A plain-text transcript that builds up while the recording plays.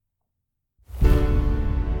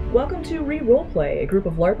Welcome to Re-Roleplay, a group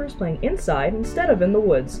of LARPers playing inside instead of in the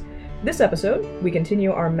woods. This episode, we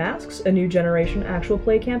continue our Masks, a New Generation actual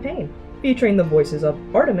play campaign, featuring the voices of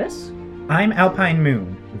Artemis. I'm Alpine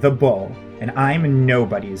Moon, the bull, and I'm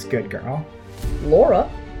nobody's good girl.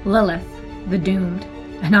 Laura. Lilith, the doomed,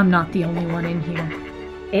 and I'm not the only one in here.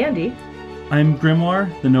 Andy. I'm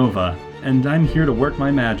Grimoire, the Nova, and I'm here to work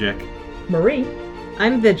my magic. Marie.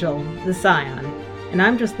 I'm Vigil, the Scion, and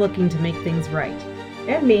I'm just looking to make things right.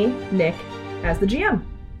 And me, Nick, as the GM.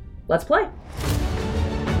 Let's play.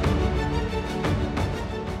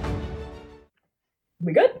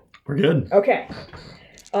 We good? We're good. Okay.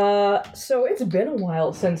 So it's been a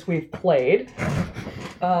while since we've played.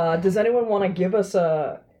 Does anyone want to give us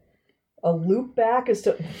a loop back as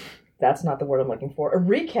to... That's not the word I'm looking for. A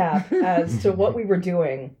recap as to what we were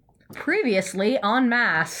doing. Previously on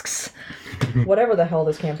Masks. Whatever the hell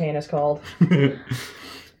this campaign is called.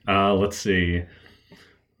 Let's see.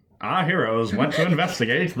 Our heroes went to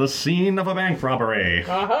investigate the scene of a bank robbery.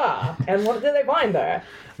 Aha! And what did they find there?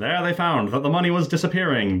 There they found that the money was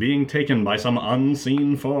disappearing, being taken by some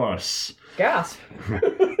unseen force. Gasp.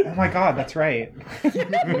 Oh my god, that's right. Yeah,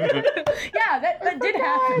 that did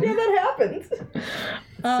happen. Yeah, that happened.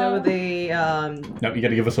 So they, No, you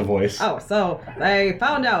gotta give us a voice. so they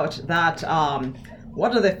found out that,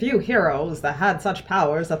 one of the few heroes that had such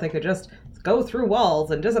powers that they could just go through walls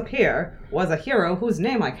and disappear was a hero whose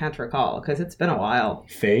name I can't recall, because it's been a while.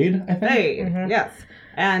 Fade, I think? Fade, yes.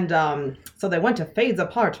 And, so they went to Fade's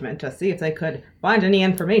apartment to see if they could find any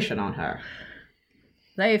information on her.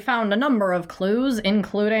 They found a number of clues,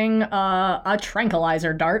 including a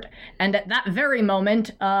tranquilizer dart, and at that very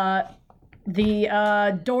moment,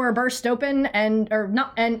 the door burst open, or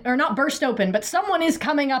not burst open, but someone is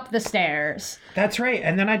coming up the stairs. That's right,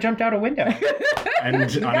 and then I jumped out a window.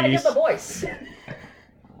 And You gotta get the voice.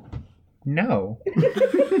 No.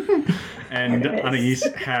 And Anais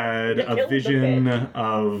had You a killed the vision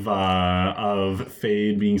of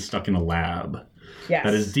Fade being stuck in a lab. Yes.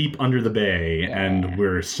 That is deep under the bay, and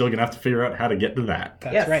we're still gonna have to figure out how to get to that.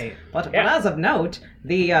 That's Yes. right. But as of note,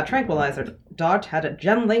 the tranquilizer dart had a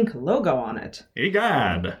GenLink logo on it.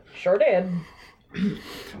 Egad! Sure did.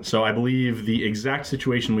 So I believe the exact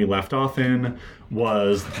situation we left off in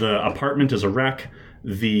was the apartment is a wreck,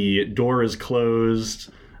 the door is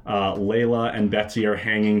closed, Layla and Betsy are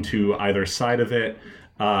hanging to either side of it.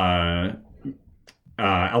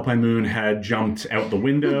 Alpine Moon had jumped out the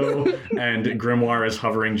window, and Grimoire is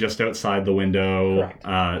hovering just outside the window,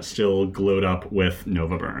 still glowed up with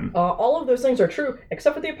Nova Burn. All of those things are true,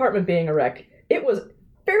 except for the apartment being a wreck. It was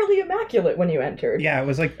fairly immaculate when you entered. Yeah, it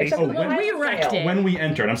was like Except for the basically... we highest wrecked sale. it. When we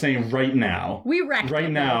entered, I'm saying right now. We wrecked Right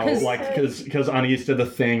it. now, because Anais did the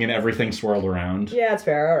thing and everything swirled around. Yeah, it's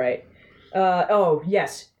fair. All right. Oh,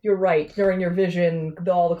 yes, you're right. During your vision,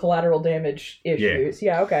 all the collateral damage issues.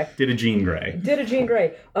 Yeah, okay. Did a Jean Grey. Did a Jean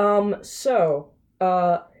Grey. So,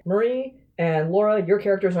 Marie and Laura, your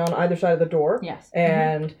characters are on either side of the door. Yes.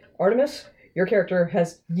 And Artemis, your character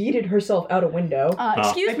has yeeted herself out a window.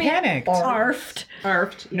 Excuse I me. panicked. Arfed.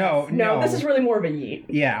 Arfed. No. No, this is really more of a yeet.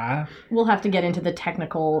 Yeah. We'll have to get into the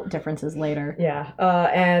technical differences later. Yeah.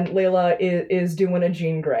 And Layla is doing a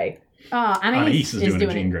Jean Grey. Anais is doing a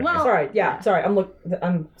Jean Grey. Well, Sorry, sorry.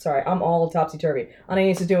 I'm sorry. I'm all topsy-turvy.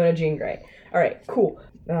 Anais is doing a Jean Grey. All right, cool.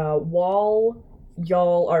 While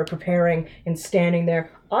y'all are preparing and standing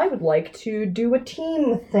there, I would like to do a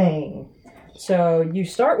team thing. So you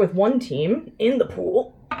start with one team in the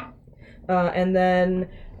pool, and then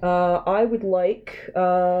I would like.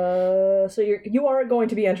 So you are going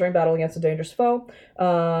to be entering battle against a dangerous foe.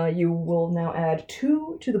 You will now add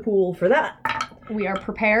 2 to the pool for that. we are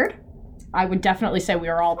prepared. I would definitely say we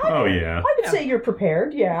are all prepared. Oh, yeah. I would say you're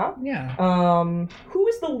prepared. Yeah. Yeah. Who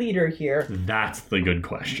is the leader here? That's the good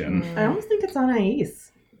question. I almost think it's Anais.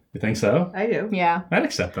 You think so? I do. Yeah. I'd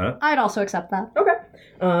accept that. I'd also accept that. Okay.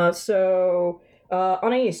 So,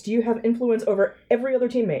 Anais, do you have influence over every other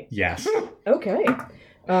teammate? Yes. Okay.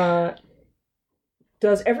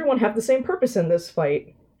 Does everyone have the same purpose in this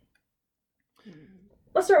fight?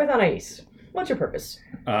 Let's start with Anais. What's your purpose?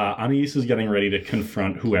 Anais is getting ready to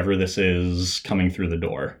confront whoever this is coming through the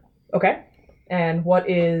door. Okay. And what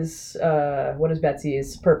is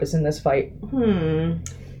Betsy's purpose in this fight?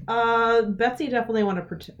 Betsy definitely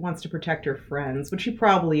wants to protect her friends, but she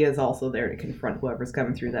probably is also there to confront whoever's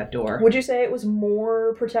coming through that door. Would you say it was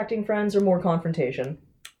more protecting friends or more confrontation?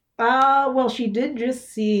 Well, she did just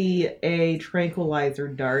see a tranquilizer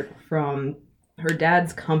dart from her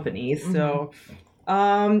dad's company, so...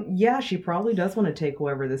 yeah, she probably does want to take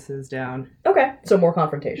whoever this is down. Okay, so more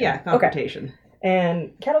confrontation. Yeah, confrontation. Okay.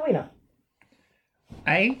 And Catalina.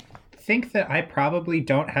 I think that I probably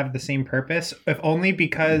don't have the same purpose, if only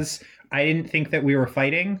because I didn't think that we were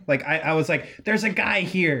fighting. Like, I was like, there's a guy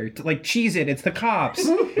here. Like, cheese it. It's the cops.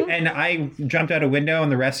 And I jumped out a window,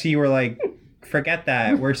 and the rest of you were like, forget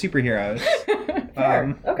that. We're superheroes.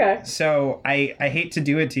 Okay. So I hate to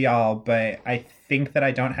do it to y'all, but I think that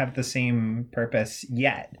I don't have the same purpose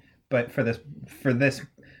yet. But for this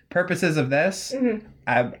purposes of this,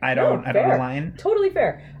 I don't fair. align. Totally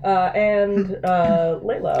fair. And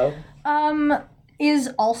Laylo. Is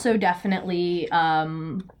also definitely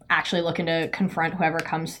actually looking to confront whoever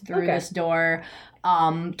comes through this door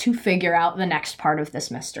to figure out the next part of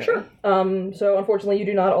this mystery. Sure. So unfortunately, you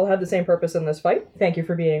do not all have the same purpose in this fight. Thank you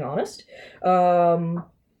for being honest.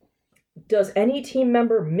 Does any team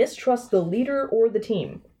member mistrust the leader or the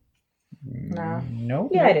team? No. No?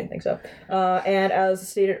 Yeah, I didn't think so. And as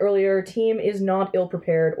stated earlier, team is not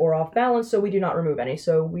ill-prepared or off-balance, so we do not remove any.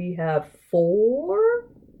 So we have 4?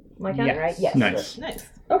 Am I counting right? Yes. Nice. Nice.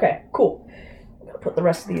 Okay, cool. I'm gonna put the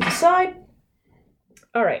rest of these aside.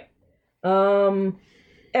 All right.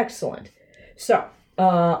 Excellent. So,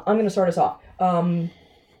 I'm gonna start us off.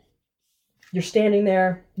 You're standing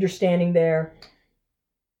there,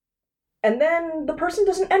 and then the person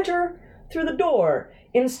doesn't enter through the door.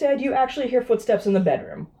 Instead, you actually hear footsteps in the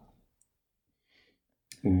bedroom.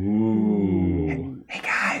 Ooh. Hey,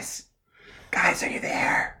 guys. Guys, are you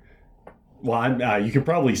there? Well, you can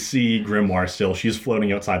probably see Grimoire still. She's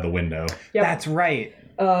floating outside the window. Yep. That's right.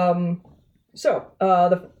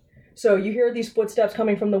 So you hear these footsteps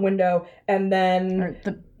coming from the window, and then... Or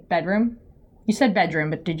the bedroom? You said bedroom,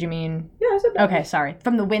 but did you mean... Yeah, I said bedroom. Okay, sorry.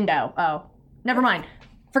 From the window. Oh. Never mind.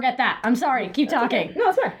 Forget that. I'm sorry. Keep talking. Okay. No,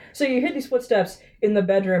 it's fine. So you hear these footsteps in the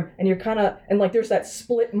bedroom, and you're kind of... And, like, there's that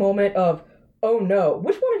split moment of, oh, no.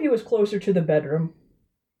 Which one of you is closer to the bedroom?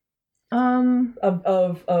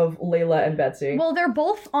 Of Layla and Betsy. Well, they're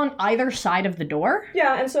both on either side of the door.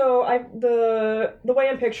 Yeah, and so the way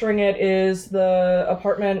I'm picturing it is the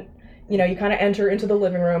apartment, you know, you kind of enter into the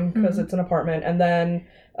living room because it's an apartment, and then,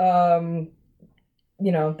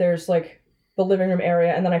 you know, there's, like, the living room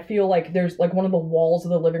area, and then I feel like there's, like, one of the walls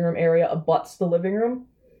of the living room area abuts the living room.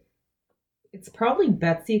 It's probably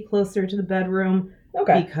Betsy closer to the bedroom.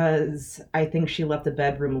 Okay. Because I think she left the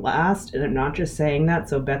bedroom last, and I'm not just saying that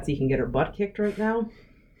so Betsy can get her butt kicked right now.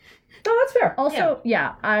 No, that's fair.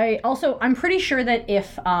 Also, I'm pretty sure that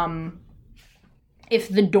if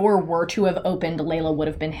the door were to have opened, Layla would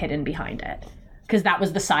have been hidden behind it. Because that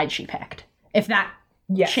was the side she picked. If that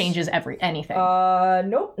changes anything.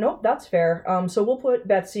 Nope, that's fair. So we'll put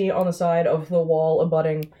Betsy on the side of the wall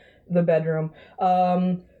abutting the bedroom.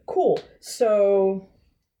 Cool. So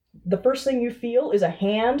the first thing you feel is a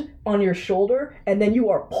hand on your shoulder, and then you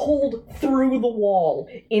are pulled through the wall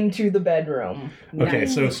into the bedroom. Okay,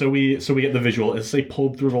 so we get the visual. Is they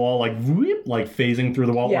pulled through the wall, like whoop, like phasing through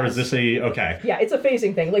the wall, or is this okay? Yeah, it's a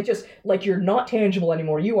phasing thing. Like just like you're not tangible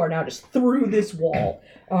anymore. You are now just through this wall.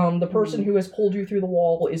 The person who has pulled you through the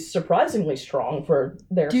wall is surprisingly strong for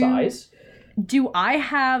their size. Do I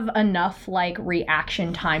have enough, like,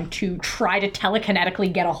 reaction time to try to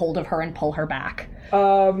telekinetically get a hold of her and pull her back?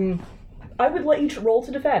 I would let you roll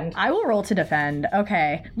to defend. I will roll to defend.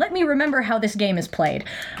 Okay. Let me remember how this game is played.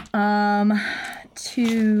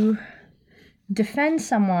 To defend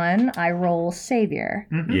someone, I roll Savior.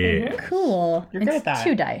 Mm-hmm. Yeah. Cool. You're good at that.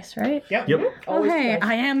 2 dice, right? Yep. Always Okay, dice.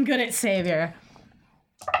 I am good at Savior.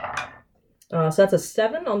 So that's a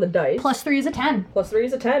 7 on the dice. Plus 3 is a 10. Plus 3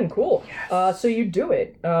 is a 10. Cool. So you do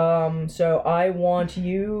it. So I want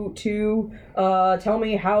you to tell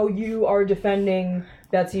me how you are defending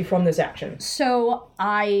Betsy from this action. So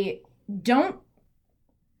I don't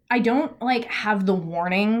like have the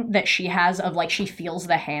warning that she has of like she feels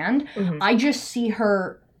the hand. I just see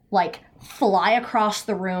her like fly across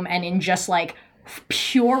the room, and in just like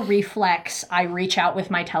pure reflex, I reach out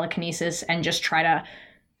with my telekinesis and just try to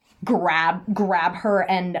grab her,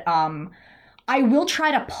 and I will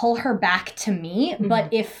try to pull her back to me,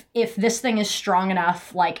 but if this thing is strong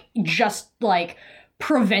enough, like just like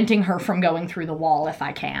preventing her from going through the wall if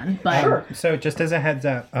I can. But Sure. So just as a heads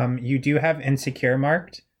up, you do have insecure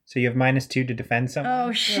marked, so you have -2 to defend someone.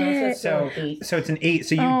 oh shit. So Eight. so it's an 8,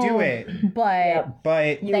 so you do it. But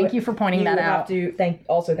But thank you for pointing that have out. to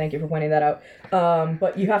thank you for pointing that out.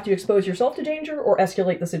 But you have to expose yourself to danger or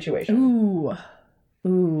escalate the situation. Ooh.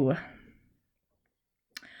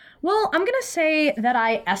 Well, I'm gonna say that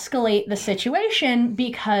I escalate the situation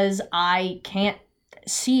because I can't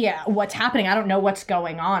see what's happening. I don't know what's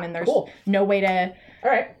going on, and there's Cool. no way to All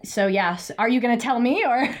right. So yes, are you gonna tell me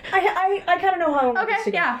or? I kind of know how I want Okay, this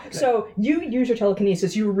to go. yeah. So you use your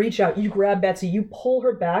telekinesis. You reach out. You grab Betsy. You pull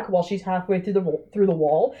her back while she's halfway through the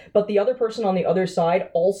wall. But the other person on the other side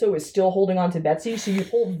also is still holding on to Betsy. So you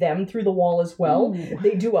pull them through the wall as well. Ooh.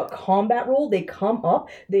 They do a combat roll. They come up.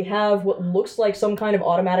 They have what looks like some kind of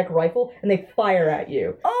automatic rifle, and they fire at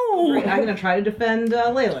you. Oh. I'm gonna try to defend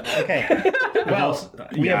Layla. Okay. Well,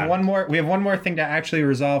 we yeah. have one more thing to actually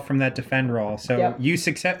resolve from that defend roll. So Yep. you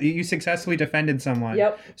successfully defended someone.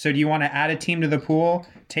 Yep. So do you want to add a team to the pool,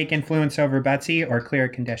 take influence over Betsy, or clear a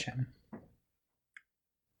condition?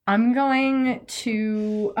 I'm going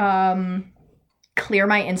to clear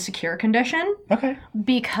my insecure condition Okay.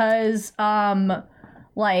 because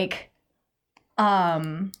like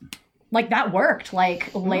that worked.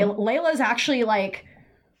 Like Layla's actually like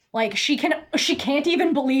she can't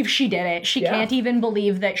even believe she did it. She Yeah. can't even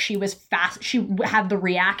believe that she was fast. She had the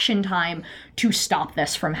reaction time to stop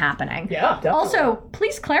this from happening. Yeah, definitely. Also,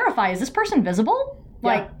 please clarify: is this person visible?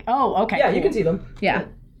 Like, oh, okay. Yeah, you cool. can see them. Yeah.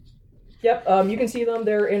 Yep, you can see them.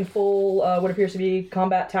 They're in full, what appears to be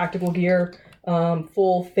combat tactical gear,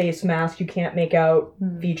 full face mask. You can't make out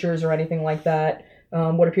features or anything like that.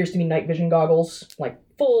 What appears to be night vision goggles, like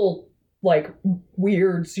full, like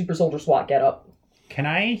weird super soldier SWAT getup. Can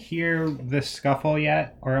I hear the scuffle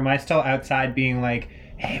yet? Or am I still outside being like,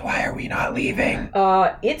 hey, why are we not leaving?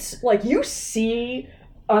 It's like you see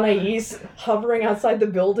Anais hovering outside the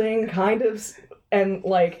building, kind of. And,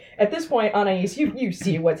 like, at this point, Anais, you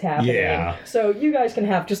see what's happening. Yeah. So you guys can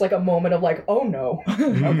have just, like, a moment of, like, oh, no.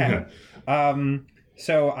 Okay.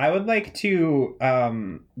 So I would like to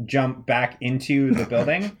jump back into the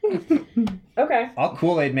building. Okay. I'll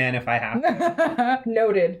Kool-Aid Man if I have to.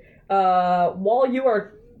 Noted. While you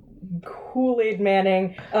are Kool-Aid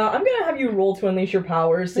Manning, I'm going to have you roll to unleash your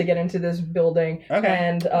powers to get into this building. Okay.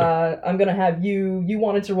 And I'm going to have you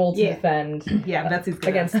wanted to roll to Yeah. defend Yeah, Betsy's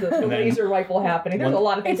gonna... against the then- laser rifle happening. There's a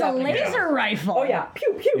lot of things It's a happening. laser rifle. Oh, yeah.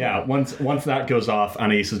 Pew, pew. Yeah, once that goes off,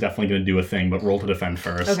 Anais is definitely going to do a thing, but roll to defend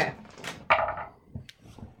first. Okay.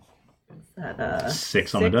 What's that,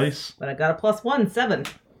 6 on the dice. But I got a +1, 7.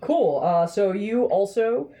 Cool. So you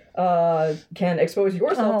also can expose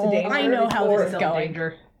yourself to Oh, danger. I know how or- this is going.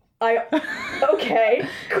 Danger. Okay,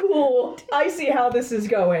 cool. I see how this is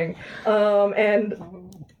going. And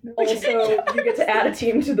also, you get to add a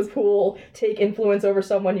team to the pool, take influence over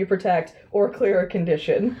someone you protect, or clear a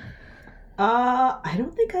condition. I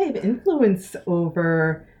don't think I have influence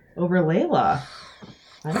over Layla.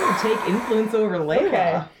 I'm gonna take influence over Layla.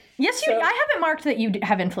 Okay. Yes, So- I have it marked that you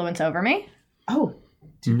have influence over me. Oh,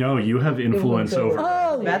 No, you have influence over.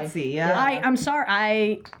 Oh, Betsy, yeah. I'm sorry.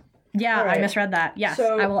 I All right. misread that. Yes,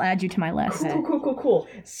 So- I will add you to my list. Cool.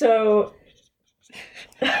 So,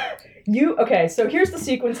 so here's the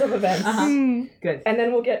sequence of events. Good. And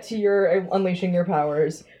then we'll get to your unleashing your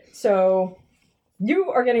powers. So,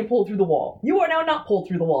 you are getting pulled through the wall. You are now not pulled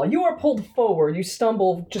through the wall. You are pulled forward. You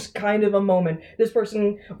stumble just kind of a moment. This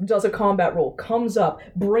person does a combat roll, comes up,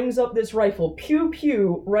 brings up this rifle, pew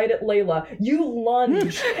pew, right at Layla. You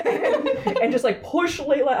lunge and just like push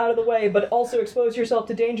Layla out of the way, but also expose yourself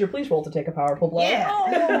to danger. Please roll to take a powerful blow.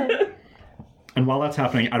 Yeah. And while that's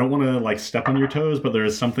happening, I don't want to like step on your toes, but there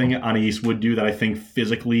is something Anais would do that I think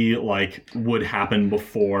physically like would happen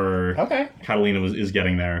before Okay. Catalina is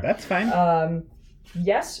getting there. That's fine.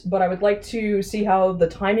 Yes, but I would like to see how the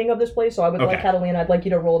timing of this plays. So I would like Okay. Catalina. I'd like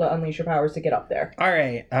you to roll to unleash your powers to get up there. All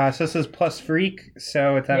right. So this is plus freak,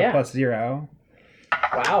 so it's at Yeah. a +0.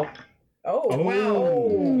 Wow. Oh.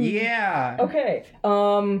 Wow. Yeah. Okay.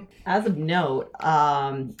 As of note,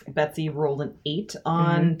 Betsy rolled an 8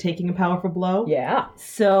 on taking a powerful blow. Yeah.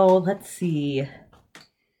 So let's see.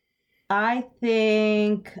 I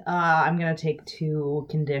think I'm gonna take 2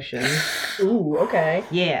 conditions. Ooh. Okay.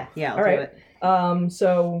 Yeah, I'll All do right. it.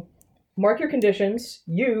 So mark your conditions.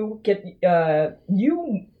 You get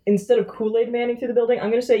you instead of Kool-Aid Manning through the building, I'm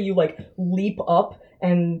gonna say you like leap up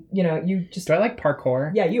and you just Do I like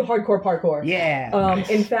parkour? yeah, you hardcore parkour. Yeah.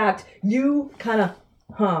 In fact, you kind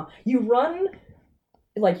of you run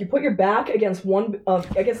like you put your back against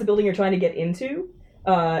against the building you're trying to get into.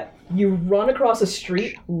 You run across a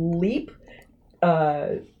street, leap,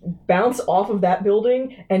 bounce off of that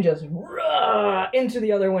building, and just into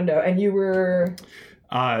the other window. And you were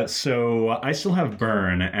So I still have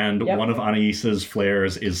burn, and Yep. one of Anais's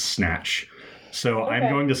flares is snatch. So I'm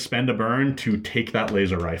Okay. going to spend a burn to take that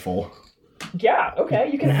laser rifle. yeah okay.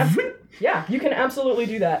 You can you can absolutely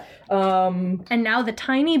do that. And now the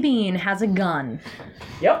tiny bean has a gun.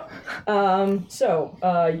 Yep. So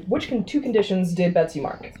which 2 conditions did Betsy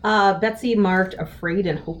mark? Betsy marked afraid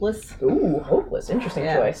and hopeless. Ooh, hopeless. Interesting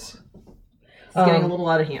Yeah. choice. It's getting a little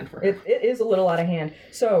out of hand for her. It is a little out of hand.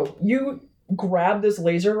 So you grab this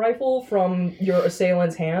laser rifle from your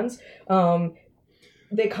assailant's hands.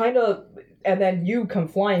 They kind of, and then you come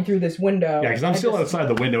flying through this window. Yeah, because I'm still outside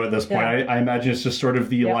the window at this point. Yeah. I imagine it's just sort of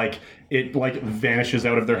the it vanishes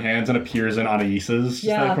out of their hands and appears in Anais's.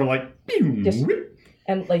 Yeah. Just like, pew, Just- whip.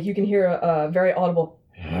 And like you can hear a very audible,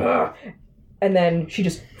 and then she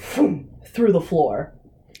just through the floor.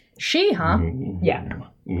 She, huh? Yeah,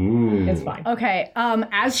 Ooh. it's fine. Okay,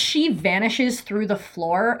 as she vanishes through the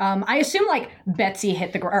floor, I assume like Betsy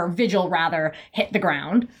hit the or Vigil rather hit the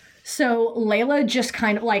ground. So Layla just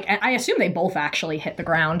kind of like, I assume they both actually hit the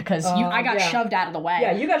ground because I got yeah. shoved out of the way.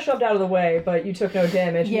 Yeah, you got shoved out of the way, but you took no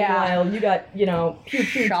damage. Yeah. Meanwhile, you got pew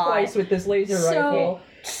Shot. twice with this laser rifle.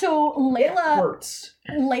 So It Layla hurts.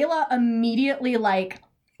 immediately like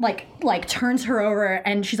turns her over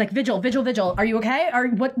and she's like, Vigil, are you okay? Are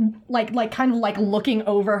what like kind of like looking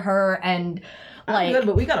over her and I'm like good,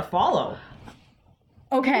 but we gotta follow.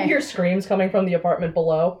 okay. You hear screams coming from the apartment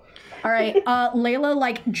below. All right, Layla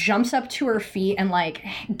like jumps up to her feet and like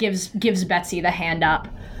gives Betsy the hand up.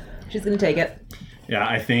 She's gonna take it. Yeah,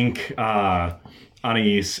 I think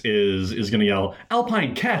Anais is going to yell,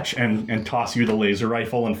 Alpine, catch! And toss you the laser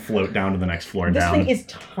rifle and float down to the next floor This down. thing is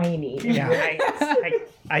tiny. Yeah,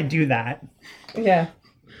 I do that. Yeah.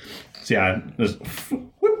 So yeah, just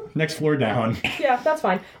whoop, next floor down. Yeah, that's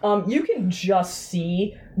fine. You can just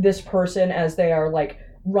see this person as they are like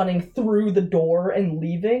running through the door and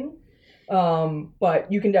leaving.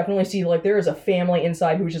 But you can definitely see like there is a family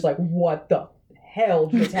inside who's just like, what the hell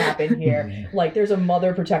just happened here? Like there's a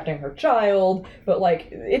mother protecting her child, but like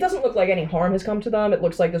it doesn't look like any harm has come to them. It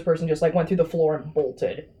looks like this person just like went through the floor and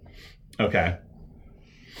bolted. Okay.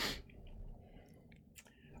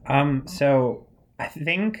 So I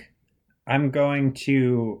think I'm not going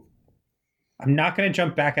to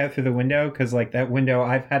jump back out through the window because like that window,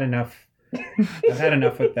 I've had enough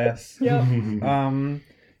with this. Yeah.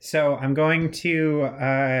 So I'm going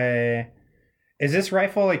to, is this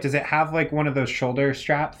rifle, like, does it have like one of those shoulder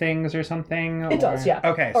strap things or something? It does, yeah.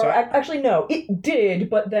 Okay. Or So actually, no, it did,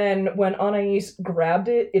 but then when Anais grabbed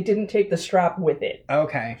it, it didn't take the strap with it.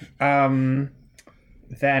 okay.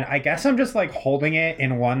 Then I guess I'm just like holding it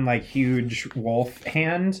in one like huge wolf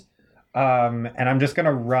hand. And I'm just going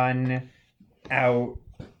to run out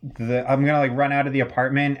run out of the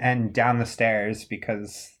apartment and down the stairs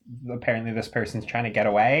because apparently this person's trying to get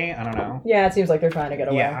away. I don't know. Yeah, it seems like they're trying to get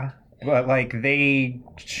away. Yeah. But like they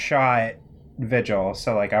shot Vigil,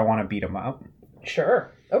 so like I want to beat him up.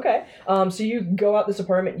 Sure. Okay. So you go out this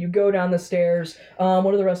apartment, you go down the stairs.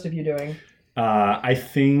 What are the rest of you doing? I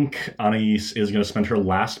think Anais is going to spend her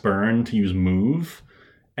last burn to use move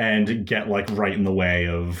and get like right in the way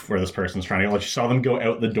of where this person's trying to go. Like she saw them go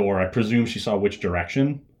out the door. I presume she saw which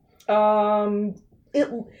direction. You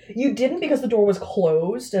didn't because the door was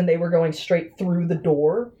closed and they were going straight through the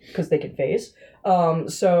door because they could face.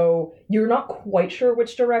 So you're not quite sure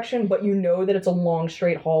which direction, but you know that it's a long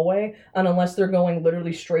straight hallway, and unless they're going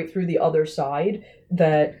literally straight through the other side,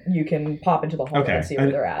 that you can pop into the hallway Okay. and see where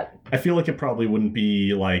they're at. I feel like it probably wouldn't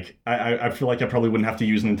be like I feel like I probably wouldn't have to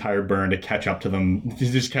use an entire burn to catch up to them.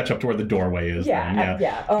 Just catch up to where the doorway is. Yeah, then.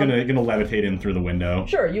 yeah. Gonna levitate in through the window.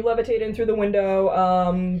 Sure, you levitate in through the window.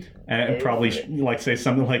 And probably like say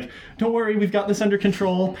something like, "Don't worry, we've got this under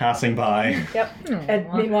control." Passing by. Yep.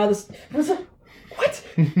 And meanwhile, what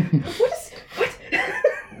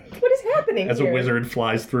is happening As here? a wizard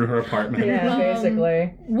flies through her apartment. Yeah,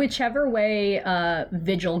 basically. Whichever way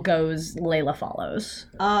Vigil goes, Layla follows.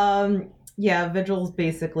 Yeah, Vigil's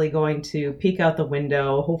basically going to peek out the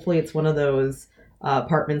window. Hopefully it's one of those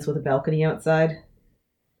apartments with a balcony outside.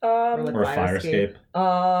 Or a fire escape.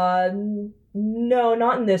 No,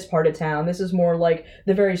 not in this part of town. This is more like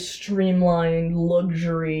the very streamlined,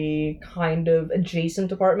 luxury kind of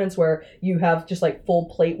adjacent apartments where you have just like full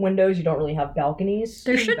plate windows. You don't really have balconies.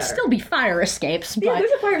 There should better. still be fire escapes, but Yeah,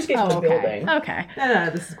 there's a fire escape in the okay. building. Okay. No,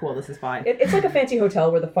 this is cool. This is fine. It's like a fancy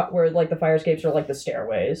hotel where the fire escapes are like the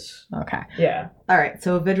stairways. Okay. Yeah. All right,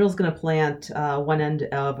 so Vigil's going to plant one end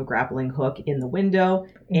of a grappling hook in the window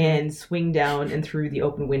and swing down and through the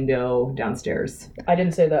open window downstairs. I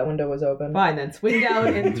didn't say that window was open. Fine, then swing down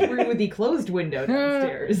and through the closed window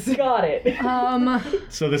downstairs. Got it.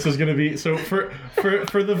 So this is going to be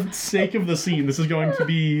for the sake of the scene. This is going to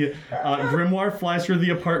be Grimoire flies through the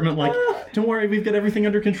apartment like, "Don't worry, we've got everything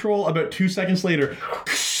under control." About 2 seconds later,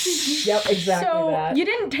 Yep, exactly So that. you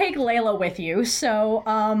didn't take Layla with you, so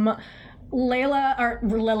Layla, or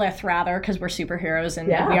Lilith rather, because we're superheroes and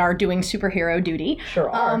Yeah. we are doing superhero duty. Sure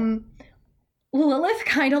are. Lilith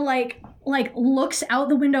kind of like looks out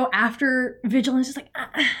the window after Vigil and is just like,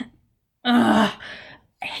 ugh,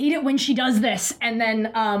 I hate it when she does this. And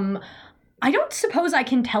then, I don't suppose I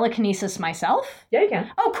can telekinesis myself. Yeah, you can.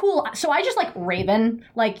 Oh, cool. So I just like Raven,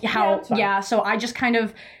 like how, that's fine. yeah, so I just kind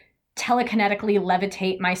of telekinetically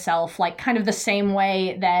levitate myself, like kind of the same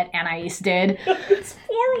way that Anais did. This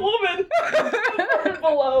poor woman.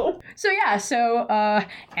 Below. So yeah, so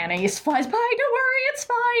Anais flies by, don't worry, it's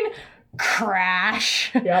fine.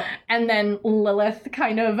 Crash. Yep. And then Lilith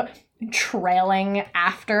kind of trailing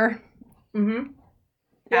after. Mm-hmm.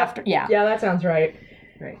 After, yeah. Yeah, that sounds right.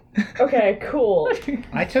 Right. Okay, cool.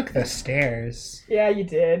 I took the stairs. Yeah, you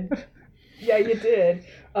did. Yeah, you did.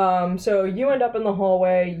 So you end up in the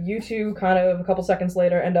hallway. You two kind of a couple seconds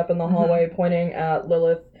later end up in the hallway pointing at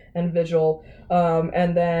Lilith and Vigil.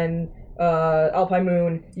 And then Alpine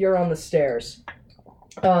Moon, you're on the stairs.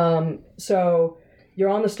 So you're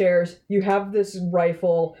on the stairs. You have this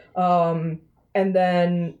rifle. And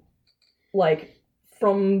then like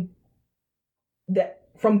from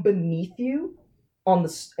beneath you in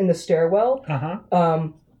the stairwell,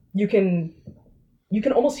 you can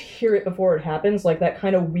almost hear it before it happens, like that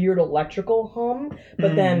kind of weird electrical hum,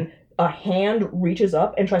 but then a hand reaches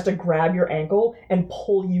up and tries to grab your ankle and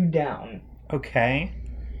pull you down. Okay.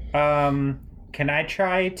 Can I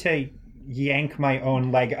try to yank my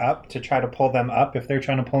own leg up to try to pull them up if they're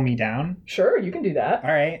trying to pull me down? Sure, you can do that.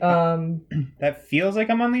 All right. That feels like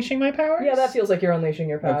I'm unleashing my powers? Yeah, that feels like you're unleashing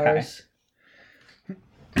your powers.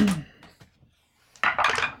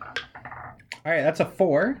 All right, that's a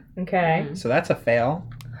 4. Okay. So that's a fail.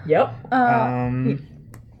 Yep. So I'm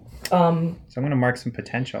going to mark some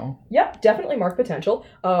potential. Yep, definitely mark potential.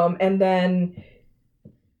 And then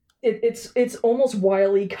it's almost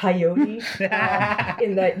Wile E. Coyote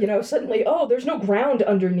in that, suddenly, there's no ground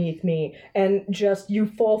underneath me. And just you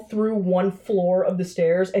fall through one floor of the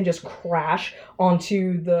stairs and just crash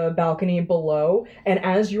onto the balcony below. And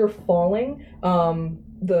as you're falling,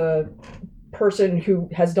 the person who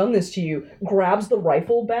has done this to you grabs the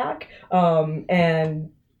rifle back, and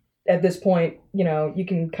at this point, you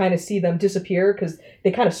can kind of see them disappear because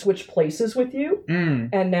they kind of switch places with you,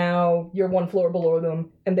 and now you're one floor below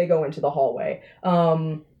them, and they go into the hallway.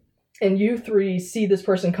 And you three see this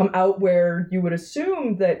person come out where you would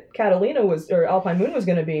assume that Catalina or Alpine Moon was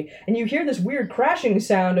going to be, and you hear this weird crashing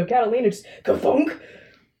sound of Catalina just ka-thunk.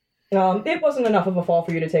 It wasn't enough of a fall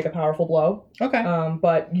for you to take a powerful blow. Okay.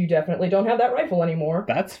 But you definitely don't have that rifle anymore.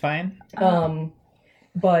 That's fine.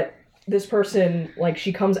 But this person,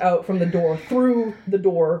 she comes out from the door, through the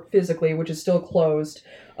door physically, which is still closed.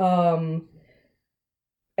 And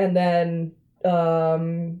then,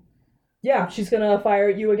 she's gonna fire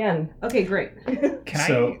at you again. Okay, great.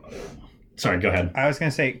 Sorry, go ahead. I was going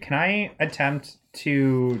to say, can I attempt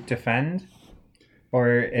to defend?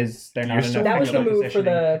 Or is there not enough? That was the move for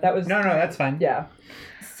No, that's fine. Yeah.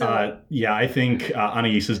 I think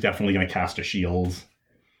Anais is definitely going to cast a shield.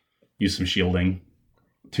 Use some shielding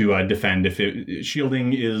to defend.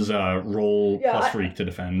 Shielding is roll plus freak to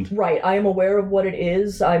defend. Right, I am aware of what it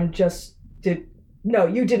is. No,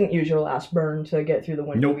 you didn't use your last burn to get through the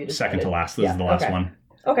window. Nope, second to last. This is the last one.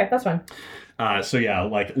 Okay, that's fine.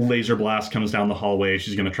 Laser blast comes down the hallway.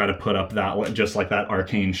 She's going to try to put up that, just like that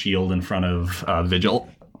arcane shield in front of Vigil.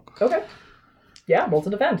 Okay. Yeah, roll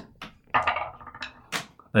to defend.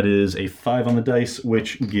 That is a 5 on the dice,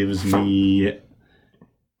 which gives me,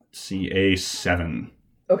 a 7.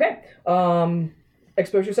 Okay.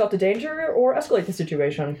 Expose yourself to danger or escalate the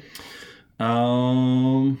situation.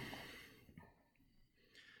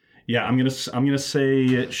 Yeah, I'm gonna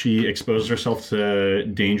say she exposed herself to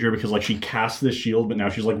danger because she cast this shield, but now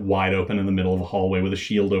she's wide open in the middle of the hallway with a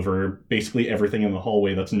shield over basically everything in the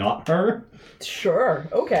hallway that's not her. Sure.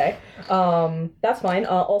 Okay. That's fine.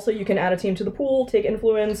 Also, you can add a team to the pool, take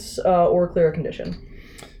influence, or clear a condition.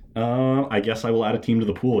 I guess I will add a team to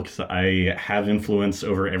the pool because I have influence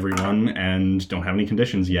over everyone and don't have any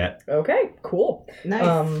conditions yet. Okay, cool.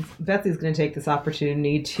 Nice. Betsy's going to take this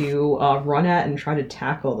opportunity to run at and try to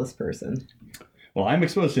tackle this person. Well, I'm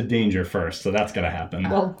exposed to danger first, so that's going to happen.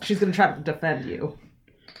 Well, she's going to try to defend you.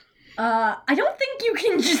 I don't think you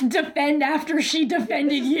can just defend after she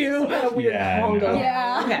defended you. Yeah.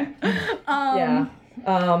 Yeah. Okay.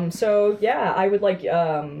 So, I would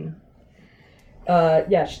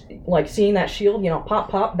seeing that shield, pop,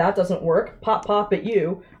 pop, that doesn't work. Pop, pop at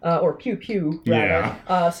you, or pew, pew, rather.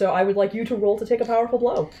 Yeah. So I would like you to roll to take a powerful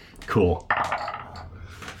blow. Cool.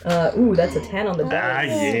 That's a 10 on the dice.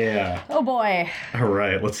 Ah, yeah. Oh boy. All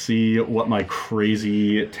right, let's see what my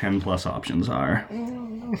crazy 10 plus options are.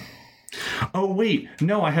 Oh, wait.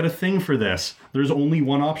 No, I had a thing for this. There's only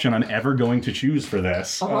one option I'm ever going to choose for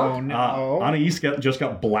this. Oh no. Anais just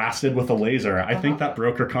got blasted with a laser. I think that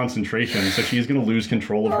broke her concentration, so she's going to lose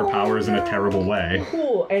control of her powers in a terrible way.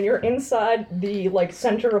 Cool. And you're inside the like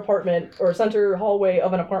center apartment or center hallway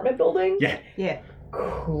of an apartment building? Yeah. Yeah.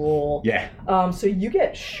 Cool. Yeah. So you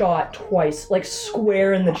get shot twice, like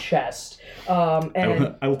square in the chest.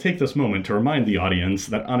 And I will take this moment to remind the audience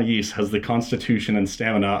that Anais has the constitution and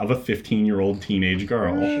stamina of a 15-year-old teenage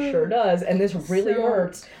girl. she sure does, and this really So-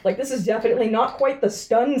 hurts. Like, this is definitely not quite the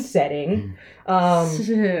stun setting.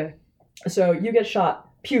 So you get shot,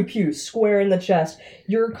 pew pew, square in the chest.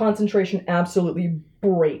 Your concentration absolutely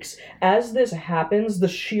breaks. As this happens, the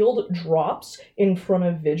shield drops in front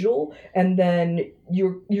of Vigil, and then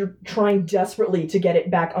you're trying desperately to get it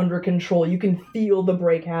back under control. You can feel the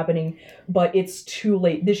break happening, but it's too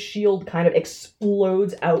late. This shield kind of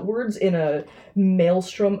explodes outwards in a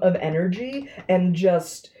maelstrom of energy, and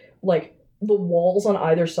just like the walls on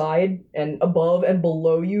either side and above and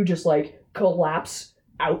below you just like collapse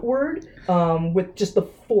outward with just the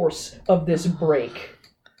force of this break.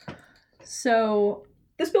 So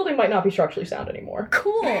This building might not be structurally sound anymore.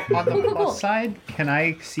 cool. On the Cool. plus side, can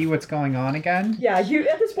I see what's going on again? Yeah, you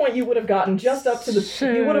at this point you would have gotten just up to the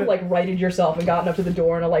you would have like righted yourself and gotten up to the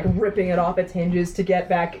door and are like ripping it off its hinges to get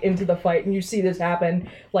back into the fight, and you see this happen.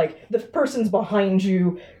 Like the person's behind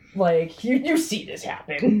you, like you see this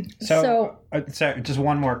happen. So just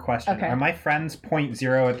one more question. Okay. Are my friends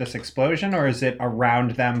 0.0 at this explosion, or is it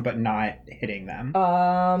around them but not hitting them?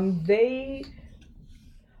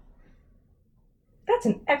 That's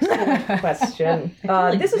an excellent question.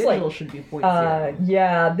 I feel This is like Vigil should be point zero.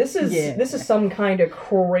 yeah, this is some kind of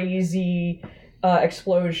crazy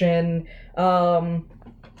explosion.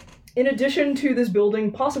 In addition to this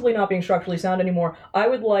building possibly not being structurally sound anymore, I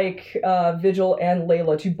would like Vigil and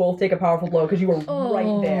Layla to both take a powerful blow because you were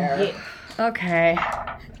right there. Okay.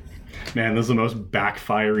 Man, this is the most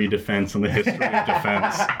backfiery defense in the history of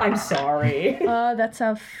defense. I'm sorry. That's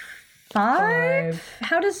a 5?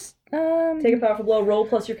 How does Take a powerful blow, roll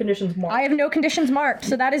plus your conditions mark. I have no conditions marked,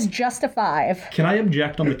 so that is just a 5. Can I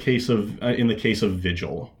object on the case of in the case of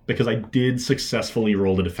Vigil? Because I did successfully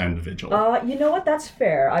roll to defend Vigil. You know what? That's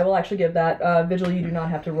fair. I will actually give that. Vigil, you do not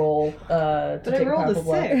have to roll to But I take a rolled a powerful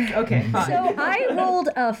blow. 6. Okay, fine. So I rolled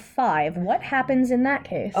a 5. What happens in that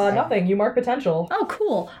case? Nothing. You mark potential. Oh,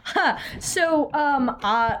 cool. Huh. So,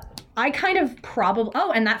 I kind of probably...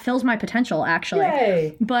 Oh, and that fills my potential, actually.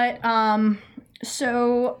 Yay! But,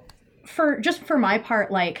 so, for my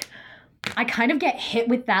part, like, I kind of get hit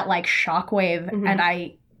with that, like, shockwave, and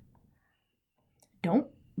I don't...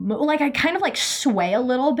 Like, I kind of, like, sway a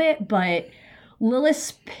little bit, but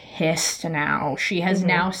Lilith's pissed now. She has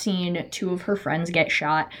now seen 2 of her friends get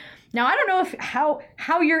shot. Now I don't know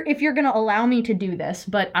if you're gonna allow me to do this,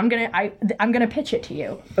 but I'm gonna pitch it to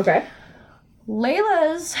you. Okay.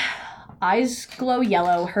 Layla's eyes glow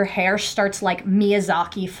yellow. Her hair starts like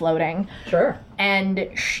Miyazaki floating, Sure. and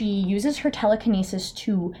she uses her telekinesis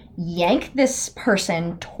to yank this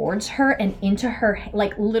person towards her and into her,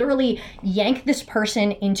 like literally yank this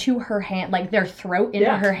person into her hand, like their throat into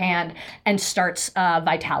Yeah. her hand, and starts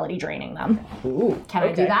vitality draining them. Ooh. Can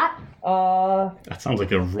I do that? That sounds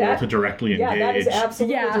like a roll to directly engage. Yeah, that is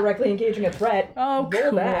absolutely Yeah. directly engaging a threat. Oh,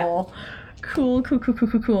 Roll that. Cool.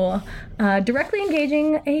 Directly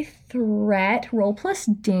engaging a threat. Roll plus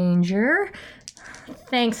danger.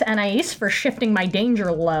 Thanks, Anais, for shifting my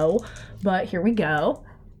danger low. But here we go.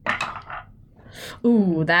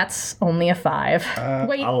 Ooh, that's only a 5.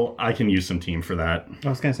 Wait. I can use some team for that. I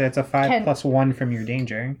was gonna say it's a 5 plus 1 from your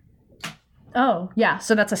danger. Oh, yeah.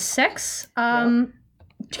 So that's a 6. Can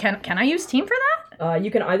I use team for that? You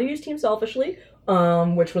can either use Team Selfishly,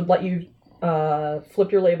 which would let you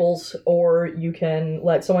flip your labels, or you can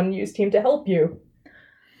let someone use Team to help you.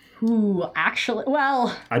 Ooh, actually,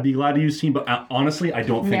 well, I'd be glad to use team, but honestly, I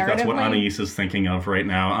don't think that's what Narratively? Anais is thinking of right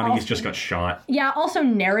now. Anais just got shot. yeah. Also,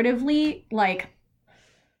 narratively, like,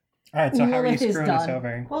 All right, so how are you Lilith is screwing us done.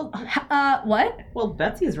 over? what? Well,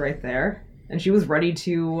 Betsy's right there, and she was ready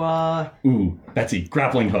to. Ooh, Betsy,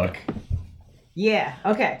 grappling hook. Yeah.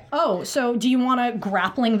 Okay. Oh, so do you want to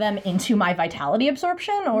grappling them into my vitality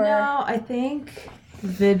absorption, or No, I think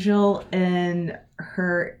Vigil and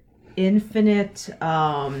her infinite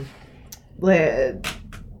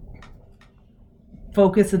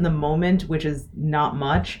focus in the moment, which is not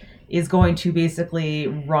much, is going to basically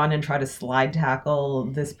run and try to slide tackle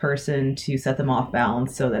this person to set them off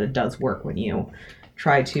balance so that it does work when you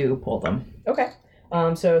try to pull them. Okay.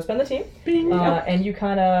 So spend the team, and you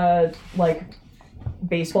kind of like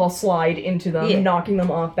baseball slide into them, Yeah. knocking them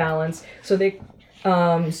off balance. So they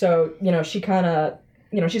So, she kind of,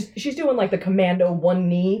 she's doing like the commando one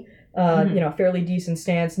knee, fairly decent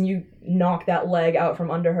stance, and you knock that leg out from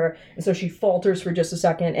under her, and so she falters for just a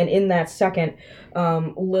second, and in that second,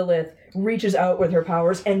 Lilith reaches out with her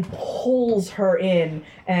powers and pulls her in,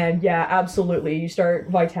 and yeah, absolutely, you start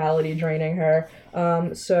vitality draining her.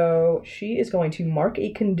 So she is going to mark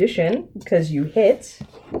a condition, because you hit.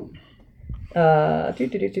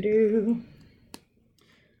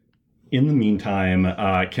 In the meantime,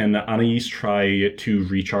 can Anais try to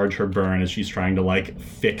recharge her burn as she's trying to,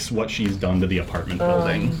 fix what she's done to the apartment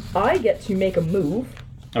building? I get to make a move,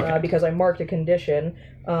 Okay. because I marked a condition.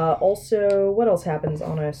 Also, what else happens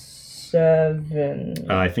on a 7?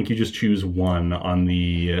 I think you just choose one on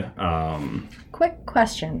the... Quick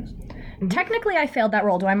question. Technically, I failed that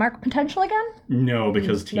roll. Do I mark potential again? No,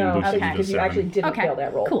 because team No, boosted you to because you 7. actually didn't Okay, fail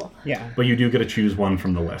that roll. cool. Yeah. But you do get to choose one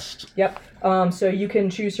from the list. Yep. So you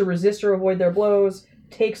can choose to resist or avoid their blows,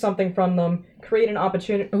 take something from them, create an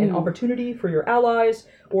opportunity for your allies,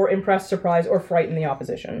 or impress, surprise, or frighten the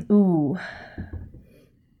opposition. Ooh.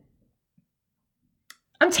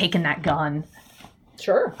 I'm taking that gun.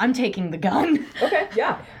 Sure. I'm taking the gun. Okay,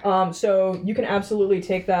 yeah. So you can absolutely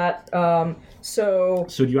take that. So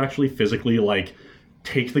So do you actually physically,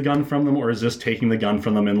 take the gun from them, or is this taking the gun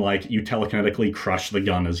from them and, you telekinetically crush the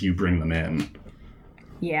gun as you bring them in?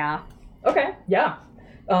 Yeah. okay, yeah.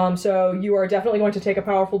 So you are definitely going to take a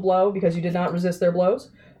powerful blow because you did not resist their blows.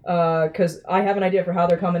 Because I have an idea for how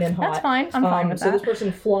they're coming in hot. That's fine. I'm fine with so that. this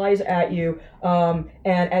person flies at you, and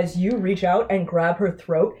as you reach out and grab her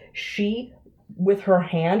throat, she, with her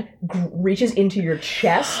hand, reaches into your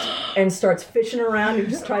chest and starts fishing around and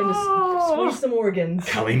just trying to squeeze some organs.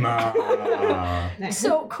 Kalima!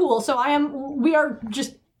 So cool. So we are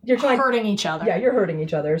just You're trying. hurting each other. Yeah, you're hurting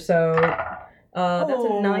each other. So that's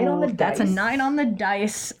a 9 on the dice. That's a 9 on the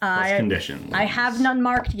dice. Plus condition. I have none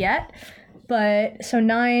marked yet, but so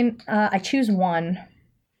 9. I choose 1.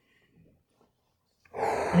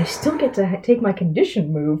 And I still get to take my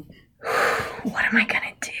condition move. What am I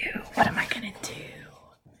gonna do? What am I gonna do?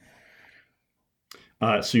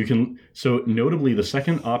 So notably, the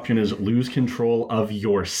second option is lose control of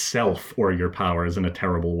yourself or your powers in a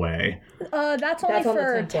terrible way. That's only That's on the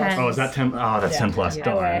for 10 plus. 10. Oh, is that 10? Oh, that's 10 plus. Yeah.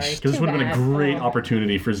 Darn. wish. Because this Too would have been a bad. great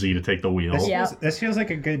opportunity for Z to take the wheel. Yeah. This feels like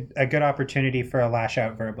a good opportunity for a lash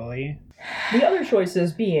out verbally. The other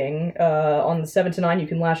choices being, on the 7 to 9, you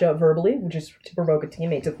can lash out verbally, which is to provoke a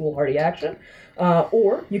teammate to foolhardy action.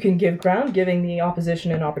 Or you can give ground, giving the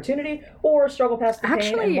opposition an opportunity, or struggle past the pain and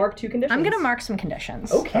Actually, mark 2 conditions. I'm gonna mark some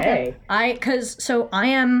conditions. Okay. I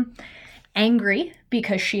am angry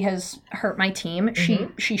because she has hurt my team.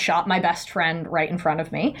 She shot my best friend right in front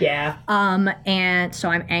of me. Yeah. And so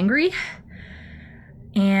I'm angry.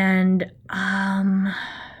 And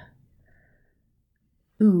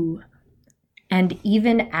and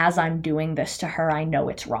even as I'm doing this to her, I know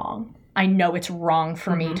it's wrong. I know it's wrong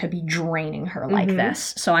for me to be draining her like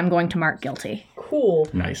this. So I'm going to mark guilty. Cool.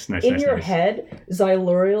 Nice. In your head,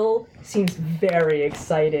 Xyluriel seems very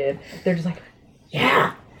excited. They're just like,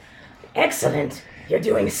 yeah, excellent. You're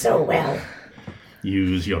doing so well.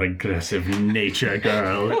 Use your aggressive nature,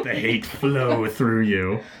 girl. Let the hate flow through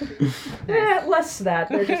you. Less that.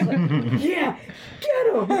 They're just like, yeah, get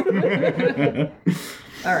him.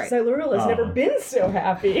 All right. Xyluriel has never been so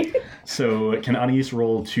happy. So can Anais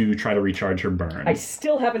roll to try to recharge her burn? I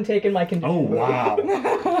still haven't taken my condition. Oh, wow.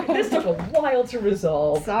 This took a while to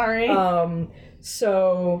resolve. Sorry.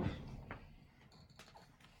 So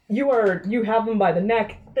you have them by the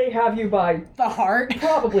neck. They have you by The heart.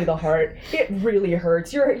 probably the heart. It really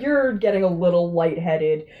hurts. You're getting a little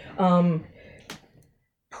lightheaded.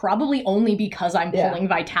 Probably only because I'm Yeah. pulling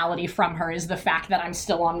vitality from her is the fact that I'm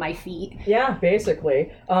still on my feet. Yeah,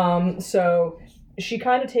 basically. So she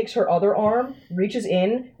kind of takes her other arm, reaches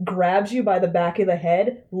in, grabs you by the back of the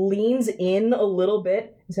head, leans in a little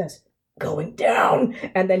bit, and says, "Going down,"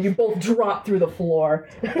 and then you both drop through the floor.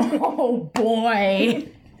 Oh boy.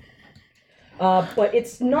 But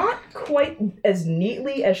it's not quite as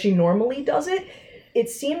neatly as she normally does it. It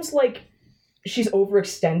seems like she's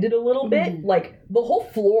overextended a little bit. Like, the whole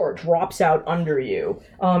floor drops out under you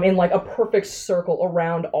in, like, a perfect circle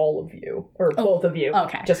around all of you. Or both of you.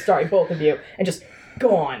 okay. Both of you. And just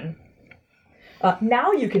gone.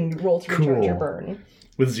 Now you can roll to recharge your Cool. burn.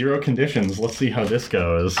 With 0 conditions, let's see how this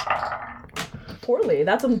goes. Poorly.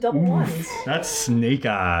 That's some double ones. That's snake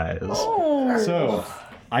eyes. So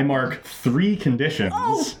I mark 3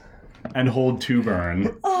 conditions and hold 2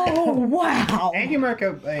 burn. Oh wow. And you mark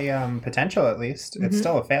a potential at least. It's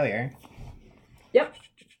still a failure. Yep.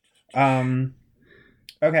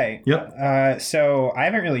 Okay. Yep. So I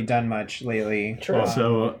haven't really done much lately. True.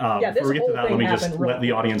 Also, Yeah, this before we get to whole that, let thing me just happened real let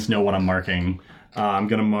the audience know what I'm marking. I'm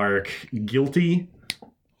going to mark guilty,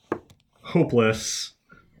 hopeless.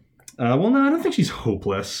 Well, no, I don't think she's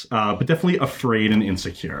hopeless, but definitely afraid and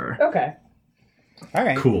insecure. Okay. All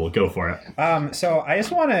right. Cool, go for it. So I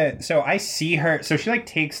just want to. So I see her. So she like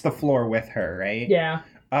takes the floor with her, right? Yeah.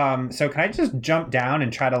 So can I just jump down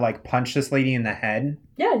and try to like punch this lady in the head?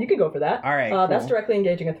 Yeah, you can go for that. All right. That's cool. directly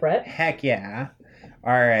engaging a threat. Heck yeah.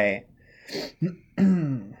 All right.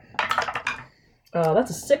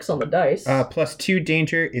 That's a 6 on the dice. Plus 2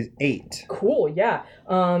 danger is 8. Cool, yeah.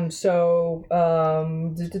 On the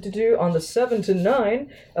 7 to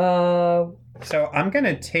 9, So I'm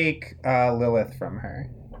gonna take Lilith from her.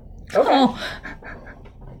 okay. Oh,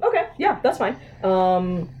 Okay, yeah, that's fine.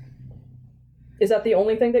 Is that the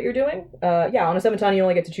only thing that you're doing? Yeah, on a 7 to 9, you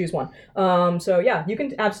only get to choose one. So yeah, you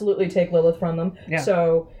can absolutely take Lilith from them. Yeah.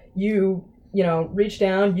 So you reach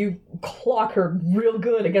down, you clock her real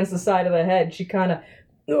good against the side of the head. She kind of,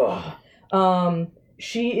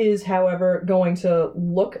 she is, however, going to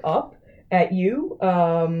look up at you,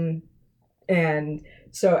 and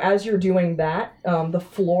so as you're doing that, the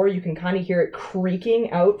floor, you can kind of hear it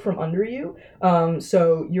creaking out from under you.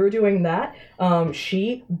 So you're doing that.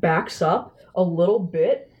 She backs up a little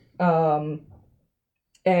bit,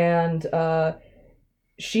 and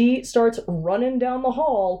she starts running down the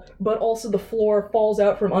hall, but also the floor falls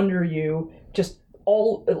out from under you, just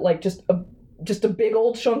a big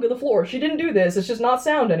old chunk of the floor. She didn't do this, it's just not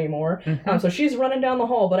sound anymore. Mm-hmm. So she's running down the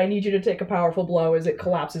hall, but I need you to take a powerful blow as it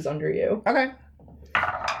collapses under you. Okay.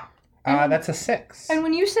 That's a 6. and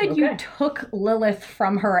when you said you Okay. took Lilith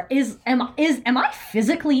from her, am I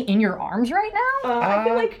physically in your arms right now? I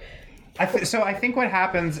feel like So I think what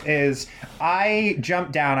happens is I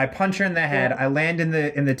jump down, I punch her in the head, I land in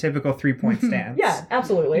the typical 3-point stance. yeah,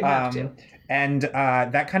 absolutely. Have to. And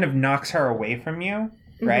that kind of knocks her away from you,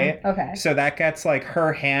 right? Okay. So that gets like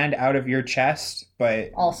her hand out of your chest,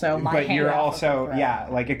 but Also, my but hand you're off of also the threat. yeah,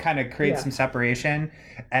 like it kind of creates Yeah. some separation,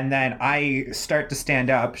 and then I start to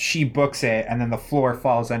stand up. She books it, and then the floor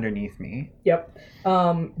falls underneath me. Yep.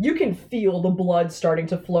 You can feel the blood starting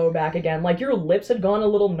to flow back again. Like your lips had gone a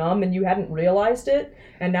little numb and you hadn't realized it,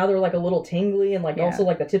 and now they're like a little tingly, and like Yeah. also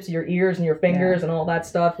like the tips of your ears and your fingers and all that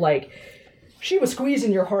stuff. Like she was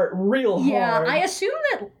squeezing your heart real hard. Yeah, I assume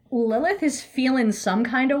that Lilith is feeling some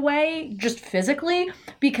kind of way, just physically,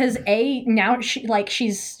 because now she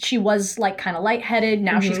was like kind of lightheaded.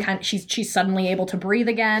 Now she's suddenly able to breathe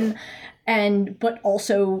again, but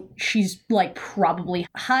also she's like probably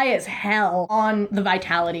high as hell on the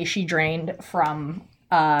vitality she drained from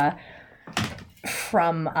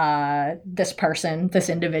this person, this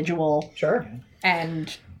individual, Sure.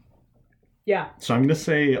 and. Yeah. So I'm going to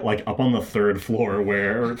say, like, up on the third-ish floor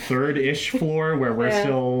where we're Yeah.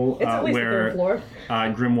 still, It's at least the third floor.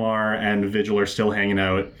 Grimoire and Vigil are still hanging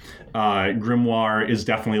out. Grimoire is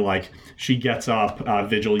definitely, like, she gets up.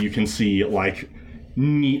 Vigil, you can see, like,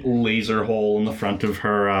 neat laser hole in the front of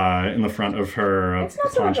her, It's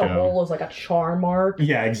not so much a poncho. hole as like a char mark.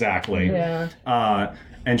 Yeah, exactly. Yeah.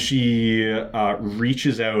 And she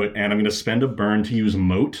reaches out, and I'm going to spend a burn to use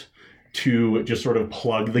Moat to just sort of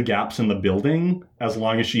plug the gaps in the building as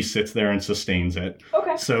long as she sits there and sustains it.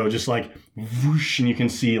 Okay. So just like whoosh, and you can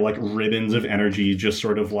see like ribbons of energy just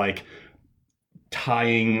sort of like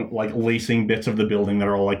tying, like lacing bits of the building that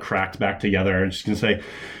are all like cracked back together. And just gonna say,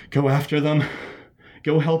 go after them.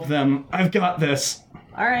 Go help them. I've got this.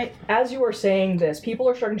 All right. As you are saying this, people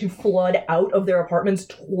are starting to flood out of their apartments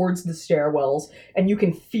towards the stairwells, and you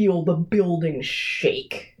can feel the building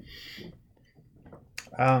shake.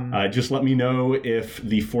 Just let me know if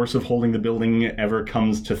the force of holding the building ever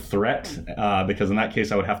comes to threat, because in that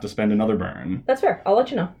case I would have to spend another burn. That's fair. I'll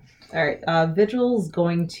let you know. All right. Vigil's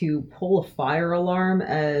going to pull a fire alarm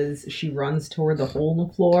as she runs toward the hole in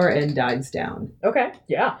the floor and dives down. Okay,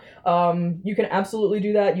 yeah. You can absolutely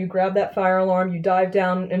do that. You grab that fire alarm, you dive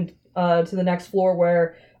down and to the next floor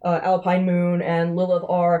where Alpine Moon and Lilith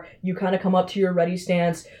are. You kind of come up to your ready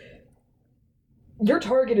stance. Your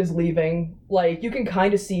target is leaving. Like, you can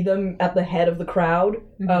kind of see them at the head of the crowd.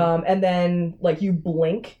 And then, like, you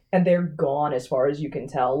blink and they're gone as far as you can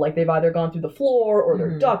tell. Like, they've either gone through the floor or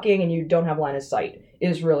they're ducking and you don't have line of sight,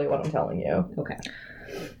 is really what I'm telling you. Okay.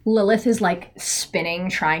 Lilith is like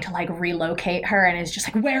spinning, trying to like relocate her, and is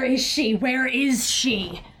just like, where is she? Where is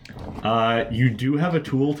she? You do have a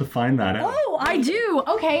tool to find that out. Oh, I do.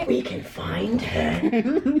 Okay. We can find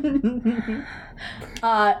her.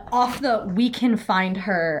 Off the we can find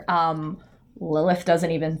her, Lilith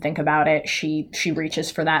doesn't even think about it. She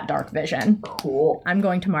reaches for that dark vision. Cool. I'm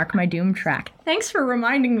going to mark my doom track. Thanks for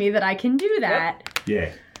reminding me that I can do that.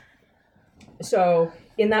 Yeah. So,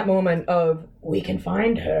 in that moment of, we can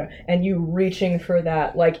find her, and you reaching for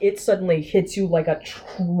that, like, it suddenly hits you like a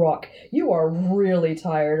truck. You are really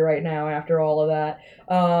tired right now after all of that.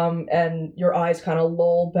 And your eyes kind of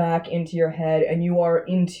lull back into your head, and you are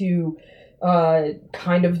into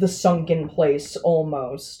kind of the sunken place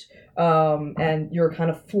almost. And you're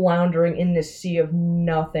kind of floundering in this sea of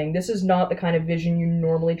nothing. This is not the kind of vision you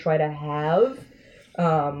normally try to have,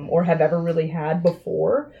 or have ever really had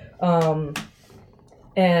before.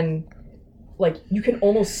 And, like, you can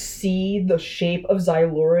almost see the shape of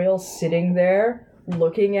Xyluriel sitting there,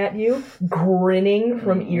 looking at you, grinning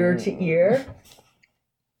from ear to ear.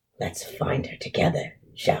 Let's find her together,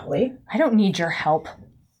 shall we? I don't need your help.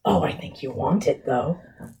 Oh, I think you want it, though.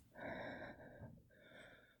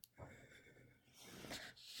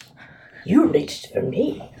 You reached for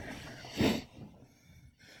me.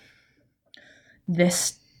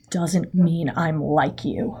 This doesn't mean I'm like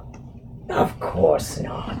you. Of course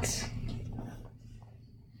not.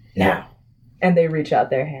 Now. And they reach out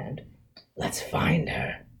their hand. Let's find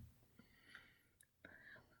her.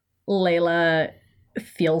 Layla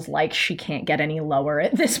feels like she can't get any lower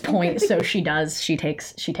at this point, so she does. She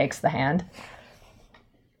takes the hand.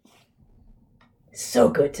 So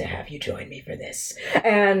good to have you join me for this.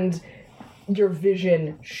 And your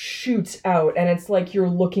vision shoots out, and it's like you're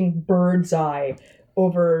looking bird's eye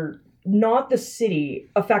over not the city,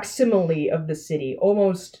 a facsimile of the city,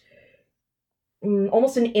 almost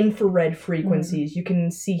in infrared frequencies. You can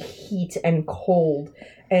see heat and cold,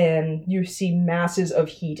 and you see masses of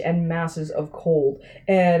heat and masses of cold,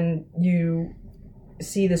 and you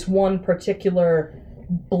see this one particular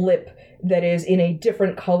blip that is in a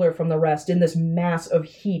different color from the rest, in this mass of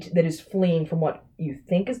heat that is fleeing from what you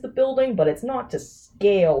think is the building, but it's not to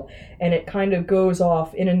scale, and it kind of goes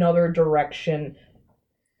off in another direction,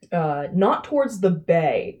 not towards the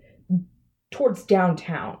bay, towards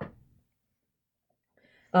downtown.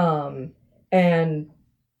 And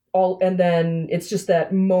then it's just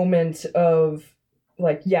that moment of,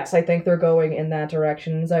 like, yes, I think they're going in that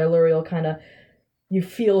direction. Xyluriel kind of, you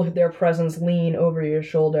feel their presence lean over your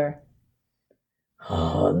shoulder.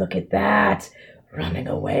 Oh, look at that. Running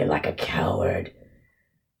away like a coward.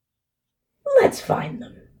 Let's find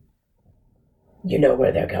them. You know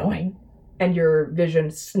where they're going. And your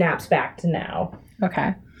vision snaps back to now.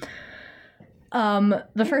 Okay.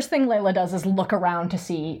 The first thing Layla does is look around to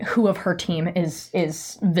see who of her team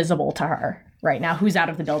is visible to her right now, who's out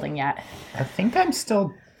of the building yet. I think I'm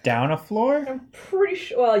still down a floor. I'm pretty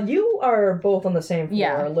sure. Well, you are both on the same floor.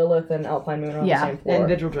 Yeah. Lilith and Alpine Moon are on the same floor. And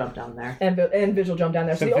Vigil jumped down there. And Vigil jumped down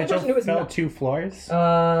there. So the only person who is fell not... 2 floors.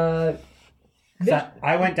 I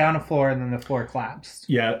went down a floor and then the floor collapsed.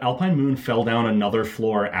 Yeah, Alpine Moon fell down another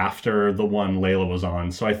floor after the one Layla was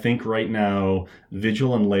on. So I think right now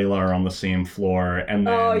Vigil and Layla are on the same floor, and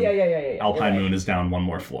then Alpine Moon is down one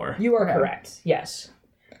more floor. You are correct. Yes.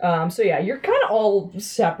 So yeah, you're kind of all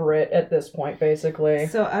separate at this point, basically.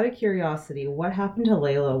 So out of curiosity, what happened to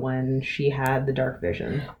Layla when she had the dark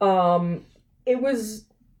vision? It was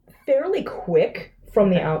fairly quick from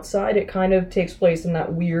the outside. It kind of takes place in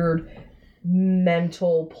that weird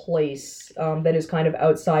mental place that is kind of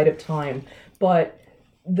outside of time. But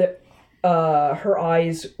her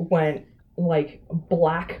eyes went like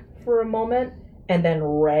black for a moment, and then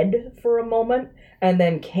red for a moment, and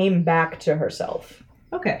then came back to herself.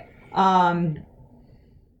 Okay.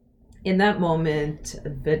 In that moment,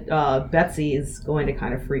 Betsy is going to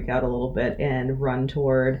kind of freak out a little bit and run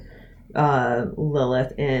toward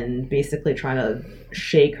Lilith and basically trying to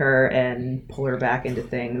shake her and pull her back into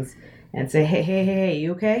things and say, hey,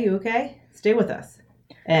 you okay? You okay? Stay with us.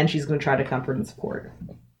 And she's going to try to comfort and support.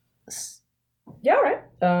 Yeah, all right.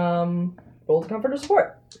 Roll to comfort or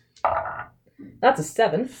support. That's a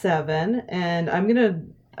 7. 7. And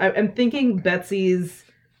I'm thinking Betsy's...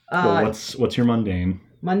 well, what's your mundane?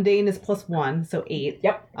 Mundane is +1, so 8.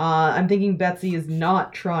 Yep. I'm thinking Betsy is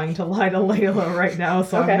not trying to lie to Layla right now,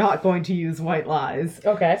 so Okay. I'm not going to use white lies.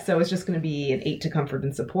 Okay. So it's just going to be an 8 to comfort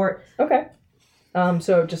and support. Okay.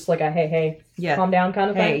 So just like a hey, Yeah. calm down kind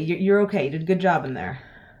of Hey, thing? you're okay. You did a good job in there.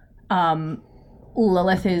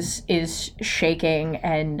 Lilith is shaking,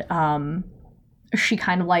 and she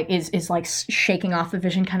kind of like is like shaking off the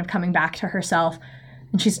vision, kind of coming back to herself,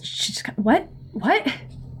 and she's what?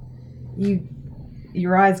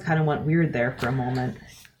 Your eyes kind of went weird there for a moment.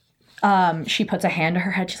 She puts a hand to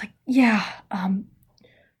her head. She's like, yeah.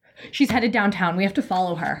 She's headed downtown. We have to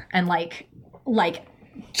follow her, and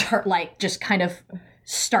just kind of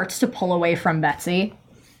starts to pull away from Betsy.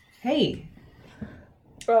 Hey,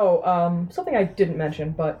 Oh, something I didn't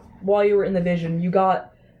mention, but while you were in the vision, you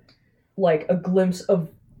got like a glimpse of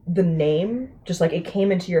the name, just like it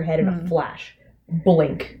came into your head in a flash.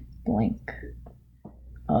 Blink. Blink.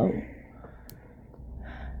 Oh.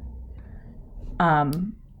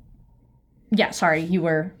 Yeah, sorry, you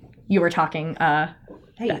were talking,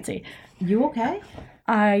 hey, Betsy. you okay?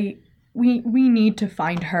 We need to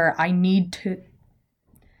find her. I need to.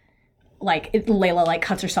 Layla like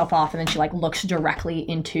cuts herself off, and then she like looks directly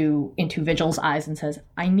into Vigil's eyes and says,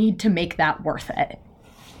 "I need to make that worth it."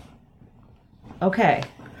 Okay,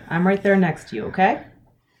 I'm right there next to you. Okay,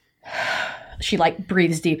 She like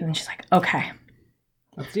breathes deep, and then she's like, "Okay."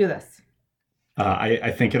 let's do this.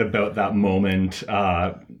 I think at about that moment,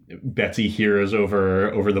 Betsy hears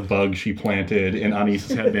over the bug she planted in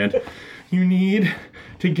Anisa's headband, "You need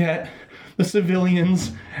to get the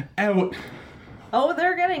civilians out." Oh,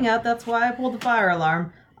 they're getting out. That's why I pulled the fire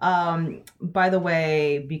alarm. By the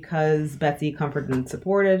way, because Betsy comforted and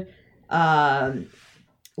supported,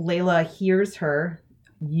 Layla hears her.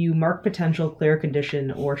 You mark potential, clear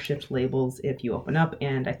condition, or shift labels if you open up,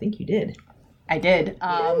 and I think you did. I did.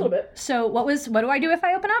 A little bit. So what do I do if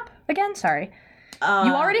I open up again? Sorry. You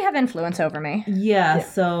already have influence over me. Yeah,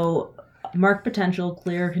 so mark potential,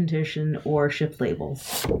 clear condition, or shift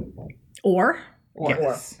labels. Or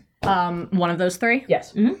Yes. one of those three.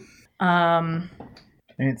 Yes. And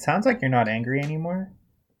it sounds like you're not angry anymore.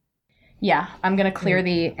 Yeah, I'm gonna clear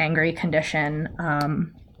the angry condition.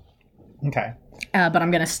 Okay. But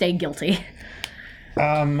I'm gonna stay guilty.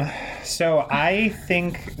 So I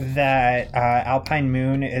think that Alpine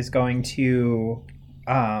Moon is going to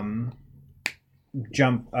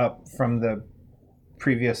jump up from the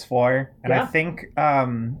previous floor, and Yeah. I think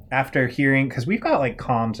after hearing, because we've got like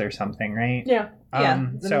comms or something, right? Yeah. Yeah,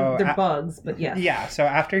 So they're bugs, but yeah. yeah. So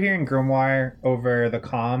after hearing Grimoire over the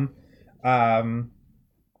comm,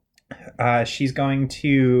 she's going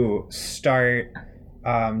to start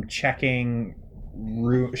checking.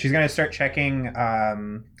 She's going to start checking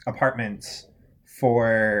apartments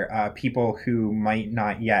for people who might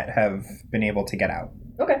not yet have been able to get out.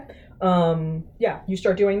 Okay. Yeah, you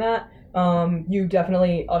start doing that. You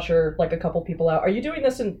definitely usher like a couple people out. Are you doing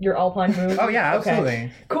this in your Alpine Moon? Oh yeah, absolutely.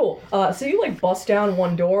 Okay. Cool. So you like bust down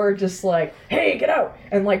one door, just like, hey, get out!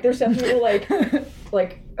 And like, there's definitely like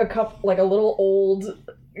a little old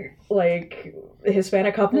like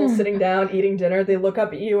Hispanic couple sitting down eating dinner. They look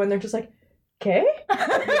up at you and they're just like, okay.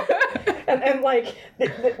 and like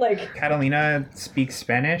Catalina speaks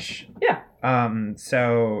Spanish. Yeah.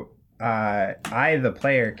 So I, the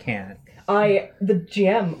player, can't. The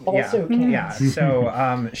GM also can. Yeah.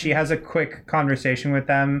 So she has a quick conversation with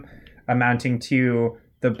them, amounting to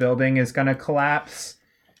the building is gonna collapse,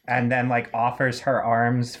 and then like offers her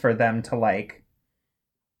arms for them to like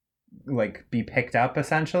be picked up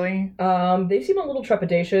essentially. They seem a little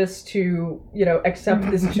trepidatious to, accept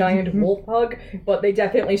this giant wolf hug, but they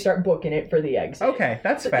definitely start booking it for the exit. Okay,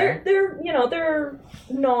 that's fair. They're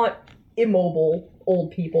not immobile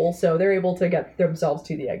old people, so they're able to get themselves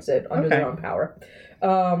to the exit under their own power.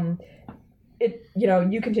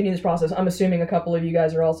 You continue this process. I'm assuming a couple of you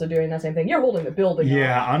guys are also doing that same thing. You're holding the building up.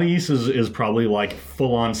 Yeah, Anais is probably like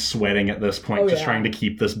full on sweating at this point, just trying to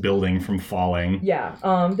keep this building from falling. Yeah.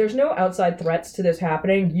 There's no outside threats to this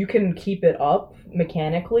happening. You can keep it up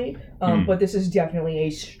mechanically, but this is definitely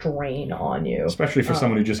a strain on you. Especially for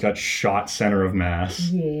someone who just got shot center of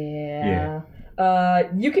mass. Yeah.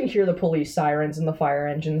 You can hear the police sirens and the fire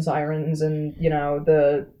engine sirens, and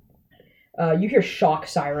you hear shock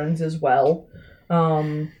sirens as well.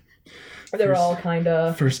 They're all kind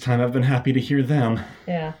of... First time I've been happy to hear them.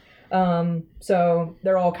 Yeah. So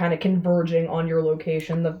they're all kind of converging on your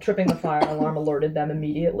location. The tripping the fire alarm alerted them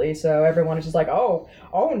immediately, so everyone is just like, oh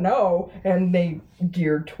no, and they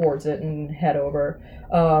geared towards it and head over.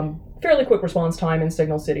 Fairly quick response time in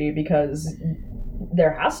Signal City because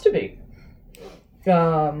there has to be.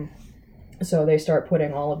 So they start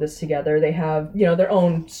putting all of this together. They have, their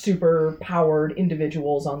own super powered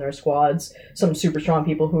individuals on their squads. Some super strong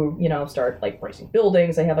people who, start like bracing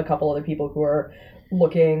buildings. They have a couple other people who are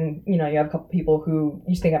looking, you have a couple people who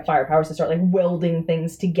you think have fire powers to start like welding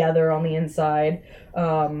things together on the inside,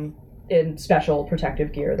 in special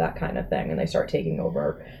protective gear, that kind of thing. And they start taking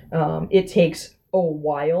over. It takes a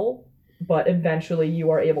while, but eventually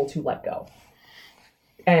you are able to let go.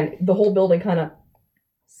 And the whole building kind of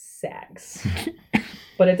sags,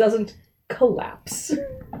 but it doesn't collapse.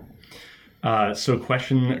 So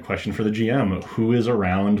question for the GM: who is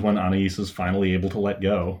around when Anais is finally able to let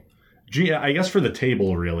go? Gee, I guess for the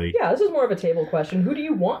table, really. Yeah, this is more of a table question. Who do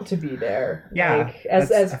you want to be there? Yeah, Like,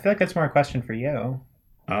 as I feel like that's more a question for you.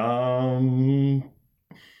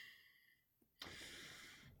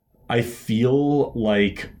 I feel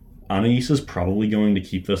like Anais is probably going to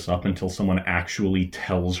keep this up until someone actually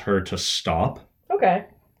tells her to stop. okay.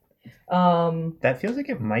 That feels like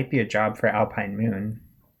it might be a job for Alpine Moon.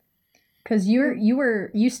 Because you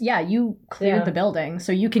cleared Yeah. the building,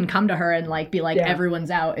 so you can come to her and like be like, Yeah.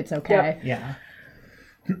 everyone's out, it's okay. Yeah.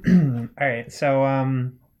 All right. So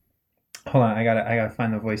hold on. I gotta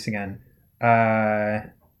find the voice again.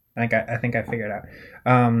 I think I figured it out.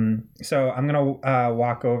 So I'm gonna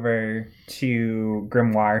walk over to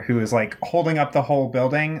Grimoire, who is like holding up the whole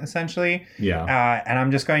building essentially. Yeah. And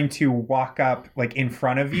I'm just going to walk up like in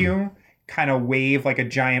front of you, kind of wave like a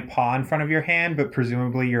giant paw in front of your hand, but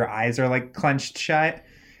presumably your eyes are like clenched shut.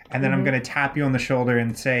 And then I'm gonna tap you on the shoulder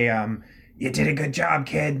and say, "You did a good job,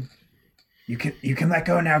 kid. You can let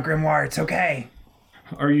go now, Grimoire. It's okay.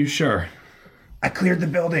 Are you sure? I cleared the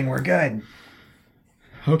building. We're good."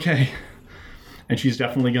 Okay. And she's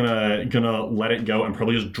definitely gonna let it go and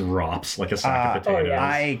probably just drops like a sack of potatoes. yeah.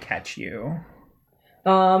 I catch you.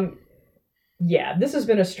 Yeah, this has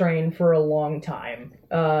been a strain for a long time.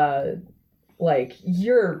 Like,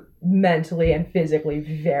 you're mentally and physically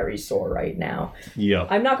very sore right now. Yep.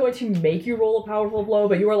 I'm not going to make you roll a powerful blow,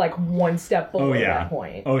 but you are like one step below that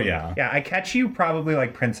point. Oh yeah. Yeah, I catch you probably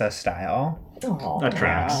like princess style. Aw. That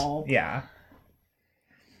tracks. Yeah.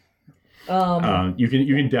 You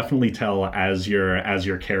can definitely tell as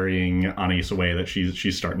you're carrying Anais away that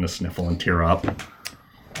she's starting to sniffle and tear up.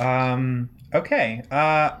 Okay.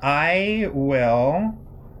 I will.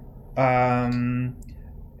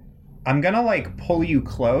 I'm gonna like pull you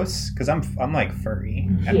close because I'm like furry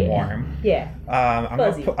and Yeah. warm. Yeah. I'm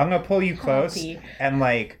Fuzzy. gonna pull you close Fuzzy. and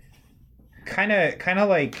like kind of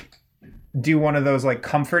like do one of those like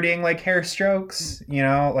comforting like hair strokes, you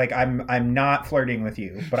know, like I'm not flirting with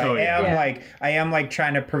you, but Oh, yeah. Yeah. I am like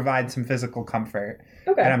trying to provide some physical comfort.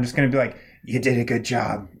 Okay. And I'm just gonna be like, "You did a good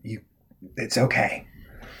job. It's okay."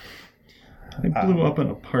 I blew up an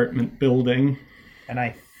apartment building. And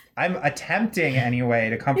I'm attempting anyway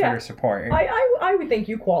to comfort Yeah. or support. I would think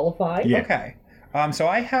you qualify. Yeah. Okay. So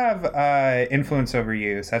I have influence over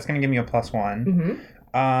you, so that's gonna give me a +1.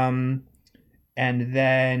 Mm-hmm. And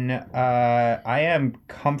then I am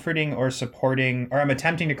comforting or supporting, or I'm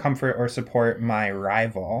attempting to comfort or support my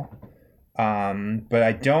rival.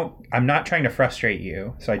 But I'm not trying to frustrate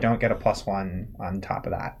you, so I don't get a +1 on top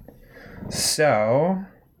of that. So,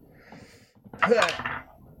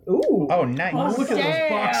 Ooh. oh, nice. Oh, Look at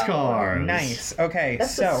those boxcars. Nice. Okay,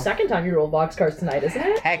 That's so the second time you rolled boxcars tonight, isn't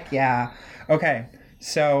it? heck yeah. Okay.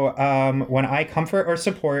 So, when I comfort or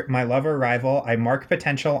support my lover rival, I mark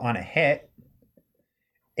potential on a hit.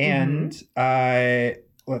 And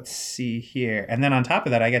let's see here. And then on top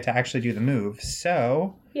of that, I get to actually do the move.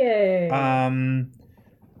 So, Yay. on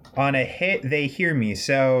a hit, they hear me.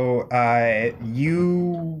 So,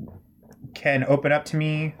 you can open up to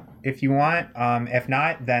me if you want. If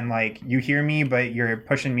not, then like you hear me, but you're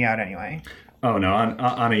pushing me out anyway. Oh no,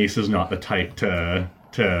 Anais is not the type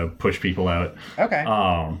to push people out. Okay.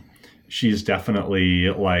 She's definitely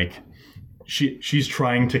like she's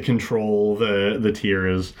trying to control the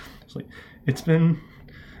tears. It's like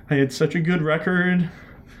I had such a good record.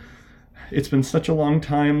 It's been such a long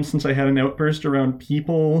time since I had an outburst around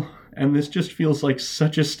people, and this just feels like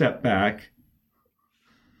such a step back.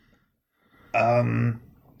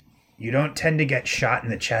 You don't tend to get shot in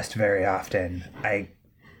the chest very often. I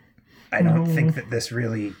don't think that this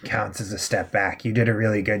really counts as a step back. You did a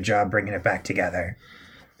really good job bringing it back together.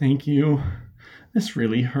 Thank you. This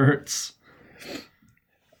really hurts.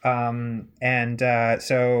 So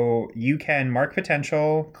you can mark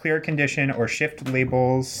potential, clear a condition, or shift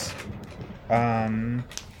labels. So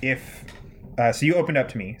you opened up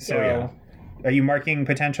to me. So yeah. Are you marking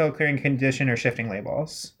potential, clearing condition, or shifting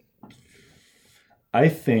labels? I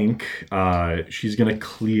think she's gonna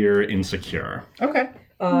clear insecure. Okay.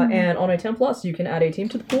 And on a 10+, you can add a team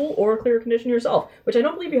to the pool or clear a condition yourself, which I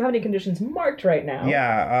don't believe you have any conditions marked right now.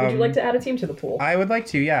 Yeah. Would you like to add a team to the pool? I would like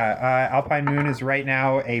to, yeah. Alpine Moon is right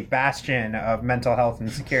now a bastion of mental health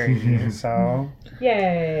and security, so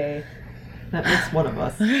Yay. That makes one of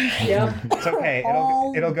us. Yep. it's okay.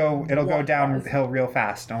 It'll go downhill real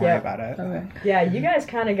fast. Don't worry Yeah. about it. Okay. Yeah, you guys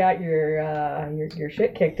kind of got your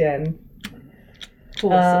shit kicked in.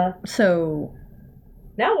 Cool. So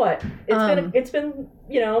Now what? It's been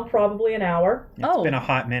probably an hour. It's been a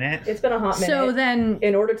hot minute. It's been a hot minute. so then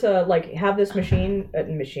In order to have this building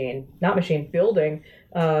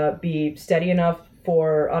be steady enough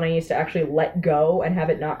for Anais to actually let go and have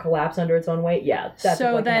it not collapse under its own weight, yeah, that So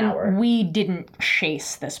took like then an hour. we didn't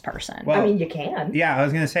chase this person. Well, I mean, you can. yeah, I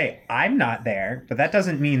was gonna say I'm not there, but that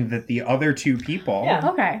doesn't mean that the other two people. Yeah.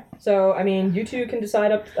 Okay. So, I mean, you two can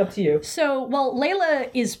decide up to you. So, well, Layla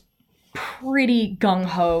is pretty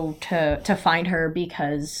gung-ho to find her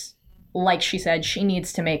because, like she said, she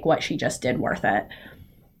needs to make what she just did worth it.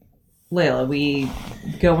 Layla, we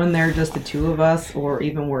go in there just the two of us, or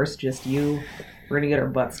even worse, just you. We're gonna get our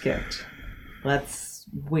butts kicked. Let's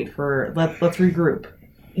let's regroup.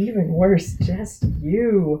 Even worse, just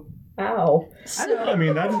you. Ow. I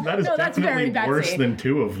mean, that is No, that's very definitely worse Betsy. than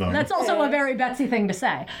two of them. That's also a very Betsy thing to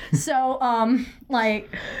say. So, like,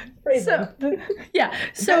 Phrasing. yeah.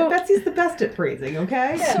 So, Betsy's the best at phrasing,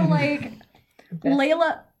 okay? so like,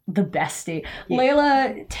 Layla, the bestie.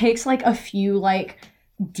 Layla takes like a few like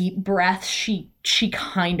deep breaths. She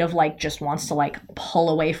kind of like just wants to like pull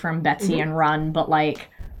away from Betsy and run, but like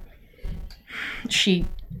she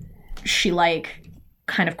like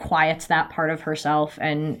kind of quiets that part of herself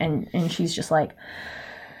and she's just like,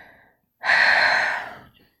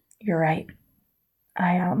 you're right.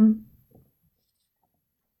 I'm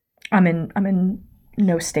in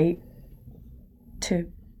no state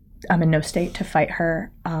to fight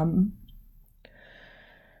her.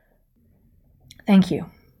 Thank you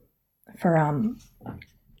for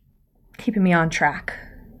keeping me on track.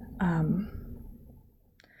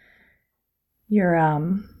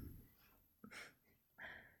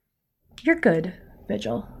 You're good,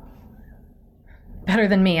 Vigil. Better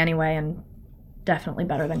than me anyway, and definitely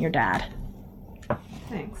better than your dad.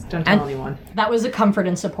 Thanks. Don't tell anyone. That was a comfort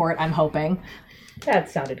and support, I'm hoping. That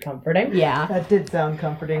sounded comforting. Yeah. That did sound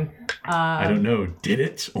comforting. I don't know. Did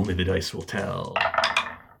it? Only the dice will tell.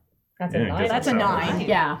 That's Yeah, a I 9. guess That's a Nice. 9.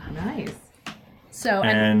 Yeah. Nice. So,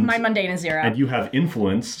 And- and my mundane is 0. And you have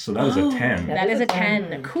influence, so that is a 10. That is a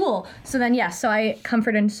 10. Cool. So then, yeah, so I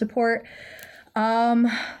comfort and support. I'm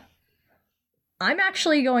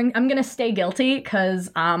actually I'm going to stay guilty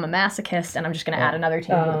because I'm a masochist and I'm just going to add another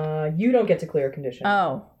team. You don't get to clear a condition.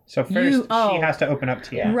 Oh, So first, oh. she has to open up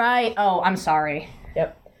to you. right. Oh, I'm sorry.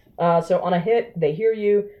 Yep. So on a hit, they hear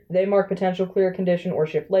you. They mark potential clear condition or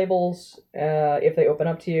shift labels if they open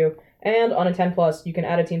up to you. And on a 10+, you can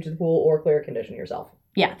add a team to the pool or clear a condition yourself.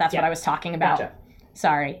 Yeah, that's what I was talking about. Gotcha.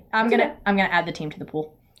 Sorry. I'm going to add the team to the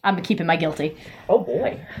pool. I'm keeping my guilty. Oh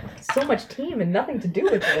boy, so much team and nothing to do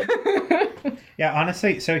with it. Yeah,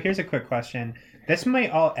 honestly, so here's a quick question. This might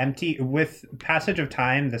all empty with passage of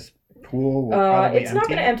time. This pool will probably It's not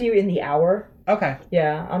going to empty you in the hour. Okay.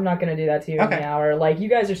 Yeah, I'm not going to do that to you in Okay. the hour. Like, you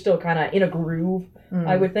guys are still kind of in a groove,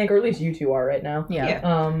 I would think, or at least you two are right now. Yeah.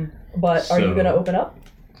 Yeah. But are you So- going to open up?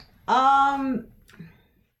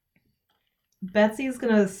 Betsy's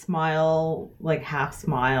gonna smile, like half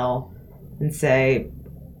smile, and say,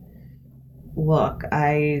 "Look,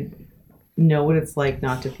 I know what it's like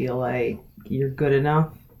not to feel like you're good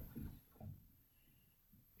enough.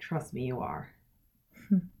 Trust me, you are."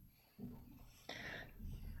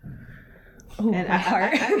 Ooh, And my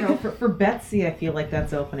heart. I don't know, for Betsy, I feel like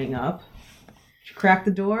that's opening up. She cracked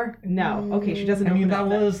the door? No. Okay, she doesn't I mean,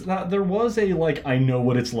 open up. there was a, like, I know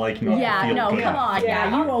what it's like not to Yeah, feel no, good. come on. Yeah,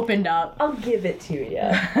 Yeah, you opened up. I'll give it to you.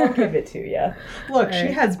 I'll give it to you. Look, she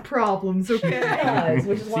has problems, okay? Guys,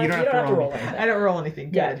 which is why you you don't don't have have to to roll roll anything. I don't roll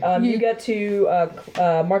anything. Good. Yeah, you get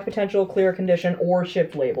to mark potential, clear condition, or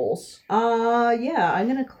shift labels. Yeah, I'm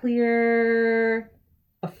gonna clear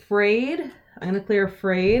Afraid.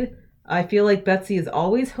 I feel like Betsy is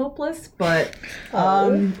always hopeless, but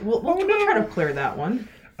we'll try to clear that one.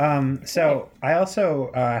 So I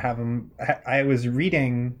also have I was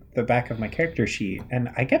reading the back of my character sheet, and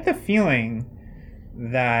I get the feeling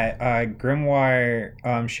that Grimoire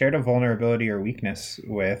shared a vulnerability or weakness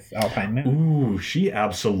with Alpine Moon. Ooh, she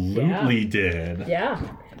absolutely did. Yeah,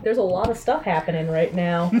 there's a lot of stuff happening right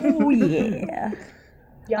now. Oh, yeah.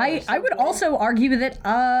 I would also argue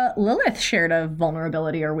that Lilith shared a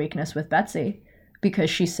vulnerability or weakness with Betsy because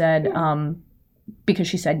she said,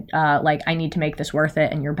 like, I need to make this worth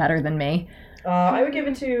it and you're better than me. I would give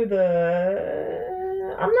it to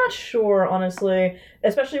the. I'm not sure, honestly,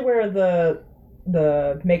 especially where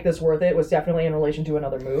the make this worth it was definitely in relation to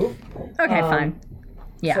another move. Okay, fine.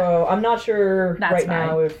 Yeah. So I'm not sure That's right fine.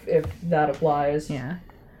 now if that applies. Yeah.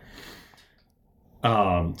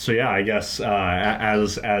 So yeah, I guess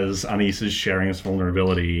as Anais is sharing this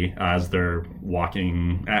vulnerability as they're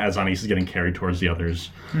walking, as Anais is getting carried towards the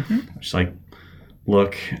others, she's like,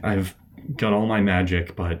 "Look, I've got all my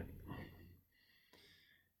magic, but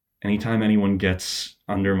anytime anyone gets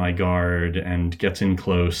under my guard and gets in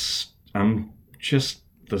close, I'm just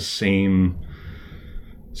the same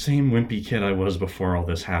same wimpy kid I was before all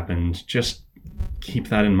this happened. Just keep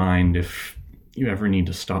that in mind if you ever need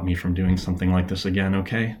to stop me from doing something like this again,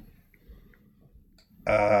 okay?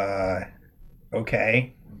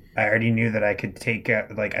 Okay. I already knew that I could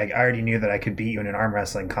I already knew that I could beat you in an arm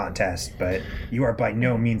wrestling contest, but you are by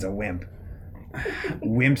no means a wimp.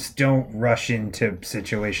 Wimps don't rush into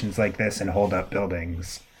situations like this and hold up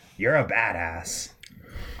buildings. You're a badass.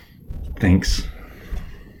 Thanks.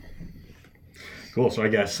 Cool, so I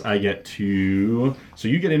guess I get to... So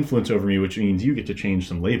you get influence over me, which means you get to change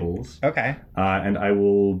some labels. Okay. And I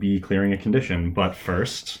will be clearing a condition, but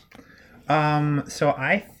first... So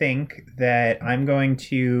I think that I'm going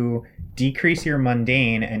to decrease your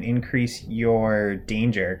mundane and increase your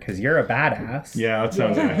danger, because you're a badass. Yeah, that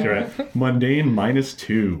sounds accurate. Mundane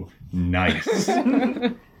 -2. Nice.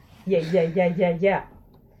 Yeah.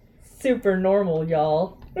 Super normal,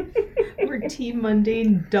 y'all. We're Team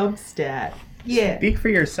Mundane Dubstat. Yeah. Speak for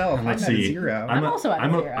yourself. I'm Let's at a see. 0. I'm also at a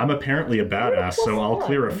 0. I'm apparently a badass, so I'll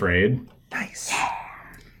clear afraid. Nice.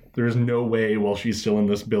 There is no way while she's still in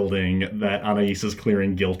this building that Anais is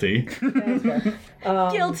clearing guilty.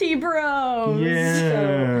 Guilty bros.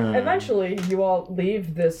 Yeah. So eventually, you all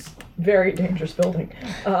leave this very dangerous building.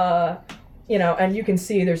 And you can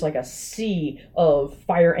see there's like a sea of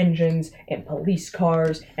fire engines and police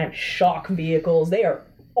cars and shock vehicles. They are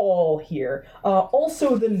all here.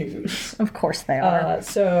 Also the news. Of course they are.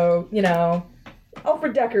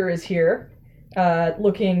 Alfred Decker is here,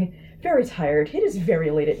 looking very tired. It is very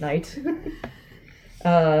late at night.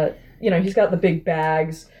 He's got the big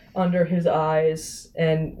bags under his eyes,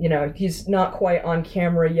 and, he's not quite on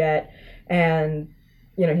camera yet, and,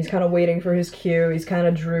 he's kind of waiting for his cue. He's kind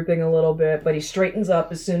of drooping a little bit, but he straightens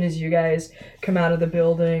up as soon as you guys come out of the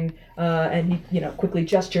building, and he, quickly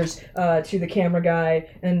gestures to the camera guy,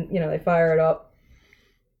 and, they fire it up.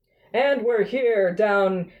 And we're here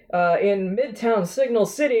down in Midtown Signal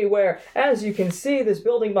City, where, as you can see, this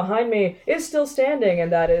building behind me is still standing, and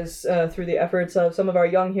that is through the efforts of some of our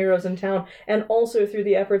young heroes in town, and also through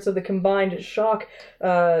the efforts of the combined shock,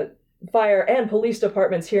 fire, and police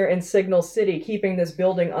departments here in Signal City, keeping this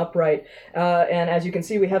building upright. And as you can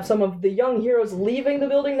see, we have some of the young heroes leaving the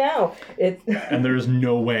building now. And there's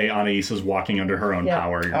no way Anais is walking under her own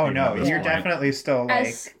power. Oh, no. At this You're point. definitely still,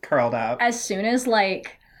 curled up. As soon as,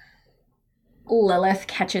 Lilith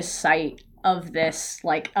catches sight of this,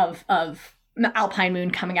 of Alpine Moon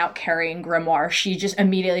coming out carrying Grimoire, she's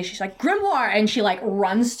like, Grimoire! And she,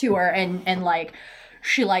 runs to her and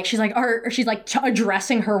she's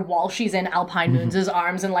addressing her while she's in Alpine Moon's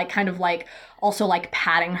arms and, also,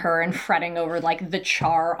 patting her and fretting over, the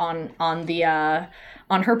char on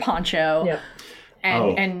her poncho. Yeah.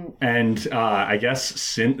 And I guess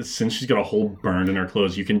since she's got a hole burned in her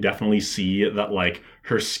clothes, you can definitely see that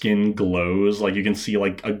her skin glows. You can see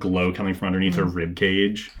a glow coming from underneath her rib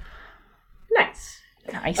cage. Nice.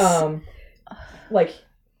 Nice.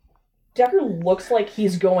 Decker looks like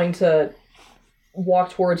he's going to walk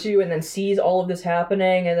towards you, and then sees all of this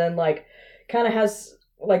happening, and then kind of has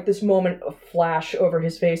this moment of flash over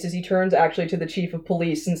his face as he turns actually to the chief of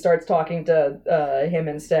police and starts talking to him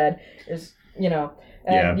instead.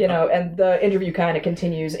 And the interview kind of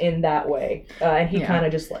continues in that way, and he kind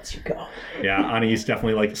of just lets you go. Yeah, Anais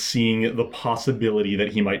definitely seeing the possibility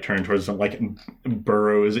that he might turn towards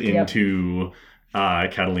burrows into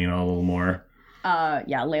Catalina a little more.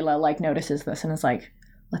 Layla notices this and is like,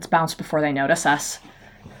 let's bounce before they notice us.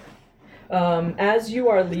 As you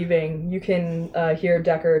are leaving, you can hear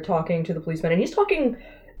Decker talking to the policeman, and he's talking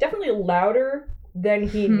definitely louder than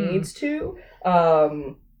he needs to.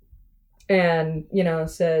 And,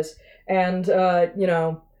 says, and,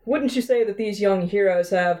 wouldn't you say that these young heroes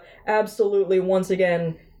have absolutely once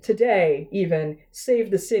again, today even, saved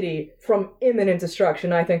the city from imminent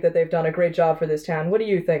destruction? I think that they've done a great job for this town. What do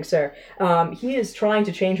you think, sir? He is trying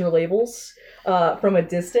to change your labels from a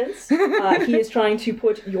distance. He is trying to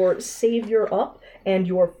put your savior up and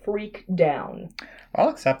your freak down. I'll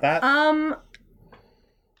accept that.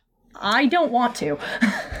 I don't want to.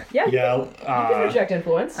 Yeah, Yeah, you can reject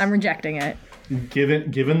influence. I'm rejecting it.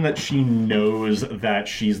 Given that she knows that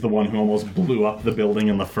she's the one who almost blew up the building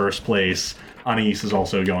in the first place, Anais is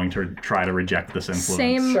also going to try to reject this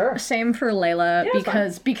influence. Same for Layla, Yeah,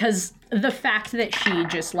 because the fact that she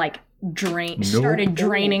just started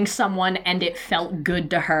draining someone and it felt good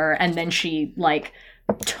to her, and then she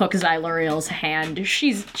took Xyluriel's hand.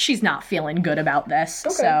 She's not feeling good about this,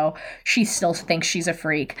 so she still thinks she's a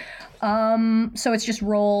freak. So it's just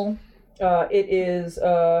roll. It is,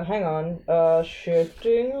 hang on,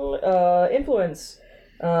 shifting, influence.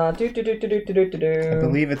 I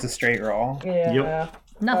believe it's a straight roll. Yeah. Yep.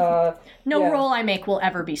 Nothing. No yeah. roll I make will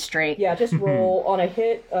ever be straight. Yeah, just roll on a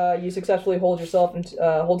hit. You successfully hold yourself and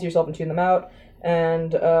tune them out.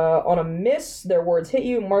 And on a miss, their words hit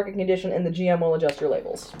you. Mark a condition, and the GM will adjust your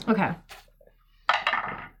labels. Okay.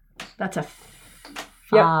 That's a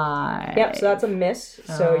 5. Yep. So that's a miss.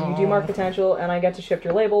 So you do mark potential, and I get to shift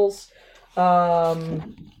your labels.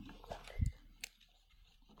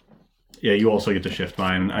 Yeah, you also get to shift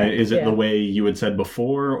mine. Is it Yeah. the way you had said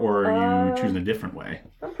before, or are you choosing a different way?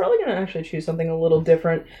 I'm probably going to actually choose something a little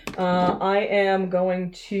different. I am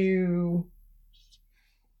going to...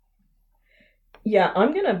 Yeah,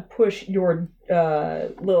 I'm going to push your...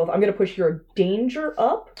 Lilith, I'm going to push your danger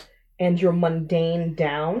up and your mundane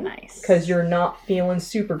down. Nice. Because you're not feeling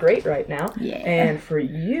super great right now. Yeah. And for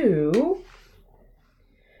you...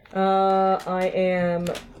 I am...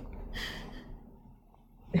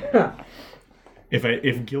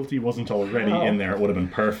 If guilty wasn't already in there, it would have been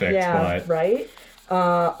perfect. Yeah, but right?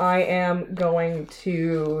 I am going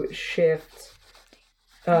to shift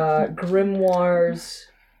Grimoire's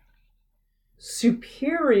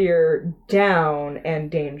superior down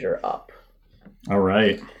and danger up. all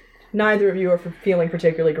right. Neither of you are feeling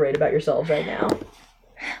particularly great about yourselves right now.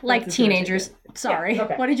 Like teenagers. Sorry. Yeah,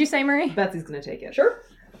 okay. What did you say, Marie? Betsy's gonna take it. Sure.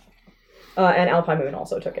 And Alpine Moon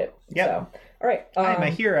also took it. Yep. So, all right. I'm a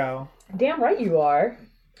hero. Damn right you are.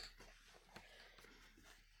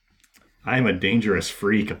 I'm a dangerous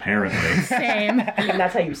freak, apparently. Same. And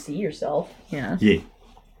that's how you see yourself. Yeah. Yeah.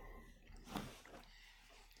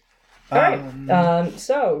 All right.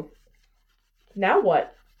 So, now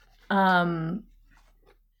what?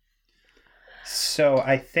 So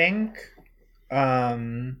I think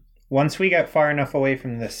once we get far enough away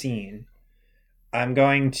from the scene, I'm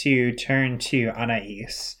going to turn to Anais.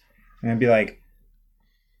 I'm going to be like,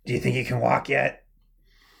 do you think you can walk yet?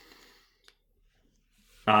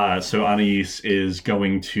 So Anais is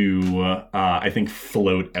going to, I think,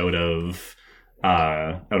 float out of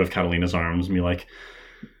Catalina's arms and be like,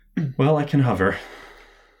 well, I can hover.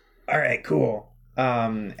 All right, cool.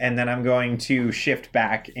 And then I'm going to shift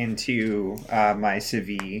back into my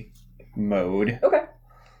Civi mode. Okay.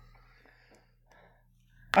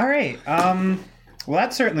 All right. Well,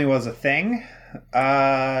 that certainly was a thing.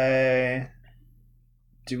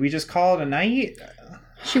 Do we just call it a night?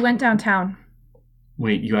 She went downtown.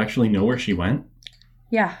 Wait, you actually know where she went?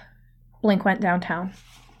 Yeah. Blink went downtown.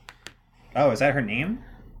 Oh, is that her name?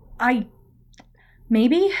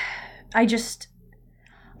 Maybe? I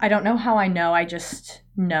don't know how I know, I just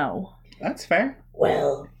know. That's fair.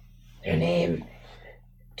 Well, her name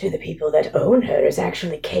to the people that own her is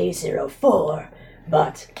actually K04,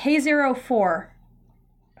 but... K04.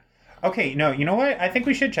 Okay, no, you know what? I think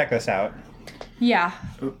we should check this out. Yeah.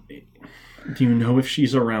 Do you know if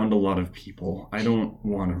she's around a lot of people? I don't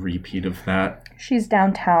want a repeat of that. She's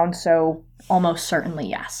downtown, so almost certainly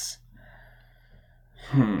yes.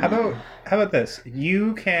 How about this?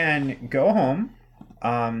 You can go home,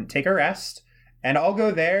 take a rest, and I'll go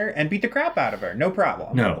there and beat the crap out of her. No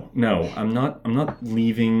problem. No, I'm not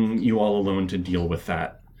leaving you all alone to deal with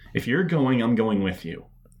that. If you're going, I'm going with you.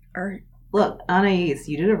 Look, Anais,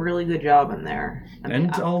 you did a really good job in there.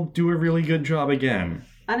 And I'll do a really good job again.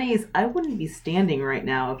 Anais, I wouldn't be standing right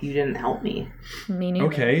now if you didn't help me. Me neither.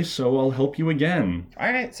 Okay, so I'll help you again. All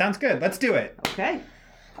right, sounds good. Let's do it. Okay.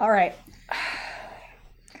 All right.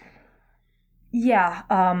 Yeah,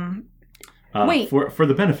 wait. For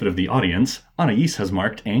the benefit of the audience, Anais has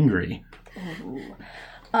marked angry.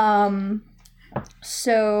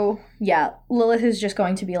 So, yeah, Lilith is just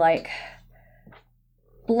going to be like,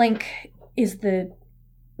 Blink is the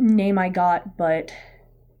name I got, but...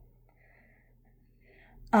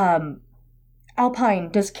 Alpine,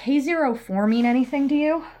 does K04 mean anything to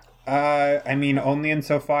you? I mean, only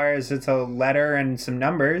insofar as it's a letter and some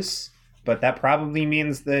numbers, but that probably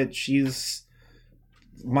means that she's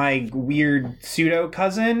my weird pseudo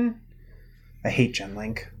cousin. I hate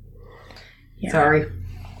Genlink. Yeah. Sorry.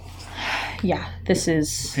 Yeah, this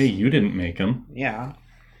is... Hey, you didn't make him. Yeah.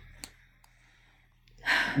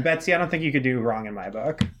 Betsy, I don't think you could do wrong in my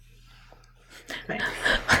book.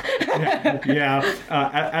 Yeah,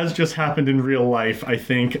 as just happened in real life, I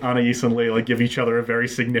think Anais and Layla give each other a very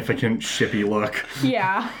significant shippy look.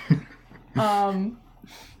 Yeah.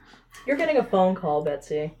 You're getting a phone call,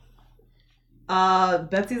 Betsy.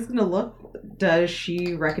 Betsy's gonna look. Does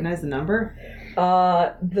she recognize the number?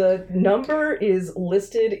 The number is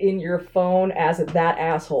listed in your phone as that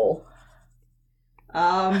asshole.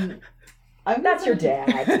 That's your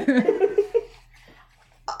dad.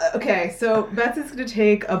 Okay, so Betsy's gonna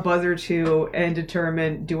take a buzz or two and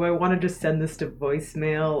determine, do I want to just send this to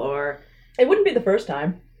voicemail or... It wouldn't be the first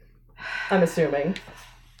time, I'm assuming.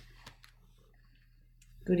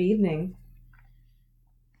 Good evening.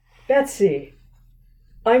 Betsy,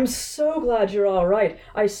 I'm so glad you're all right.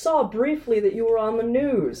 I saw briefly that you were on the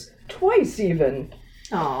news. Twice, even.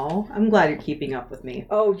 Oh, I'm glad you're keeping up with me.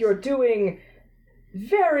 Oh, you're doing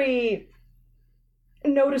very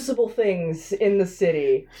noticeable things in the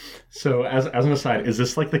city. So, as an aside, is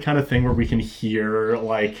this like the kind of thing where we can hear,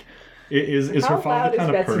 like, is How her father loud the kind is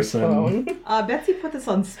of Betsy's person? phone? Betsy put this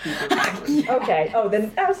on speaker. Okay. Oh,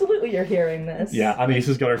 then absolutely you're hearing this. Yeah, Anise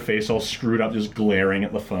has got her face all screwed up, just glaring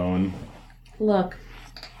at the phone. Look,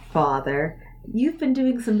 Father, you've been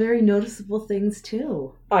doing some very noticeable things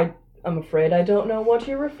too. I'm afraid I don't know what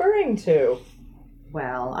you're referring to.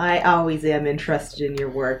 Well, I always am interested in your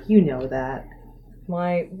work. You know that.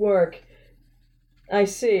 My work. I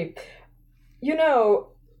see. You know,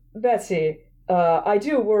 Betsy, I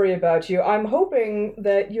do worry about you. I'm hoping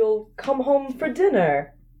that you'll come home for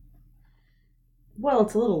dinner. Well,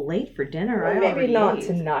 it's a little late for dinner. I Maybe already not ate.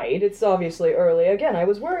 tonight. It's obviously early. Again, I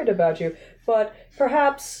was worried about you. But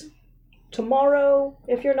perhaps tomorrow,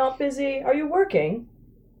 if you're not busy. Are you working?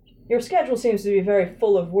 Your schedule seems to be very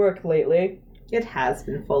full of work lately. It has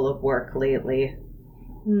been full of work lately.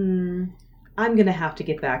 I'm gonna have to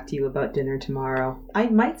get back to you about dinner tomorrow. I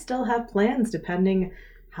might still have plans depending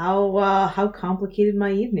how complicated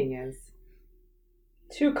my evening is.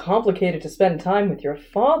 Too complicated to spend time with your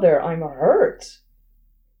father. I'm hurt.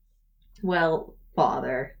 Well,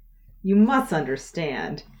 Father, you must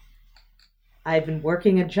understand. I've been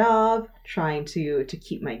working a job, trying to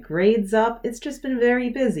keep my grades up. It's just been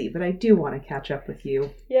very busy, but I do want to catch up with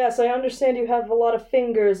you. Yes, I understand you have a lot of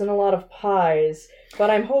fingers and a lot of pies,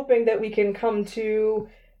 but I'm hoping that we can come to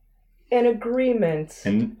an agreement.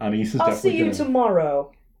 And Anise is I'll definitely see you gonna...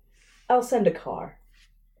 tomorrow. I'll send a car.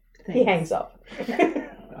 He Thanks. hangs up.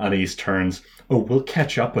 Anise turns. Oh, we'll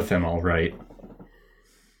catch up with him, all right.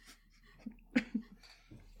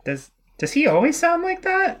 Does he always sound like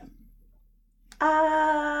that?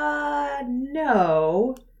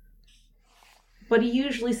 No. But he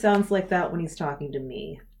usually sounds like that when he's talking to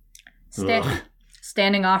me. Ugh.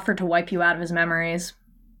 Standing offered to wipe you out of his memories.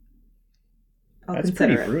 I'll That's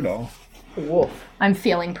consider pretty it. brutal. Woof. I'm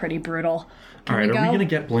feeling pretty brutal. Can All right, we are we go? gonna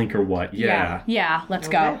get Blink or what? Yeah. Yeah, let's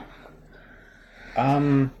Okay.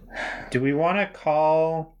 go. Do we want to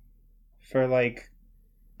call for like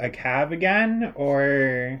a cab again,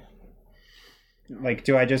 or like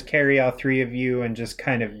do I just carry all three of you and just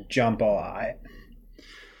kind of jump a lot?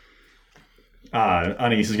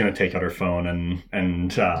 Anise is gonna take out her phone and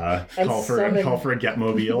call for summon- a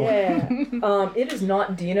Getmobile. Yeah. It is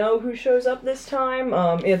not Dino who shows up this time.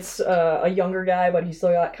 It's a younger guy, but he's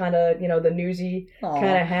still got kind of, the newsy Aw.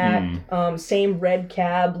 kind of hat. Same red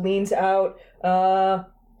cab, leans out. Who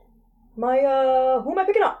am I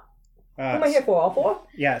picking up? Who am I here for? All four?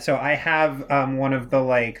 Yeah, so I have one of the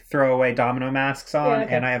like throwaway domino masks on, Yeah,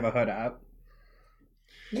 okay. and I have a hood up.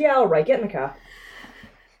 Yeah, all right. Get in the car.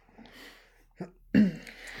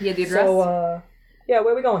 Yeah, the address? So, yeah,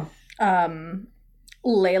 where are we going?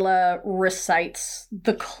 Layla recites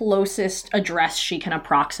the closest address she can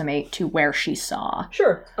approximate to where she saw.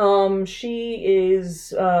 Sure. She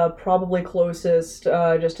is probably closest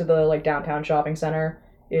just to the like downtown shopping center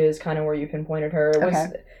is kind of where you pinpointed her. It was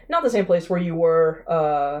Okay. not the same place where you were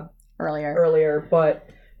Earlier. earlier, but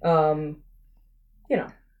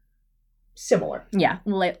similar. Yeah,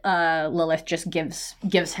 Lilith just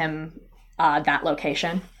gives him that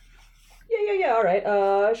location. Yeah. All right.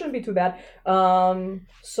 It shouldn't be too bad.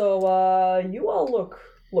 So you all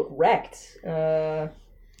look wrecked.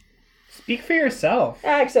 Speak for yourself.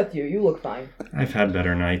 Except you. You look fine. I've had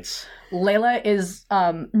better nights. Layla is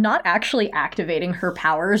not actually activating her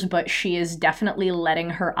powers, but she is definitely letting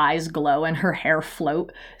her eyes glow and her hair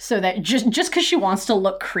float, so that just because she wants to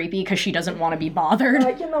look creepy because she doesn't want to be bothered.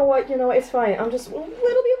 You know what? It's fine. I'm just a little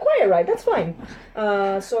bit quiet, right? That's fine.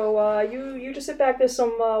 So you just sit back. There's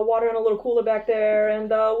some water and a little cooler back there, and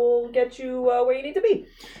we'll get you where you need to be.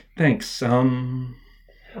 Thanks.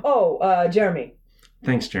 Oh, Jeremy.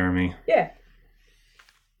 Thanks, Jeremy. Yeah.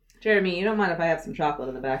 Jeremy, you don't mind if I have some chocolate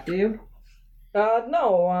in the back, do you?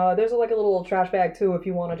 No. There's like a little trash bag too if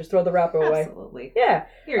you want to just throw the wrapper away. Absolutely. Yeah.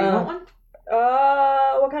 Here, you want one?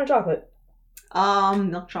 What kind of chocolate?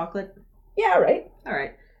 Milk chocolate. Yeah, all right. All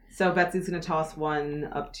right. So Betsy's gonna toss one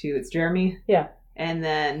up to it's Jeremy. Yeah. And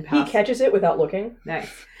then He pass. catches it without looking.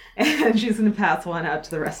 Nice. And she's gonna pass one out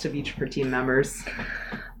to the rest of each of her team members.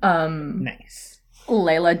 Nice.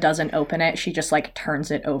 Layla doesn't open it. She just like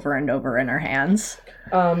turns it over and over in her hands.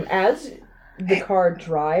 As the car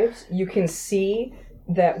drives, you can see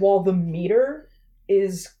that while the meter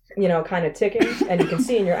is, kind of ticking, and you can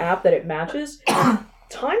see in your app that it matches,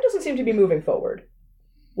 time doesn't seem to be moving forward.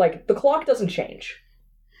 like, the clock doesn't change.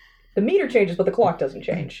 The meter changes, but the clock doesn't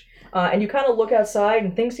change. And you kind of look outside,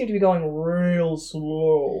 and things seem to be going real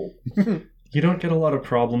slow. You don't get a lot of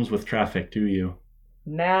problems with traffic, do you?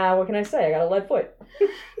 Nah, what can I say? I got a lead foot.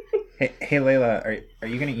 Hey, Layla, are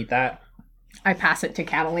you gonna eat that? I pass it to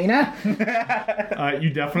Catalina. You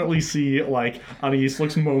definitely see, like, Anais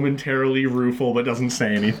looks momentarily rueful but doesn't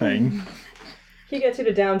say anything. He gets you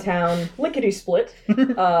to downtown, lickety-split,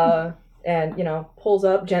 and, you know, pulls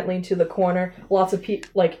up gently to the corner. Lots of people,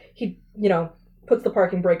 like, he, you know, puts the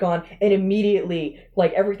parking brake on, and immediately,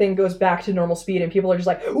 like, everything goes back to normal speed, and people are just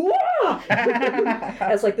like, wah!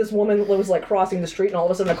 As, like, this woman was, like, crossing the street, and all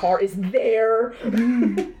of a sudden a car is there.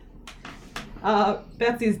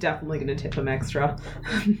 Betsy's definitely gonna tip him extra.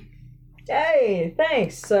 Hey,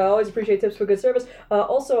 thanks. Always appreciate tips for good service.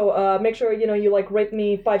 Also, make sure, you know, you, like, rate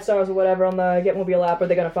me 5 stars or whatever on the Get Mobile app, or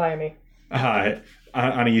they're gonna fire me.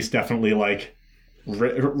 Anais definitely, like,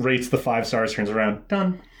 rates the 5 stars, turns around.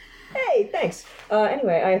 Done. Hey, thanks.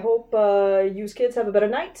 Anyway, I hope you kids have a better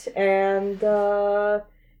night, and,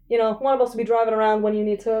 you know, one of us will be driving around when you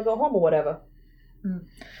need to go home or whatever.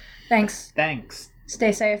 Thanks. Thanks.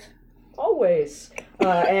 Stay safe. Always.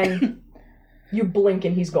 And you blink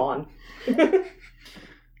and he's gone.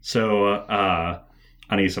 So,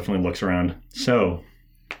 Anais definitely looks around. So,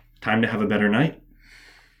 time to have a better night?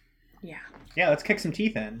 Yeah. Yeah, let's kick some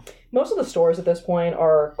teeth in. Most of the stores at this point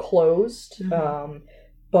are closed,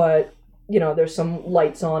 but, you know, there's some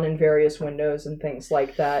lights on in various windows and things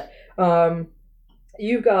like that.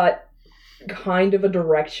 You've got kind of a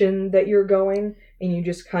direction that you're going, and you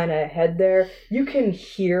just kind of head there. You can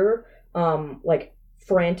hear, like,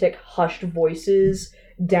 frantic, hushed voices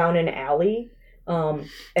down an alley,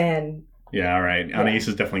 and... Yeah, all right. Anais is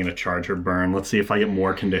definitely going to charge her burn. Let's see if I get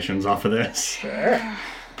more conditions off of this. Sure.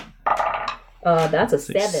 That's a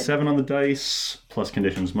 7. 7 on the dice, plus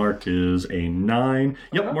conditions marked is a 9.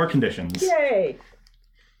 Yep, more conditions. Yay!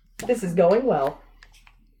 This is going well.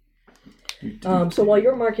 So while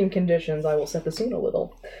you're marking conditions, I will set the scene a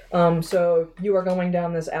little. So you are going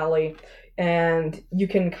down this alley, and you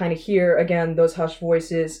can kind of hear, again, those hushed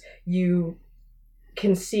voices. You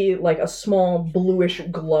can see, like, a small bluish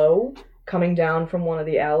glow coming down from one of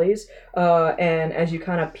the alleys. And as you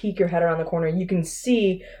kind of peek your head around the corner, you can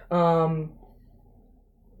see a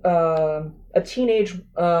teenage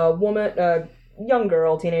woman, young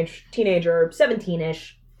girl, teenager,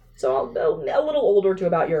 17-ish, so a little older to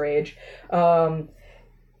about your age.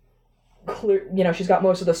 Clear, you know, she's got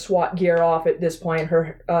most of the SWAT gear off at this point.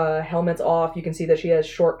 Her helmet's off. You can see that she has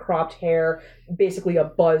short cropped hair, basically a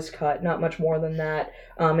buzz cut, not much more than that.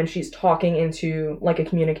 And she's talking into, like, a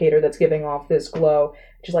communicator that's giving off this glow.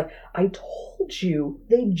 She's like, I told you,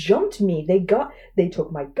 they jumped me. They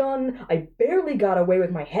took my gun. I barely got away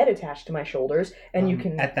with my head attached to my shoulders. And you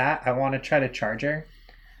can... At that, I want to try to charge her.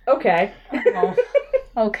 Okay. Oh,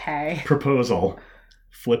 okay. Proposal.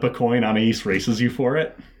 Flip a coin, Anais races you for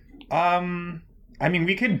it. I mean,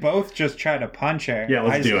 we could both just try to punch her. Yeah,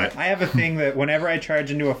 let's do it. I have a thing that whenever I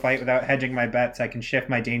charge into a fight without hedging my bets, I can shift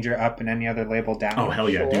my danger up and any other label down. Oh, hell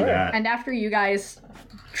yeah, do Sure. that. And after you guys,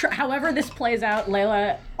 however this plays out,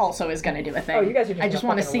 Layla also is going to do a thing. Oh, you guys are just I just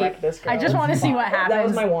want to fucking see. wreck this girl. I just want to see what happens. That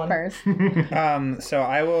was my one. First. So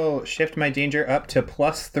I will shift my danger up to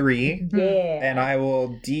 +3, Yeah. and I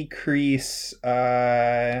will decrease.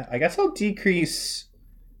 I guess I'll decrease.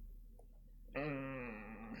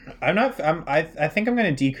 I think I'm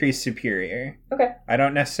going to decrease superior. Okay. I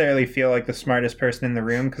don't necessarily feel like the smartest person in the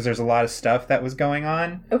room because there's a lot of stuff that was going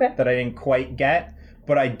on Okay. that I didn't quite get,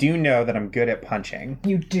 but I do know that I'm good at punching.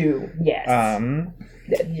 You do, yes.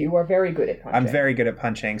 You are very good at punching. I'm very good at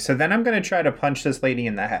punching. So then I'm going to try to punch this lady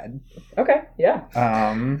in the head. Okay, yeah.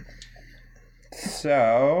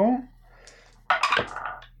 So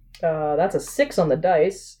That's a 6 on the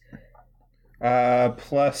dice.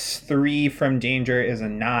 +3 from danger is a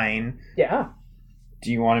 9. Yeah.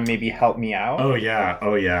 Do you want to maybe help me out? Oh, yeah.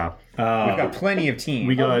 We've got plenty of team.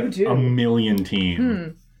 We got you do. a million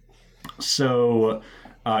team. So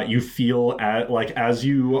you feel as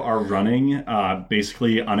you are running,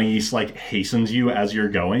 basically Anais like hastens you as you're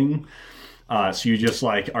going. So you just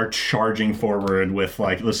like are charging forward with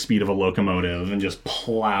like the speed of a locomotive and just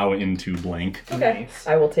plow into Blink. Okay. Nice.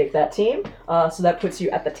 I will take that team. So that puts you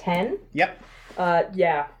at the 10. Yep.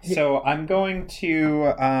 Yeah. So I'm going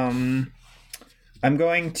to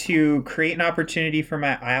create an opportunity for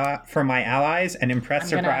my allies and impress,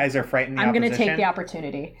 surprise, or frighten the I'm opposition. going to take the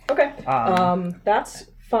opportunity. Okay. That's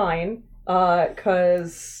fine.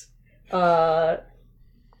 Cause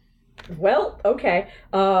well, okay.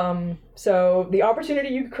 So the opportunity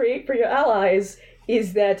you create for your allies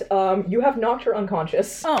is that you have knocked her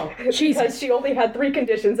unconscious. Oh, Because Jesus. she only had 3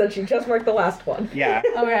 conditions and she just marked the last one. Yeah.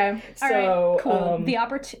 Okay. All right. So, Cool. The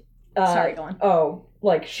Sorry, go on. Oh,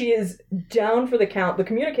 like she is down for the count. The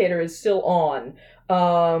communicator is still on.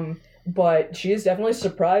 But she is definitely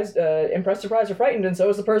surprised, impressed, surprised, or frightened, and so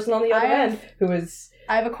is the person on the other end who is.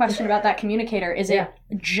 I have a question about that communicator. Is Yeah.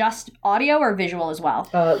 it just audio or visual as well?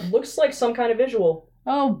 Looks like some kind of visual.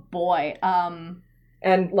 Oh boy.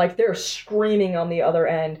 And like they're screaming on the other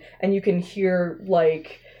end, and you can hear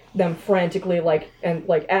like them frantically and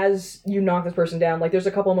as you knock this person down, like there's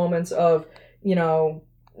a couple moments of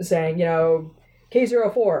saying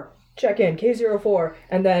K04 check in K04,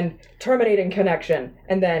 and then terminating connection,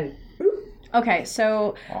 and then Okay,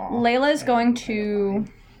 so Layla's going to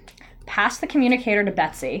pass the communicator to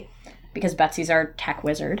Betsy because Betsy's our tech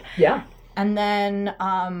wizard. yeah. And then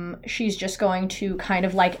she's just going to kind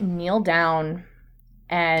of like kneel down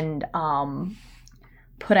and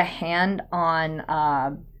put a hand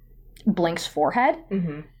on Blink's forehead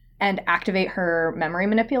Mm-hmm. and activate her memory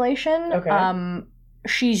manipulation. Okay.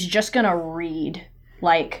 She's just going to read.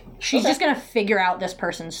 Like, she's just going to figure out this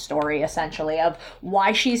person's story, essentially, of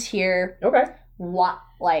why she's here, Okay. what,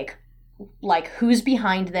 like who's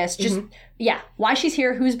behind this, just, why she's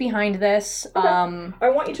here, who's behind this. I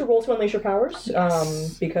want you to roll to unleash your powers,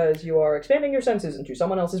 because you are expanding your senses into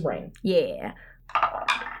someone else's brain. Yeah.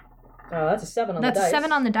 That's a 7 on That's the dice. a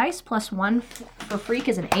 7 on the dice, plus 1 for freak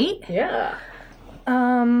is an 8. Yeah.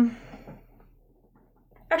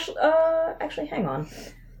 Actually, hang on.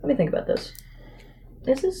 Let me think about this.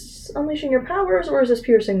 Is this unleashing your powers, or is this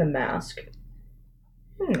piercing the mask?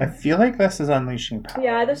 I feel like this is unleashing power.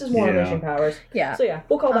 Yeah, this is more Yeah. unleashing powers. Yeah. So yeah,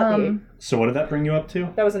 we'll call that the 8. So what did that bring you up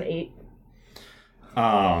to? That was an 8.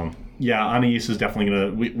 Yeah, Anais is definitely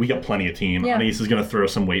gonna. We got plenty of team. Yeah. Anais is gonna throw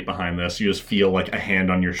some weight behind this. You just feel like a hand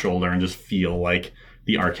on your shoulder, and just feel like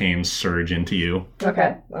the arcane surge into you.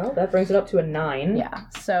 Okay. Well, that brings it up to a 9. Yeah.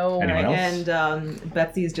 So Anyone else? And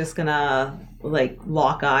Betsy's just gonna like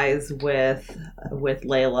lock eyes with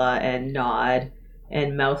Layla and nod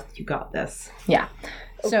and mouth, "You got this." yeah.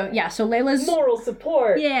 So yeah, so Layla's Moral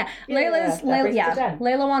support. Yeah, Yeah, that brings it to 10.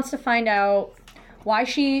 Layla wants to find out why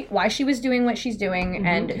she was doing what she's doing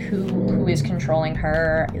and who is controlling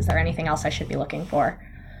her. Is there anything else I should be looking for?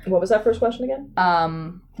 What was that first question again?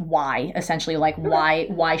 Why essentially, like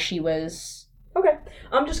why she was. Okay.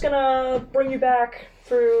 I'm just gonna bring you back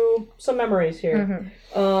through some memories here.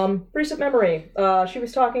 Recent memory. She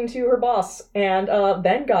was talking to her boss and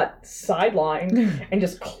then got sidelined and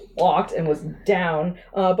just clocked and was down.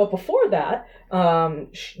 But before that,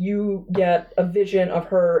 you get a vision of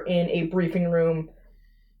her in a briefing room,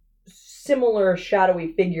 similar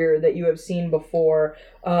shadowy figure that you have seen before,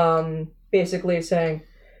 basically saying,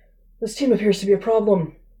 "This team appears to be a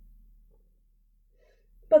problem.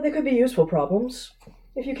 But they could be useful problems,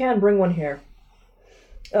 if you can bring one here."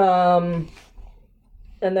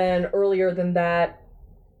 And then earlier than that,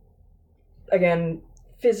 again,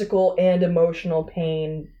 physical and emotional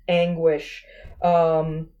pain, anguish,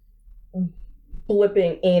 blipping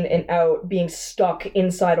in and out, being stuck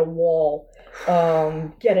inside a wall,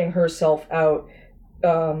 getting herself out,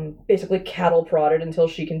 basically cattle prodded until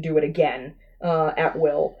she can do it again, at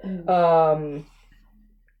will.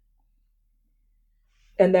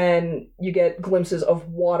 And then you get glimpses of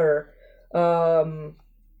water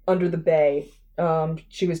under the bay.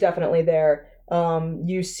 She was definitely there.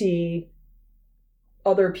 You see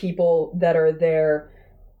other people that are there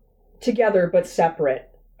together but separate.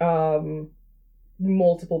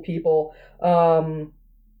 Multiple people.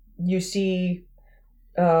 You see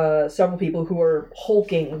several people who are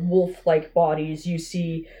hulking, wolf-like bodies. You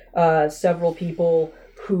see several people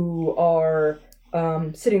who are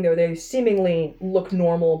sitting there. They seemingly look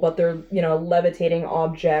normal, but they're, levitating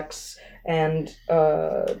objects and,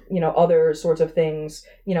 other sorts of things,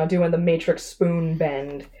 doing the Matrix spoon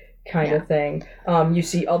bend kind of thing. You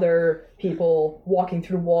see other people walking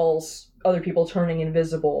through walls, other people turning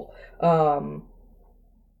invisible.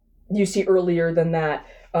 You see earlier than that,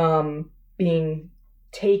 being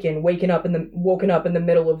taken, woken up in the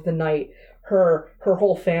middle of the night, her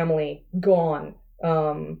whole family gone.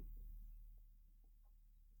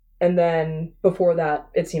 And then before that,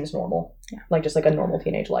 it seems normal. Yeah. Just like a normal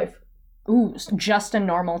teenage life. Ooh, just a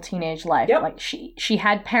normal teenage life. Yep. Like she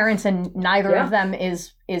had parents and neither of them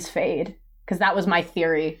is Fade. Because that was my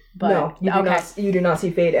theory. But no, you do not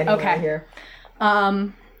see Fade anywhere here.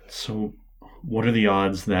 So what are the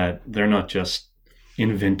odds that they're not just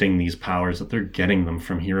inventing these powers, that they're getting them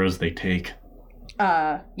from heroes they take?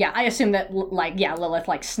 I assume that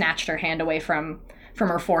Lilith snatched her hand away from from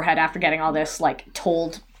her forehead after getting all this, like,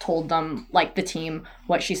 told them, like, the team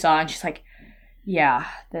what she saw, and she's like, yeah,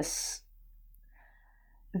 this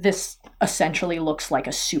essentially looks like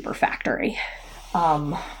a super factory.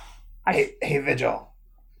 Hey, Vigil.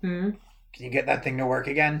 Hmm? Can you get that thing to work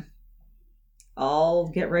again? I'll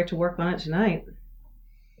get right to work on it tonight.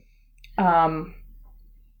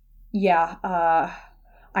 Yeah,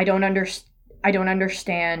 I don't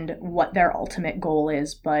understand what their ultimate goal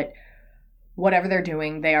is, but whatever they're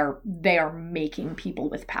doing, they are making people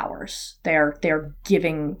with powers. They're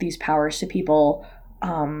giving these powers to people,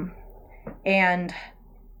 and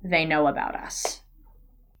they know about us.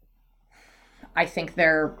 I think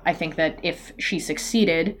that if she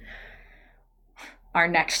succeeded, our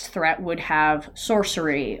next threat would have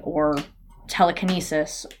sorcery or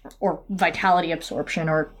telekinesis or vitality absorption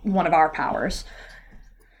or one of our powers.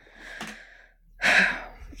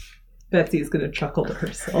 Betsy's gonna chuckle to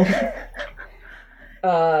herself.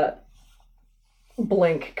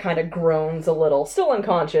 Blink kind of groans a little. Still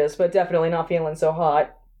unconscious, but definitely not feeling so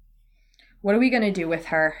hot. What are we going to do with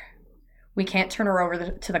her? We can't turn her over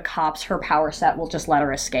to the cops. Her power set will just let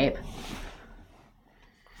her escape.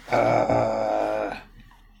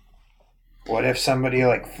 What if somebody,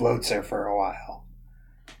 like, floats her for a while?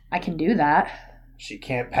 I can do that. She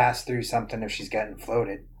can't pass through something if she's getting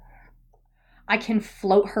floated. I can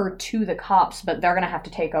float her to the cops, but they're going to have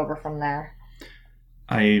to take over from there.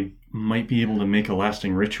 I might be able to make a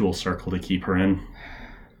lasting ritual circle to keep her in.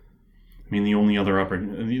 I mean, the only other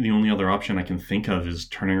option I can think of is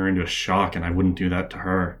turning her into a shock, and I wouldn't do that to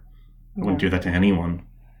her. I wouldn't do that to anyone.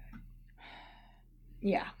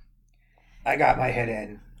 Yeah. I got my hit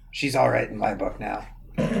in. She's all right in my book now.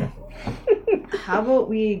 How about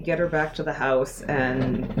we get her back to the house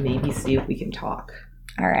and maybe see if we can talk?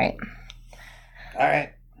 All right. All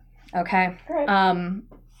right. Okay. All right.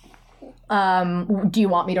 Do you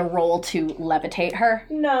want me to roll to levitate her?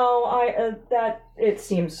 No, that it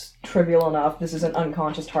seems trivial enough. This is an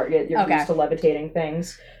unconscious target. You're Okay. used to levitating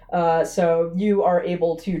things, so you are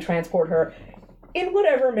able to transport her in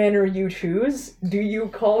whatever manner you choose. Do you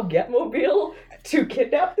call Getmobile to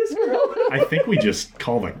kidnap this girl? I think we just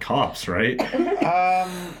call the cops, right?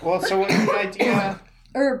 Well, so what's the idea?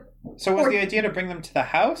 So was Or- the idea to bring them to the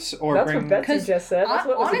house, or That's bring? what Betsy 'Cause just said. That's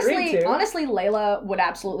what was agreed to. honestly, Layla would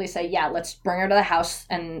absolutely say, yeah, let's bring her to the house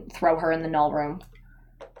and throw her in the null room.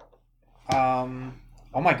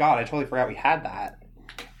 Oh my god! I totally forgot we had that.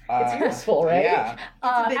 It's useful, right? Yeah.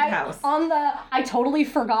 a big house. I totally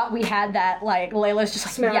forgot we had that. Like, Layla's just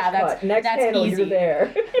like, Smash yeah, cut. Next that's panel, easy. you're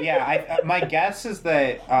there. Yeah. My guess is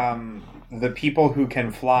that the people who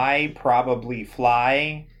can fly probably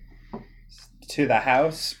fly to the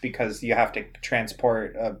house because you have to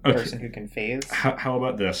transport a person who can phase. How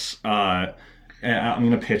about this? I'm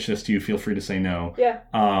going to pitch this to you. Feel free to say no. Yeah.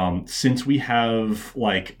 Since we have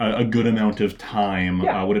like a good amount of time,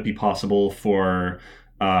 Yeah. would it be possible for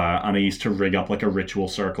Anais to rig up like a ritual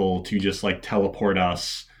circle to just like teleport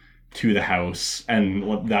us to the house, and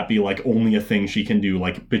let that be like only a thing she can do,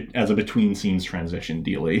 like as a between scenes transition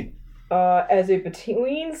dealy? As a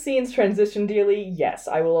between scenes transition dealy, yes,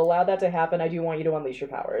 I will allow that to happen. I do want you to unleash your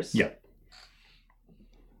powers. Yeah.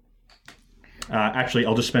 Actually,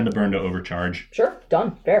 I'll just spend a burn to overcharge. Sure,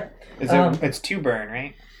 done, fair. It's 2 burn,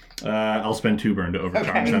 right? I'll spend 2 burn to overcharge.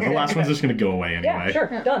 Okay. Then the last one's just going to go away anyway. Yeah, sure,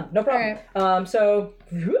 Yeah. done, no problem. So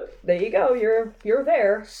whoop, there you go. You're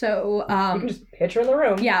there. So, You can just pitch her in the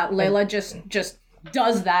room. yeah, Layla just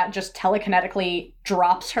does that, just telekinetically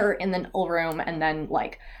drops her in the null room, and then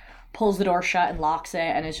like pulls the door shut and locks it,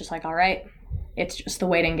 and it's just like, all right, it's just the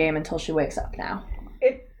waiting game until she wakes up now.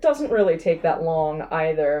 It doesn't really take that long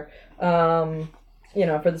either.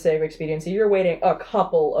 For the sake of expediency, you're waiting a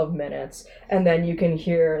couple of minutes, and then you can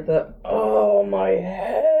hear the, oh, my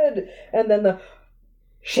head, and then the,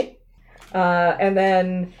 shit. And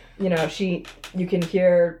then, you can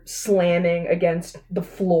hear slamming against the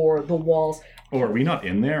floor, the walls. Oh, are we not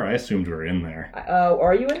in there? I assumed we were in there.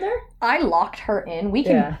 Are you in there? I locked her in. We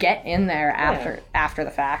can Yeah. get in there after the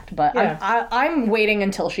fact, but Yeah. I'm waiting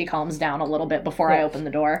until she calms down a little bit before I Yeah. open the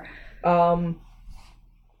door.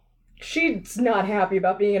 She's not happy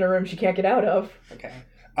about being in a room she can't get out of. Okay.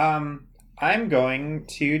 I'm going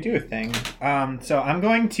to do a thing. So I'm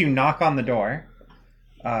going to knock on the door.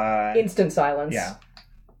 Instant silence. Yeah.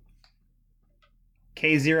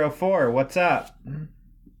 K04, what's up?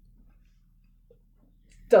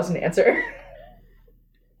 Doesn't answer.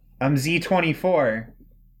 I'm Z24.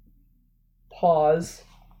 Pause.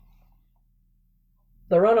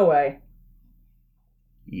 The runaway.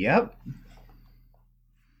 Yep.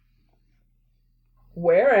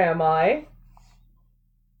 Where am I?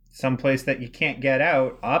 someplace that you can't get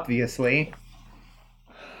out, obviously.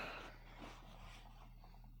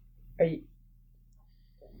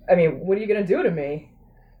 I mean, what are you gonna do to me?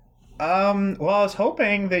 Well, I was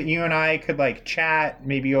hoping that you and I could, like, chat,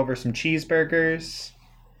 maybe over some cheeseburgers.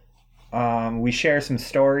 We share some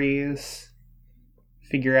stories.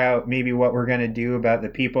 Figure out maybe what we're gonna do about the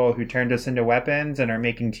people who turned us into weapons and are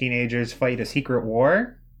making teenagers fight a secret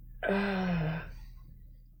war.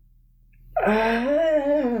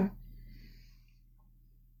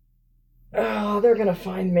 Oh, they're gonna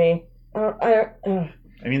find me. I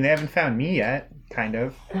mean, they haven't found me yet, kind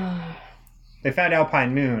of. They found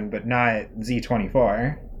Alpine Moon, but not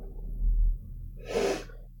Z24.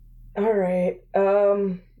 All right.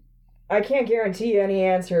 I can't guarantee any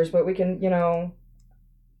answers, but we can,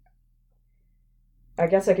 I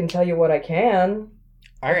guess I can tell you what I can.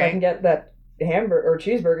 All If I right. can get that hamburger or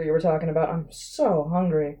cheeseburger you were talking about. I'm so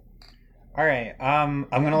hungry. All right. I'm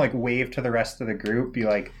gonna like wave to the rest of the group, be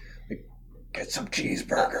like get some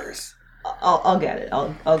cheeseburgers. I'll get it.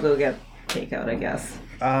 I'll go get takeout, I guess.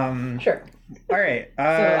 Sure. All right.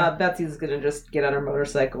 So Betsy's gonna just get on her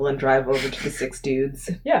motorcycle and drive over to the Six Dudes.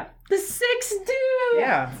 Yeah. The 6 dude.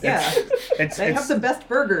 yeah. Yeah, It's they have the best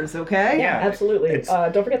burgers. Okay. Yeah. Absolutely.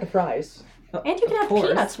 it's- Don't forget the fries. And you can have course.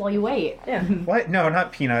 peanuts while you wait. Yeah. What? No,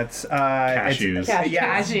 not peanuts. Cashews.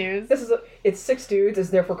 Yeah. Cashews. This is it's 6 dudes.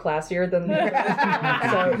 Is therefore classier than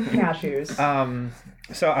so cashews.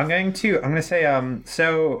 So I'm gonna say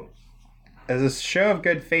so as a show of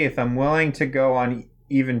good faith, I'm willing to go on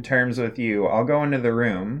even terms with you. I'll go into the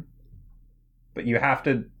room, but you have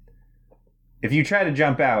to. If you try to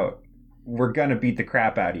jump out, we're gonna beat the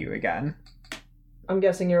crap out of you again. I'm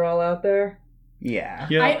guessing you're all out there. Yeah.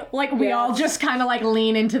 Yeah. We Yeah. all just kind of like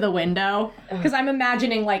lean into the window because I'm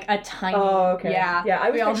imagining like a tiny. Oh, okay. Yeah. Yeah, I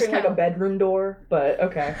was we all just picturing like a kinda- bedroom door, but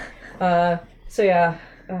okay. So yeah.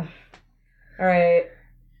 All right.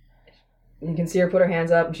 You can see her put her hands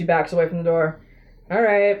up and she backs away from the door. All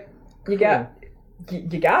right. You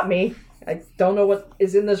got me. I don't know what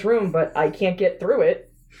is in this room, but I can't get through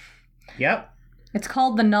it. Yep. It's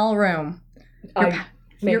called the Null Room.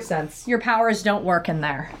 Makes sense. Your powers don't work in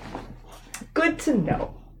there. Good to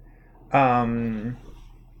know. And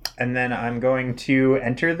then I'm going to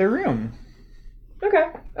enter the room. Okay.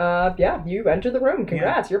 Yeah, you enter the room.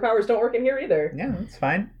 Congrats. Your powers don't work in here either. Yeah, that's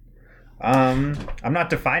fine. I'm not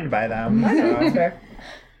defined by them. That's So. fair.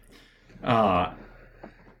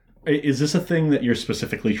 Is this a thing that you're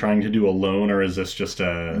specifically trying to do alone, or is this just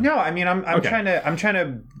a? No, I mean I'm Okay. trying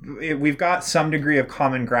to. We've got some degree of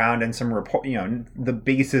common ground and some rapport. The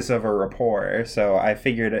basis of a rapport. So I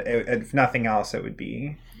figured if nothing else, it would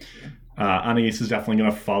be. Anais is definitely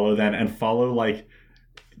going to follow then, and follow like.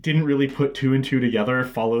 Didn't really put two and two together.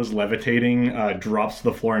 Follows levitating, drops to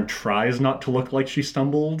the floor, and tries not to look like she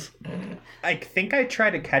stumbled. I think I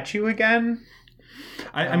tried to catch you again.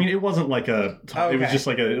 I mean, it wasn't like a. It was Okay. just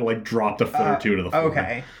like dropped a foot or two to the floor.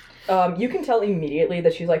 Okay. You can tell immediately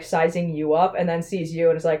that she's like sizing you up and then sees you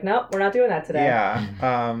and is like, nope, we're not doing that today. Yeah.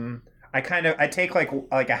 I take like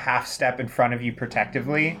a half step in front of you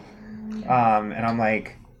protectively, and I'm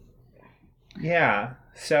like, yeah.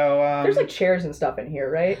 So There's like chairs and stuff in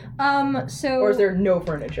here, right? So. Or is there no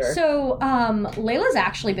furniture? So, Layla's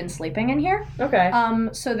actually been sleeping in here. Okay.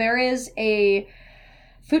 So there is a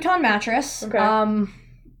futon mattress. Okay.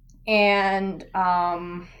 And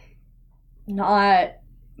not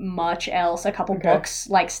much else. A couple Okay. books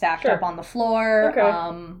like stacked Sure. up on the floor.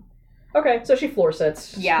 Okay. Okay, so she floor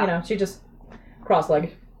sits. Yeah. She just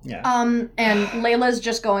cross-legged. yeah. And Layla's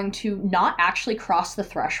just going to not actually cross the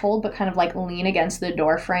threshold, but kind of like lean against the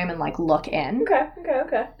door frame and like look in.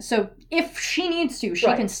 Okay. So if she needs to, she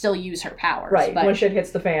Right. can still use her powers. Right. But When shit hits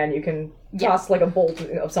the fan, you can toss like a bolt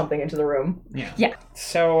of something into the room. yeah.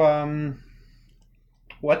 So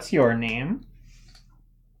what's your name?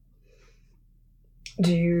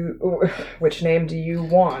 Which name do you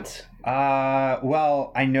want?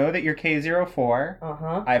 Well, I know that you're K04.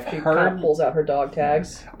 Uh-huh. I've She heard- kind of pulls out her dog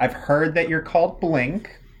tags. I've heard that you're called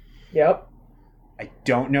Blink. Yep. I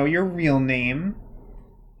don't know your real name.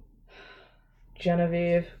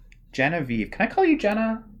 Genevieve. Genevieve. Can I call you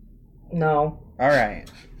Jenna? No. All right.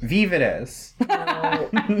 Vive it is.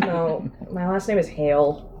 No. My last name is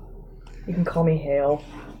Hale. You can call me Hale.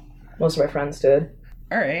 Most of my friends did.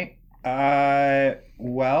 All right.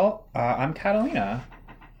 Well, I'm Catalina.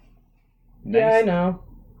 Yeah, I know.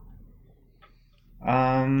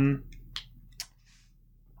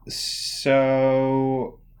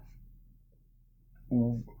 So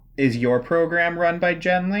is your program run by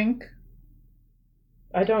GenLink?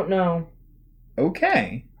 I don't know.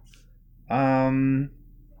 Okay.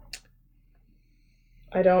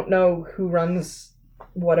 I don't know who runs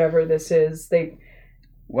whatever this is. They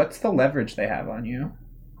What's the leverage they have on you?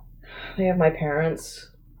 have my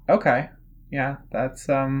parents. Okay. Yeah, that's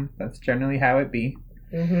generally how it be.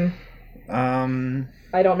 I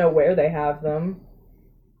don't know where they have them.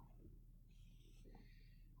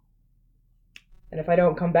 And if I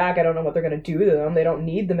don't come back, I don't know what they're going to do to them. They don't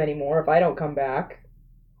need them anymore if I don't come back.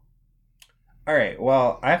 All right,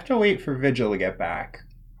 well, I have to wait for Vigil to get back.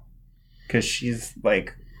 Because she's,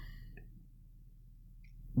 like,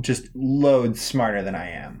 just loads smarter than I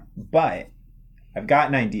am. But I've got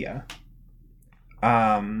an idea.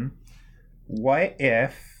 What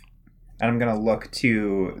if, and I'm going to look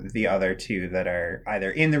to the other two that are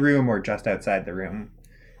either in the room or just outside the room.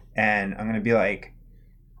 And I'm going to be like,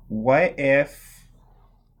 what if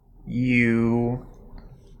you,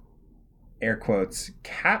 air quotes,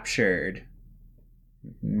 captured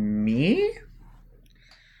me?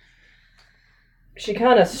 She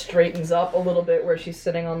kind of straightens up a little bit where she's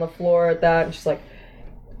sitting on the floor at that, and she's like,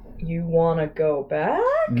 you want to go back?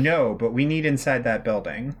 No, but we need inside that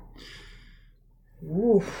building.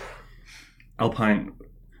 Oof. Alpine,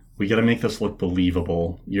 we gotta make this look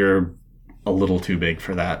believable. You're a little too big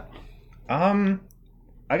for that.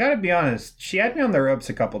 I gotta be honest, she had me on the ropes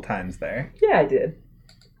a couple times there. Yeah, I did.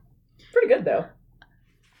 Pretty good, though.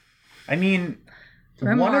 I mean,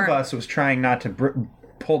 Grimoire. one of us was trying not to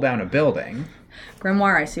pull down a building.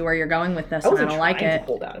 Grimoire, I see where you're going with this, I and I wasn't don't trying like to it.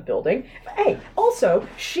 pull down a building. Hey, also,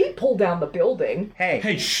 she pulled down the building.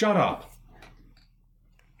 Hey, shut up!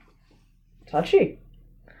 Touchy.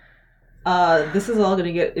 This is all going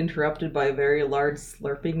to get interrupted by a very large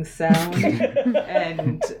slurping sound,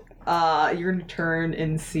 and you're going to turn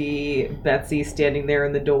and see Betsy standing there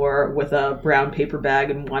in the door with a brown paper bag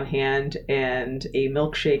in one hand and a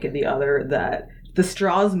milkshake in the other that the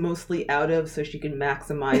straw's mostly out of so she can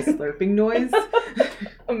maximize slurping noise.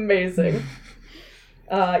 Amazing.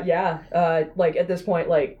 Like, at this point,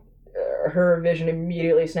 like, her vision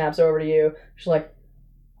immediately snaps over to you. She's like,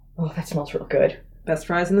 oh, that smells real good. Best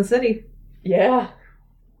fries in the city. Yeah.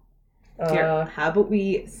 Here, how about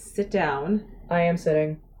we sit down? I am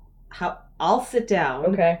sitting. I'll sit down.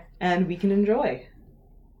 Okay. And we can enjoy.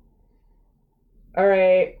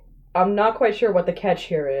 Alright. I'm not quite sure what the catch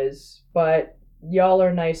here is, but y'all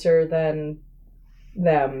are nicer than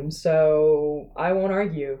them, so I won't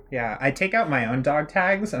argue. Yeah, I take out my own dog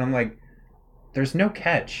tags and I'm like, there's no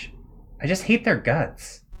catch. I just hate their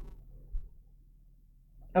guts.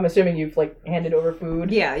 I'm assuming you've, like, handed over food.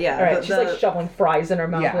 Yeah. Alright, she's, like, shoveling fries in her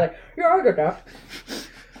mouth. Yeah. Like, you're all good now.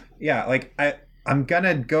 Yeah, like, I'm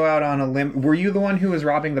gonna go out on a limb. Were you the one who was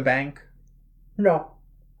robbing the bank? No.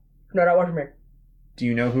 No, that wasn't me. Do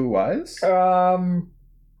you know who was?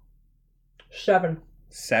 7.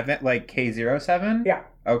 7, like K07? Yeah.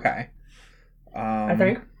 Okay. I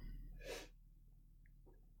think.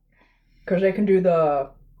 Because they can do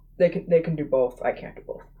they can do both. I can't do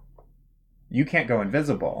both. You can't go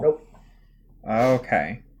invisible. Nope.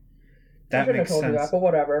 Okay. That I shouldn't have makes told you sense. that, but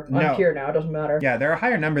whatever. No. I'm here now. It doesn't matter. Yeah, they're a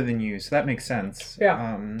higher number than you, so that makes sense.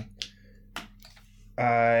 Yeah.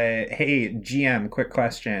 Hey, GM, quick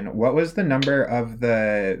question. What was the number of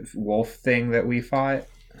the wolf thing that we fought?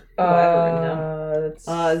 It's...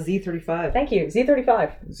 Z35. Thank you.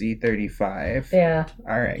 Z35. Z35. Yeah.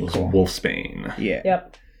 All right, It was cool. Wolfsbane. Yeah.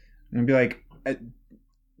 Yep. And be like,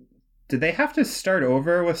 did they have to start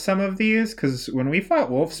over with some of these? Because when we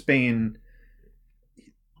fought Wolfsbane,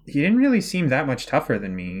 he didn't really seem that much tougher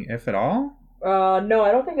than me, if at all. No,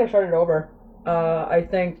 I don't think they started over. I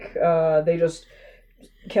think they just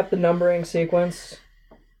kept the numbering sequence.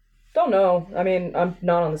 Don't know. I mean, I'm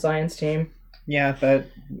not on the science team. Yeah,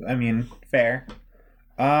 fair.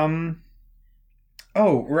 Oh,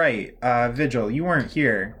 right. Vigil, you weren't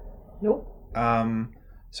here. Nope.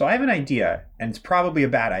 So I have an idea, and it's probably a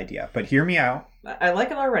bad idea, but hear me out. I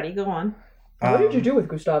like it already. Go on. What did you do with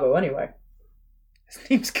Gustavo anyway? His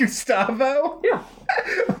name's Gustavo? Yeah.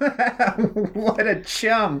 What a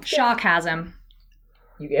chump. Shock has him.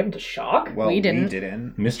 You gave him to Shock? Well, We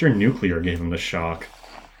didn't. Mr. Nuclear gave him the shock.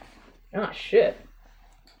 Ah, shit.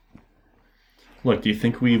 Look, do you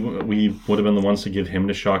think we would have been the ones to give him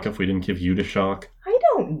to shock if we didn't give you to shock? I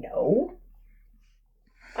don't know.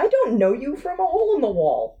 I don't know you from a hole in the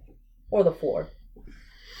wall. Or the floor.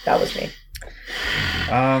 That was me.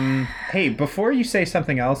 Hey, before you say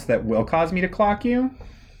something else that will cause me to clock you,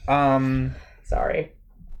 Sorry.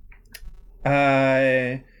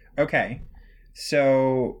 okay.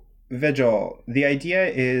 So, Vigil, the idea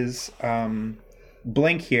is,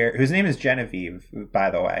 Blink here, whose name is Genevieve, by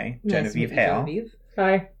the way. Nice to meet Genevieve you, Hale. Genevieve.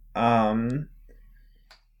 Hi.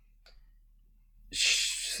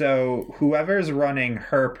 So whoever's running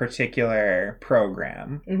her particular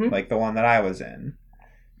program, Mhm. like the one that I was in,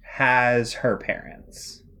 has her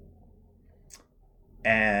parents.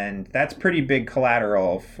 And that's pretty big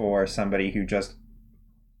collateral for somebody who just,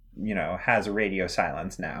 has radio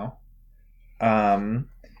silence now.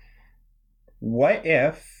 What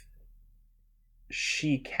if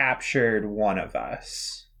she captured one of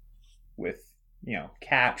us with,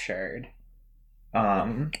 captured,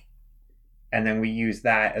 and then we use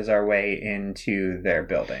that as our way into their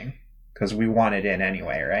building because we wanted in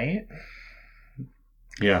anyway, right?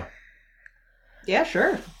 Yeah. Yeah,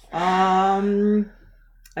 sure. I've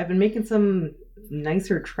been making some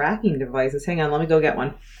nicer tracking devices. Hang on, let me go get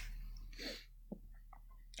one.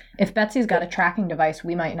 If Betsy's got a tracking device,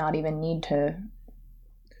 we might not even need to.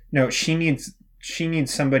 No, she needs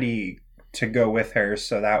somebody to go with her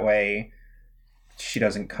so that way she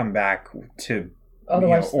doesn't come back to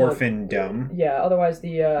Otherwise, orphandom. Otherwise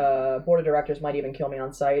the board of directors might even kill me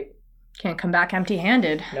on sight. Can't come back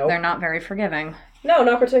empty-handed. Nope. They're not very forgiving. No,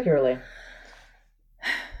 not particularly.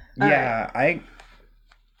 Yeah, I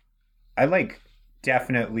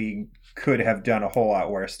definitely could have done a whole lot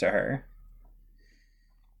worse to her.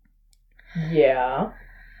 Yeah.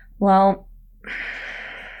 Well,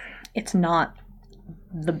 it's not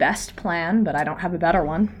the best plan, but I don't have a better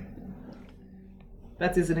one.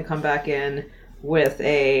 Betsy's gonna come back in with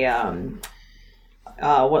a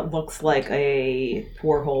what looks like a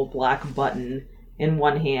 4-hole black button in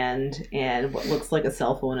one hand and what looks like a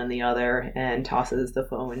cell phone in the other, and tosses the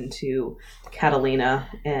phone to Catalina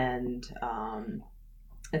and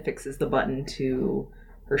affixes the button to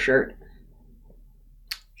her shirt.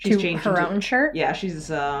 She's To changed her into- own shirt? Yeah, she's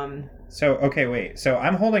So, okay, wait. So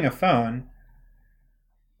I'm holding a phone.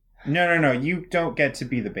 No. You don't get to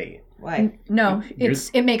be the bait. why? No,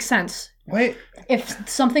 it makes sense. What? If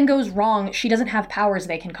something goes wrong, she doesn't have powers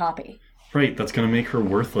they can copy. Right, that's going to make her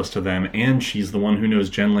worthless to them, and she's the one who knows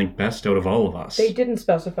Genlink best out of all of us. They didn't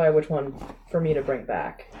specify which one for me to bring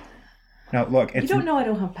back. No, look. You don't know I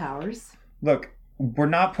don't have powers. Look, we're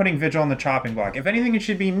not putting Vigil on the chopping block. If anything, it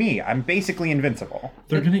should be me. I'm basically invincible.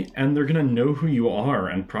 They're gonna know who you are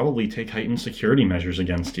and probably take heightened security measures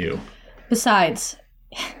against you. Besides,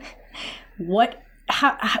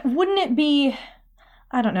 how wouldn't it be,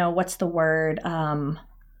 I don't know, what's the word,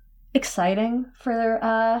 exciting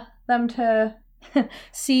for them to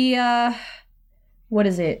see, what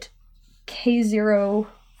is it,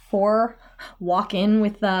 K04 walk in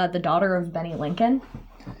with the daughter of Benny Lincoln?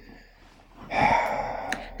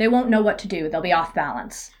 They won't know what to do. They'll be off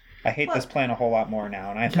balance. I hate this plan a whole lot more now,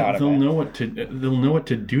 and I Yeah, thought of they'll it. know what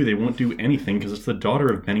to do. They won't do anything because it's the daughter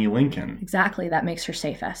of Benny Lincoln. Exactly, that makes her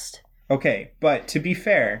safest. Okay, but to be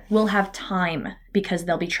fair, We'll have time because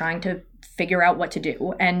they'll be trying to figure out what to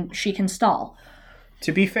do, and she can stall.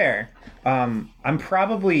 I'm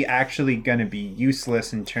probably actually going to be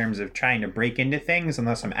useless in terms of trying to break into things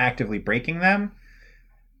unless I'm actively breaking them.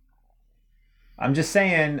 I'm just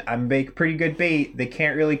saying, I make pretty good bait. They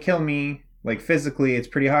can't really kill me. Like, physically, it's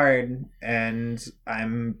pretty hard. And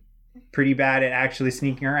I'm pretty bad at actually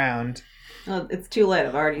sneaking around. Well, it's too late.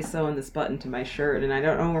 I've already sewn this button to my shirt, and I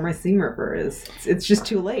don't know where my seam ripper is. It's just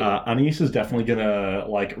too late. Anise is definitely gonna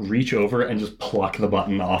reach over and just pluck the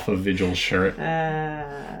button off of Vigil's shirt.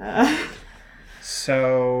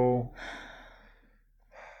 So,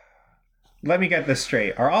 let me get this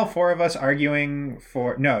straight. Are all four of us arguing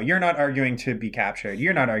for... No, you're not arguing to be captured.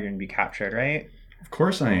 You're not arguing to be captured, right? Of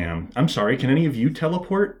course I am. I'm sorry, can any of you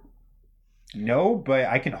teleport? No, but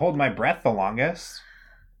I can hold my breath the longest.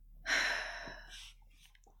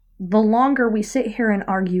 The longer we sit here and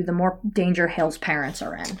argue, the more danger Hale's parents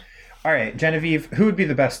are in. All right, Genevieve, who would be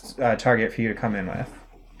the best target for you to come in with?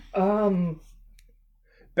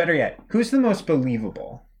 Better yet, who's the most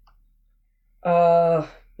believable?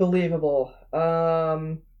 Believable.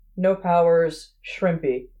 No powers,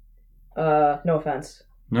 shrimpy. No offense.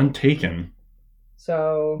 None taken.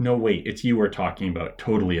 So... No, wait, it's you we're talking about.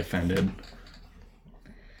 Totally offended.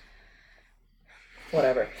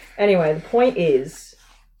 Whatever. Anyway, the point is...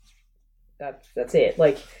 That's it.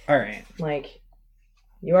 All right.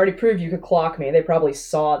 You already proved you could clock me. They probably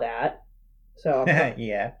saw that. So...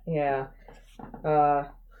 Yeah. Yeah. I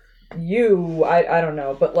don't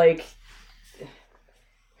know, but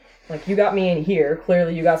you got me in here.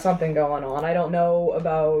 Clearly you got something going on. I don't know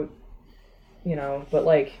about,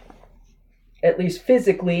 but at least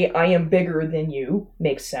physically, I am bigger than you.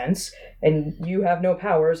 Makes sense. And you have no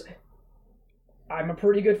powers. I'm a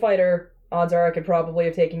pretty good fighter. Odds are I could probably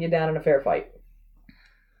have taken you down in a fair fight.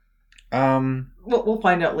 We'll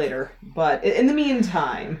find out later. But in the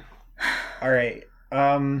meantime... All right.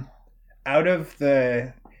 Out of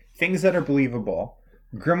the... things that are believable.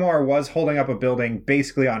 Grimoire was holding up a building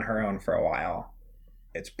basically on her own for a while.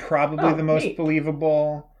 It's probably the most neat.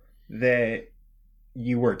 believable that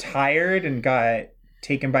you were tired and got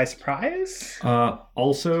taken by surprise.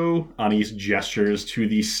 Also, Anise gestures to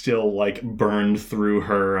the still like burned through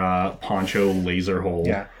her poncho laser hole.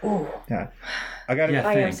 Yeah. Ooh, Yeah. I got to Yeah.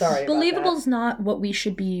 I am Thanks. sorry. about Believable's not what we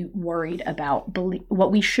should be worried about.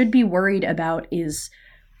 What we should be worried about is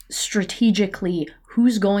strategically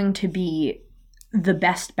who's going to be the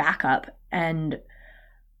best backup. And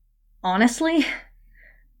honestly, that.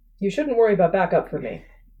 You shouldn't worry about backup for me.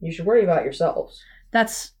 You should worry about yourselves.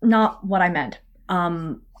 that's not what I meant.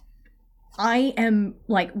 I am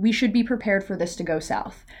like, we should be prepared for this to go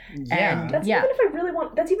south. Yeah. And That's yeah, even if I really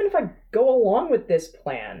want. That's even if I go along with this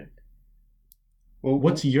plan. Well,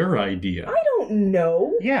 What's your idea? I don't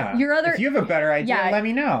know. yeah. Your other- If you have a better idea, Yeah. let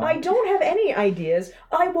me know. I don't have any ideas.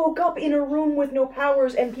 I woke up in a room with no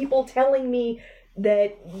powers and people telling me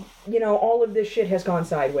that, all of this shit has gone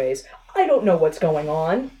sideways. I don't know what's going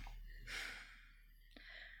on.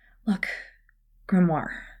 look,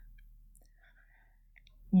 Grimoire,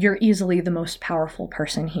 you're easily the most powerful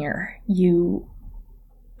person here.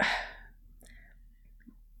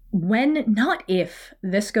 When, not if,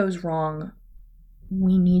 this goes wrong,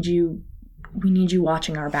 we need you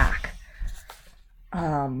watching our back.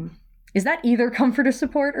 Is that either comfort or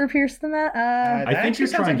support or Pierce than that? That I think actually you're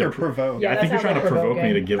sounds trying like to you're provoked. Yeah, I think that you're trying to sounds like provoke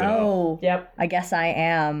me to provoking. give it up. Oh, Yep. I guess I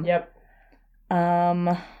am. Yep.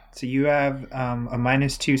 So you have a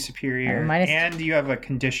 -2 superior, minus- and you have a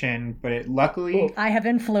condition, but it luckily. Ooh. I have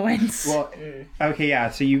influence. Well, okay, yeah.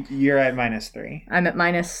 So you're at -3. I'm at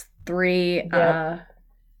 -3.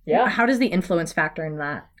 Yeah. How does the influence factor in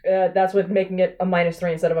that? That's what making it a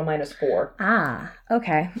 -3 instead of a -4. Ah,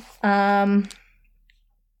 okay.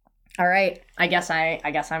 All right. I guess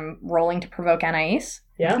I'm rolling to provoke Anais.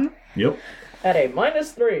 Yeah. Yep. At a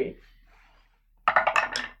 -3.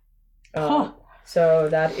 Huh. So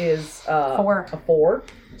that is 4. a 4.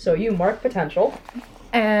 So you mark potential,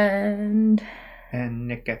 And And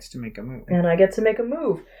Nick gets to make a move. and I get to make a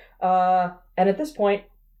move. And at this point,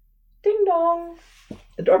 ding dong,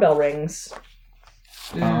 the doorbell rings.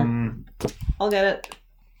 I'll get it.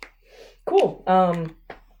 Cool. I'm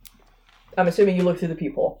assuming you look through the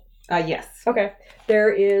peephole. Yes. Okay.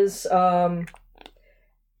 There is he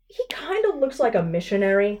kind of looks like a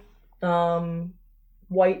missionary.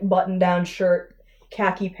 White button-down shirt,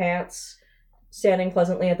 khaki pants, standing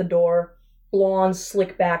pleasantly at the door, blonde,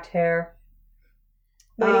 slick-backed hair,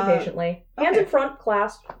 waiting patiently. Hands in okay. front,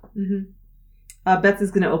 clasped. Mm-hmm.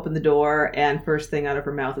 Betsy's gonna open the door, and first thing out of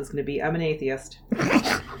her mouth is gonna be, "I'm an atheist."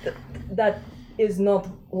 That is not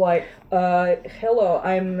why. Hello,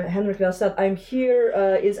 I'm Henrik Velstad. I'm here.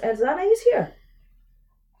 Is Anais here?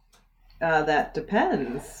 That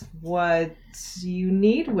depends. What you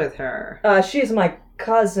need with her? She's my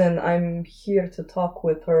cousin. I'm here to talk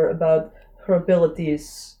with her about her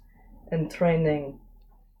abilities and training.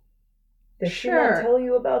 Did she Sure. not tell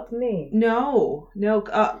you about me? No.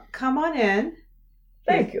 Come on in.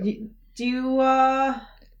 Thank you. Do you want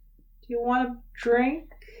a drink?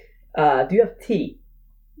 Do you have tea?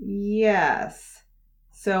 Yes.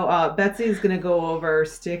 So Betsy's gonna go over,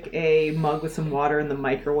 stick a mug with some water in the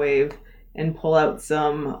microwave, and pull out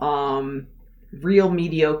some real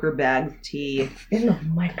mediocre bagged tea. In the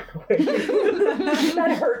microwave.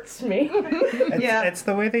 That hurts me. Yeah. It's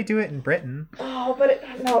the way they do it in Britain. Oh, but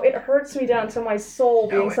it hurts me down to my soul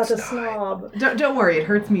being No, such a it's not. snob. Don't worry, it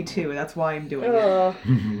hurts me too. That's why I'm doing it.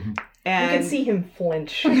 You And can see him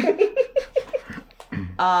flinch.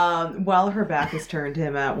 while her back is turned to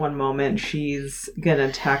him at one moment, she's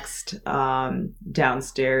gonna text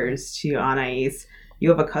downstairs to Anais. "You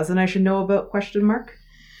have a cousin I should know about? ?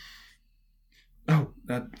 Oh,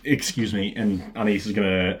 excuse me. And Anais is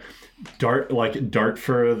gonna dart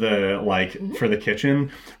for the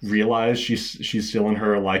kitchen. Realize she's still in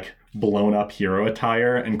her blown up hero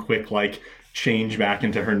attire, and quick change back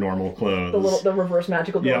into her normal clothes. the reverse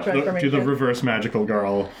magical girl Yeah, transformation. do the reverse magical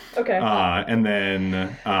girl, Okay. and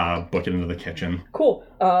then book it into the kitchen. Cool.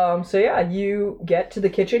 So yeah, you get to the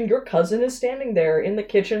kitchen. Your cousin is standing there in the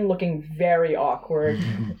kitchen looking very awkward,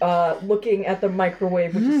 looking at the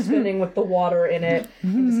microwave, which is spinning with the water in it.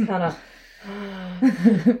 And just kind of,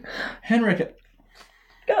 Henrik.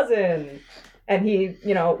 cousin! And he,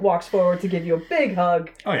 walks forward to give you a big hug.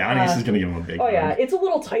 Oh yeah, Anais is gonna give him a big. Oh hug. yeah, it's a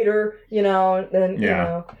little tighter, than,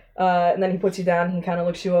 Yeah. and then he puts you down, he kind of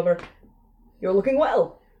looks you over. You're looking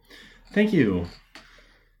well. Thank you.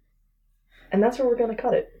 And that's where we're going to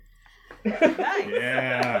cut it.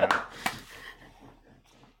 Yeah.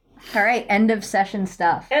 all right, end of session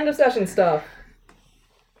stuff. End of session stuff.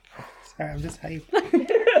 Sorry, I'm just hyped.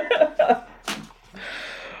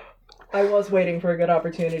 I was waiting for a good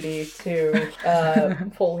opportunity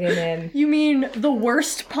to pull him in. You mean the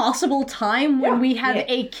worst possible time when Yeah, we have yeah.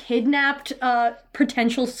 a kidnapped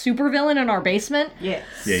potential supervillain in our basement? Yes.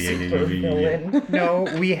 Yeah. Villain. No,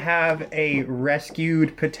 we have a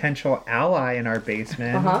rescued potential ally in our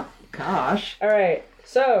basement. Uh-huh. Gosh. All right.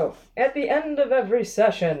 So, at the end of every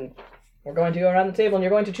session, we're going to go around the table and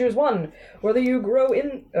you're going to choose one. Whether you grow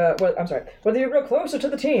whether you grow closer to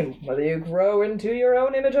the team, whether you grow into your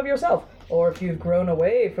own image of yourself, or if you've grown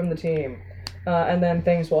away from the team. And then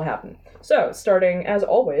things will happen. So, starting as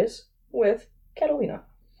always with Catalina.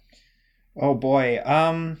 Oh boy.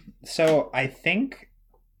 So I think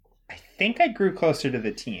I grew closer to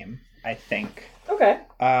the team. I think. Okay.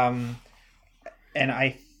 And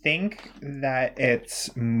I think that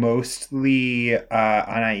it's mostly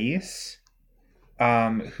Anais,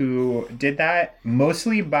 who did that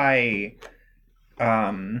mostly by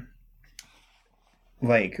by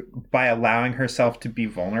allowing herself to be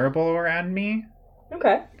vulnerable around me.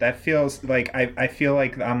 Okay. That feels like I feel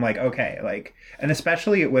like I'm like, okay, like, and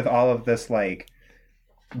especially with all of this like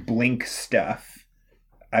Blink stuff,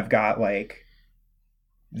 I've got like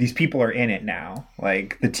these people are in it now.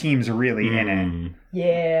 Like the team's really in it.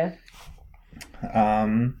 Yeah.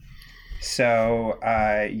 So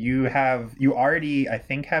you already, I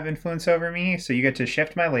think, have influence over me, so you get to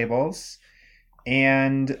shift my labels,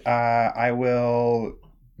 and I will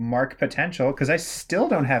mark potential because I still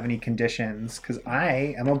don't have any conditions because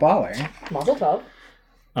I am a baller. Mazel tov.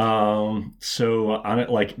 So on it,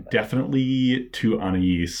 like, definitely to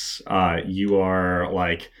Anais, you are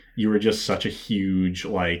just such a huge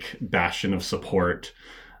like bastion of support.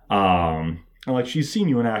 And like she's seen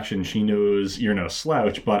you in action, she knows you're no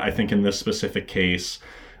slouch, but I think in this specific case,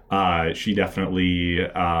 she definitely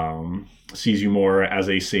sees you more as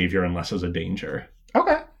a savior and less as a danger.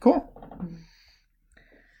 Okay, cool.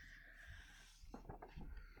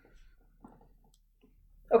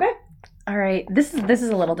 Okay. All right, this is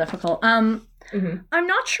a little difficult. Mm-hmm. I'm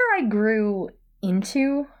not sure I grew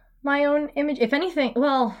into my own image. If anything,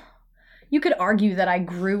 well, you could argue that I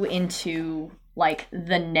grew into like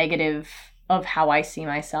the negative of how I see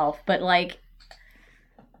myself, but like,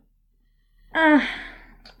 I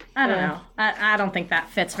don't know. I don't think that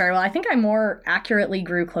fits very well. I think I more accurately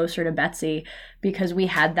grew closer to Betsy because we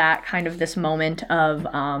had that kind of this moment of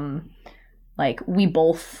like we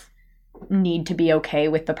both need to be okay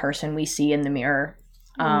with the person we see in the mirror.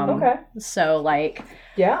 Okay. So like,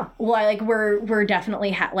 Yeah. well, we're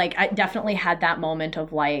definitely I definitely had that moment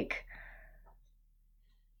of like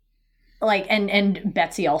and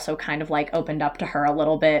Betsy also kind of like opened up to her a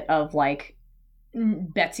little bit of like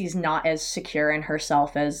Betsy's not as secure in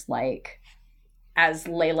herself as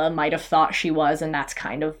Layla might have thought she was, and that's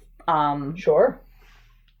kind of Sure.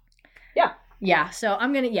 yeah. So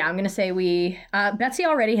I'm gonna say we Betsy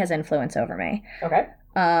already has influence over me. Okay.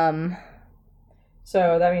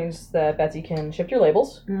 So that means that Betsy can shift your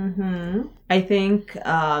labels. Mm-hmm. I think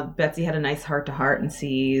Betsy had a nice heart-to-heart and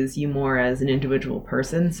sees you more as an individual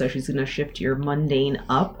person, so she's going to shift your mundane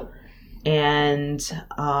up, and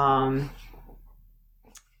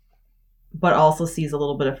but also sees a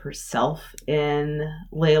little bit of herself in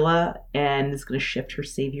Layla, and is going to shift her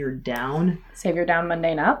savior down. Savior down,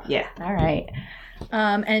 mundane up. Yeah. All right. Do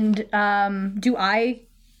I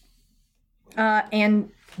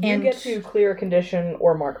You get to clear a condition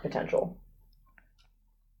or mark potential.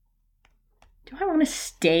 do I want to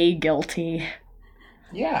stay guilty?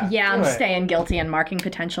 Yeah. Yeah, I'm do it. staying guilty and marking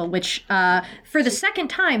potential, which for the second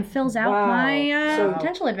time fills out Wow. my So,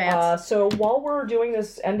 potential advance. So while we're doing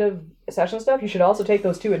this end of session stuff, you should also take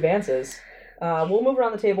those 2 advances. We'll move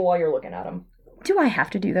around the table while you're looking at them. Do I have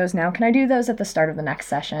to do those now? Can I do those at the start of the next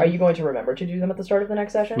session? Are you going to remember to do them at the start of the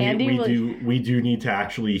next session? We do need to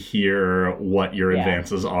actually hear what your Yeah.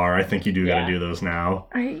 advances are. I think you do got Yeah. to do those now.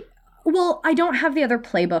 I don't have the other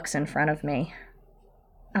playbooks in front of me.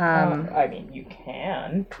 I mean, you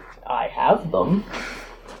can. I have them.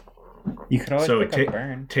 You could always So pick up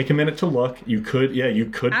burn. take a minute to look. You could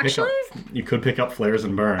Actually, pick up flares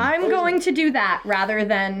and burn. I'm going to do that rather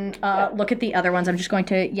than look at the other ones. I'm just going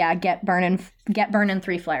to get burn and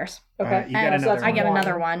 3 flares. Okay. You get And another I get one.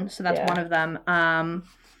 another one, so that's Yeah. one of them.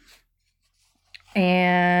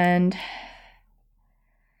 And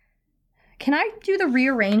can I do the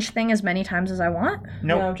rearrange thing as many times as I want?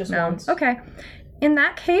 Nope. No, just No. once. Okay. In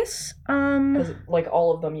that case, 'Cause, like,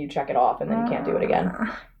 all of them, you check it off, and then you can't do it again.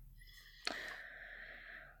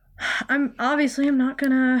 I'm not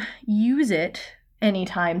gonna use it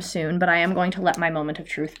anytime soon, but I am going to let my moment of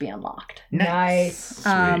truth be unlocked. Nice.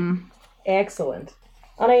 Sweet. Excellent.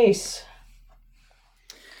 Anais,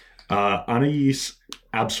 Anais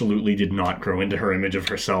absolutely did not grow into her image of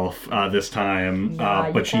herself this time. You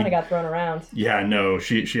But she kind of got thrown around. Yeah, no,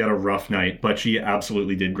 she had a rough night, but she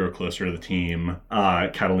absolutely did grow closer to the team.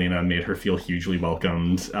 Catalina made her feel hugely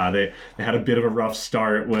welcomed. They had a bit of a rough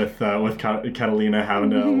start with Catalina having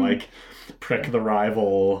to like prick the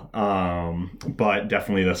rival, but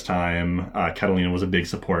definitely this time Catalina was a big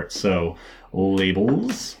support. So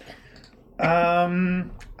labels.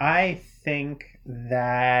 I think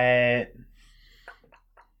that.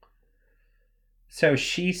 So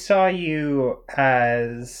she saw you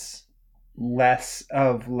as less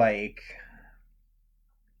of like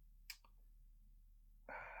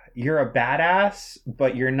you're a badass,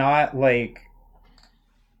 but you're not like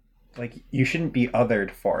you shouldn't be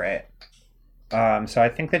othered for it. So I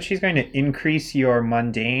think that she's going to increase your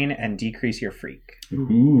mundane and decrease your freak.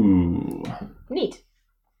 Ooh. Neat.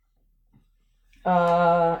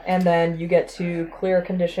 And then you get to clear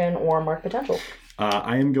condition or mark potential.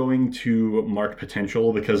 I am going to mark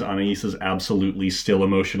potential because Anais is absolutely still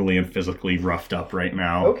emotionally and physically roughed up right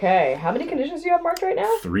now. Okay, how many conditions do you have marked right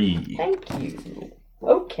now? 3. Thank you.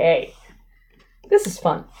 Okay. This is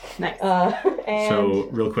fun. Nice. And, So,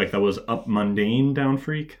 real quick, that was up mundane, down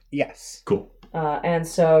freak? Yes. Cool. and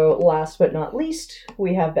so, last but not least,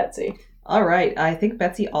 we have Betsy. All right. I think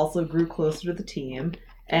Betsy also grew closer to the team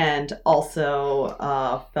and also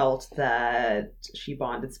felt that she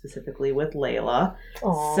bonded specifically with Layla.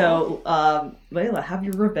 Aw. So, Layla, have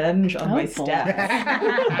your revenge on my boy.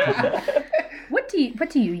 staff. What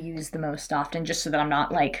do you use the most often, just so that I'm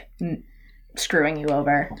not like screwing you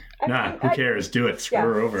over? Nah, who cares? Do it. Screw Yeah,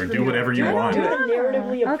 her over. screw Do her. whatever you Do want. the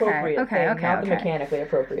narratively Okay, appropriate okay, thing, okay, not the okay. mechanically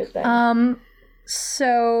appropriate thing.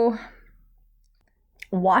 So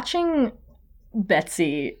watching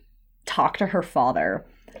Betsy talk to her father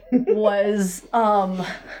was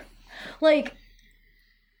like,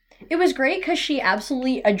 it was great because she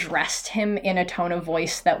absolutely addressed him in a tone of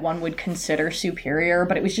voice that one would consider superior,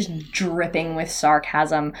 but it was just dripping with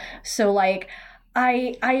sarcasm. So like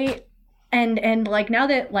and like now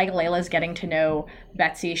that like Layla's getting to know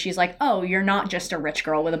Betsy, she's like, oh, you're not just a rich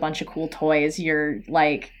girl with a bunch of cool toys. You're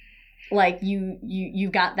like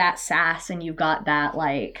you've got that sass and you've got that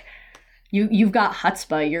like you've got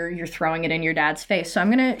chutzpah. You're throwing it in your dad's face. So I'm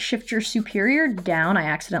gonna shift your superior down. I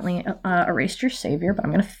accidentally erased your savior, but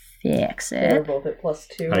I'm gonna fix They're it. both at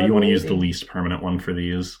 +2. You want to use the least permanent one for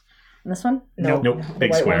these? This one, Nope. Nope. The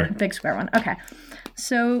Big white square. one. big square one. Okay,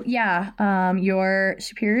 so yeah, your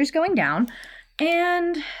superior is going down,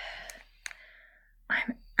 and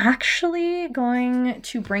I'm actually going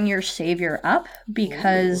to bring your savior up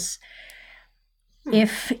because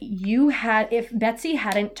if Betsy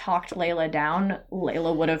hadn't talked Layla down,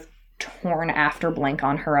 Layla would have torn after Blink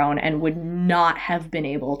on her own and would not have been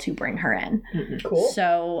able to bring her in. Cool.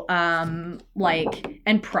 So,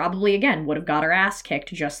 and probably again would have got her ass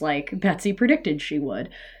kicked just like Betsy predicted she would.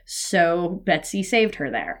 So Betsy saved her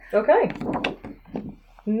there. Okay.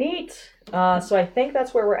 Neat. So I think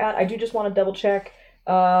that's where we're at. I do just want to double check.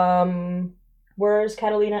 Where's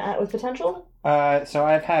Catalina at with potential? So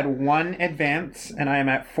I've had 1 advance, and I am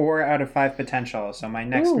at 4 out of 5 potential. So my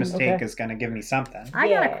next Ooh, mistake okay. is going to give me something. I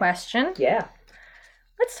got Yeah. a question. Yeah.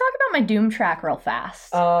 Let's talk about my Doom track real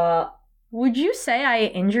fast. Would you say I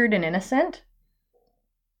injured an innocent?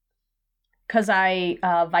 Because I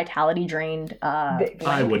vitality drained.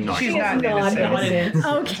 I would not. She's call not them innocent.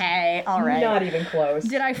 Okay, all right. Not even close.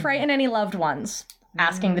 Did I frighten any loved ones?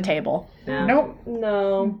 Asking the table. Nope.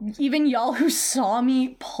 No. Even y'all who saw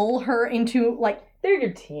me pull her into like. They're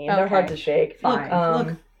your team. They're Okay. hard to shake. Fine.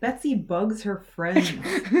 Look, Betsy bugs her friends.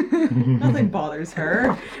 Nothing bothers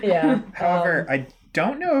her. Yeah. However, I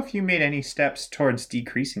don't know if you made any steps towards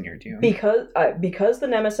decreasing your doom. Because the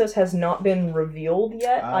nemesis has not been revealed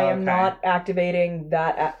yet, I am Okay. not activating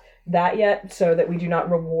that yet, so that we do not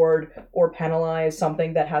reward or penalize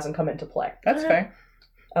something that hasn't come into play. That's fair.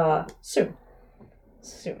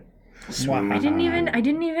 Soon. Wow. I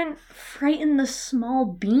didn't even frighten the small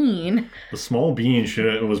bean. The small bean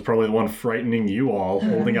was probably the one frightening you all,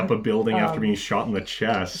 holding up a building after being shot in the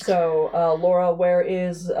chest. So, Laura, where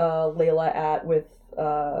is Layla at with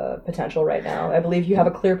potential right now? I believe you have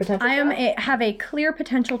a clear potential. track? Have a clear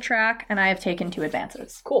potential track, and I have taken 2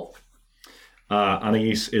 advances. Cool.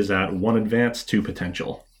 Anais is at 1 advance, 2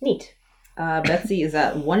 potential. Neat. Betsy is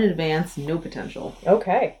at 1 advance, no potential.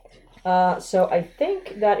 Okay. So I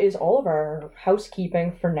think that is all of our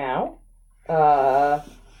housekeeping for now.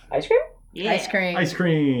 Ice cream? Yeah. Ice cream. Ice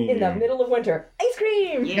cream! In the middle of winter. Ice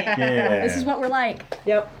cream! Yeah. Yeah. This is what we're like.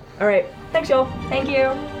 Yep. All right. Thanks, y'all. Thank you.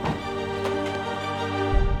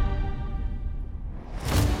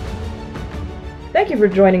 Thank you for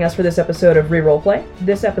joining us for this episode of Reroll Play.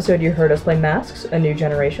 This episode you heard us play Masks, A New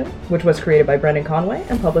Generation, which was created by Brendan Conway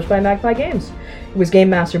and published by Magpie Games. It was game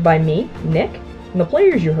mastered by me, Nick, and the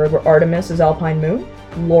players you heard were Artemis as Alpine Moon,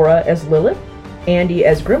 Laura as Lilith, Andy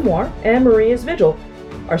as Grimoire, and Marie as Vigil.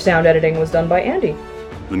 Our sound editing was done by Andy.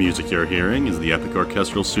 The music you're hearing is the epic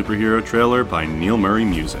orchestral superhero trailer by Neil Murray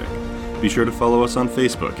Music. Be sure to follow us on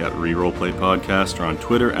Facebook at Reroll Play Podcast or on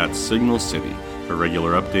Twitter at Signal City for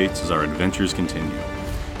regular updates as our adventures continue.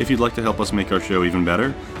 If you'd like to help us make our show even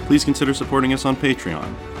better, please consider supporting us on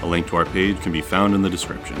Patreon. A link to our page can be found in the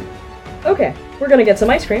description. Okay, we're gonna get some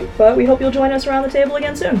ice cream, but we hope you'll join us around the table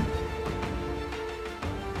again soon.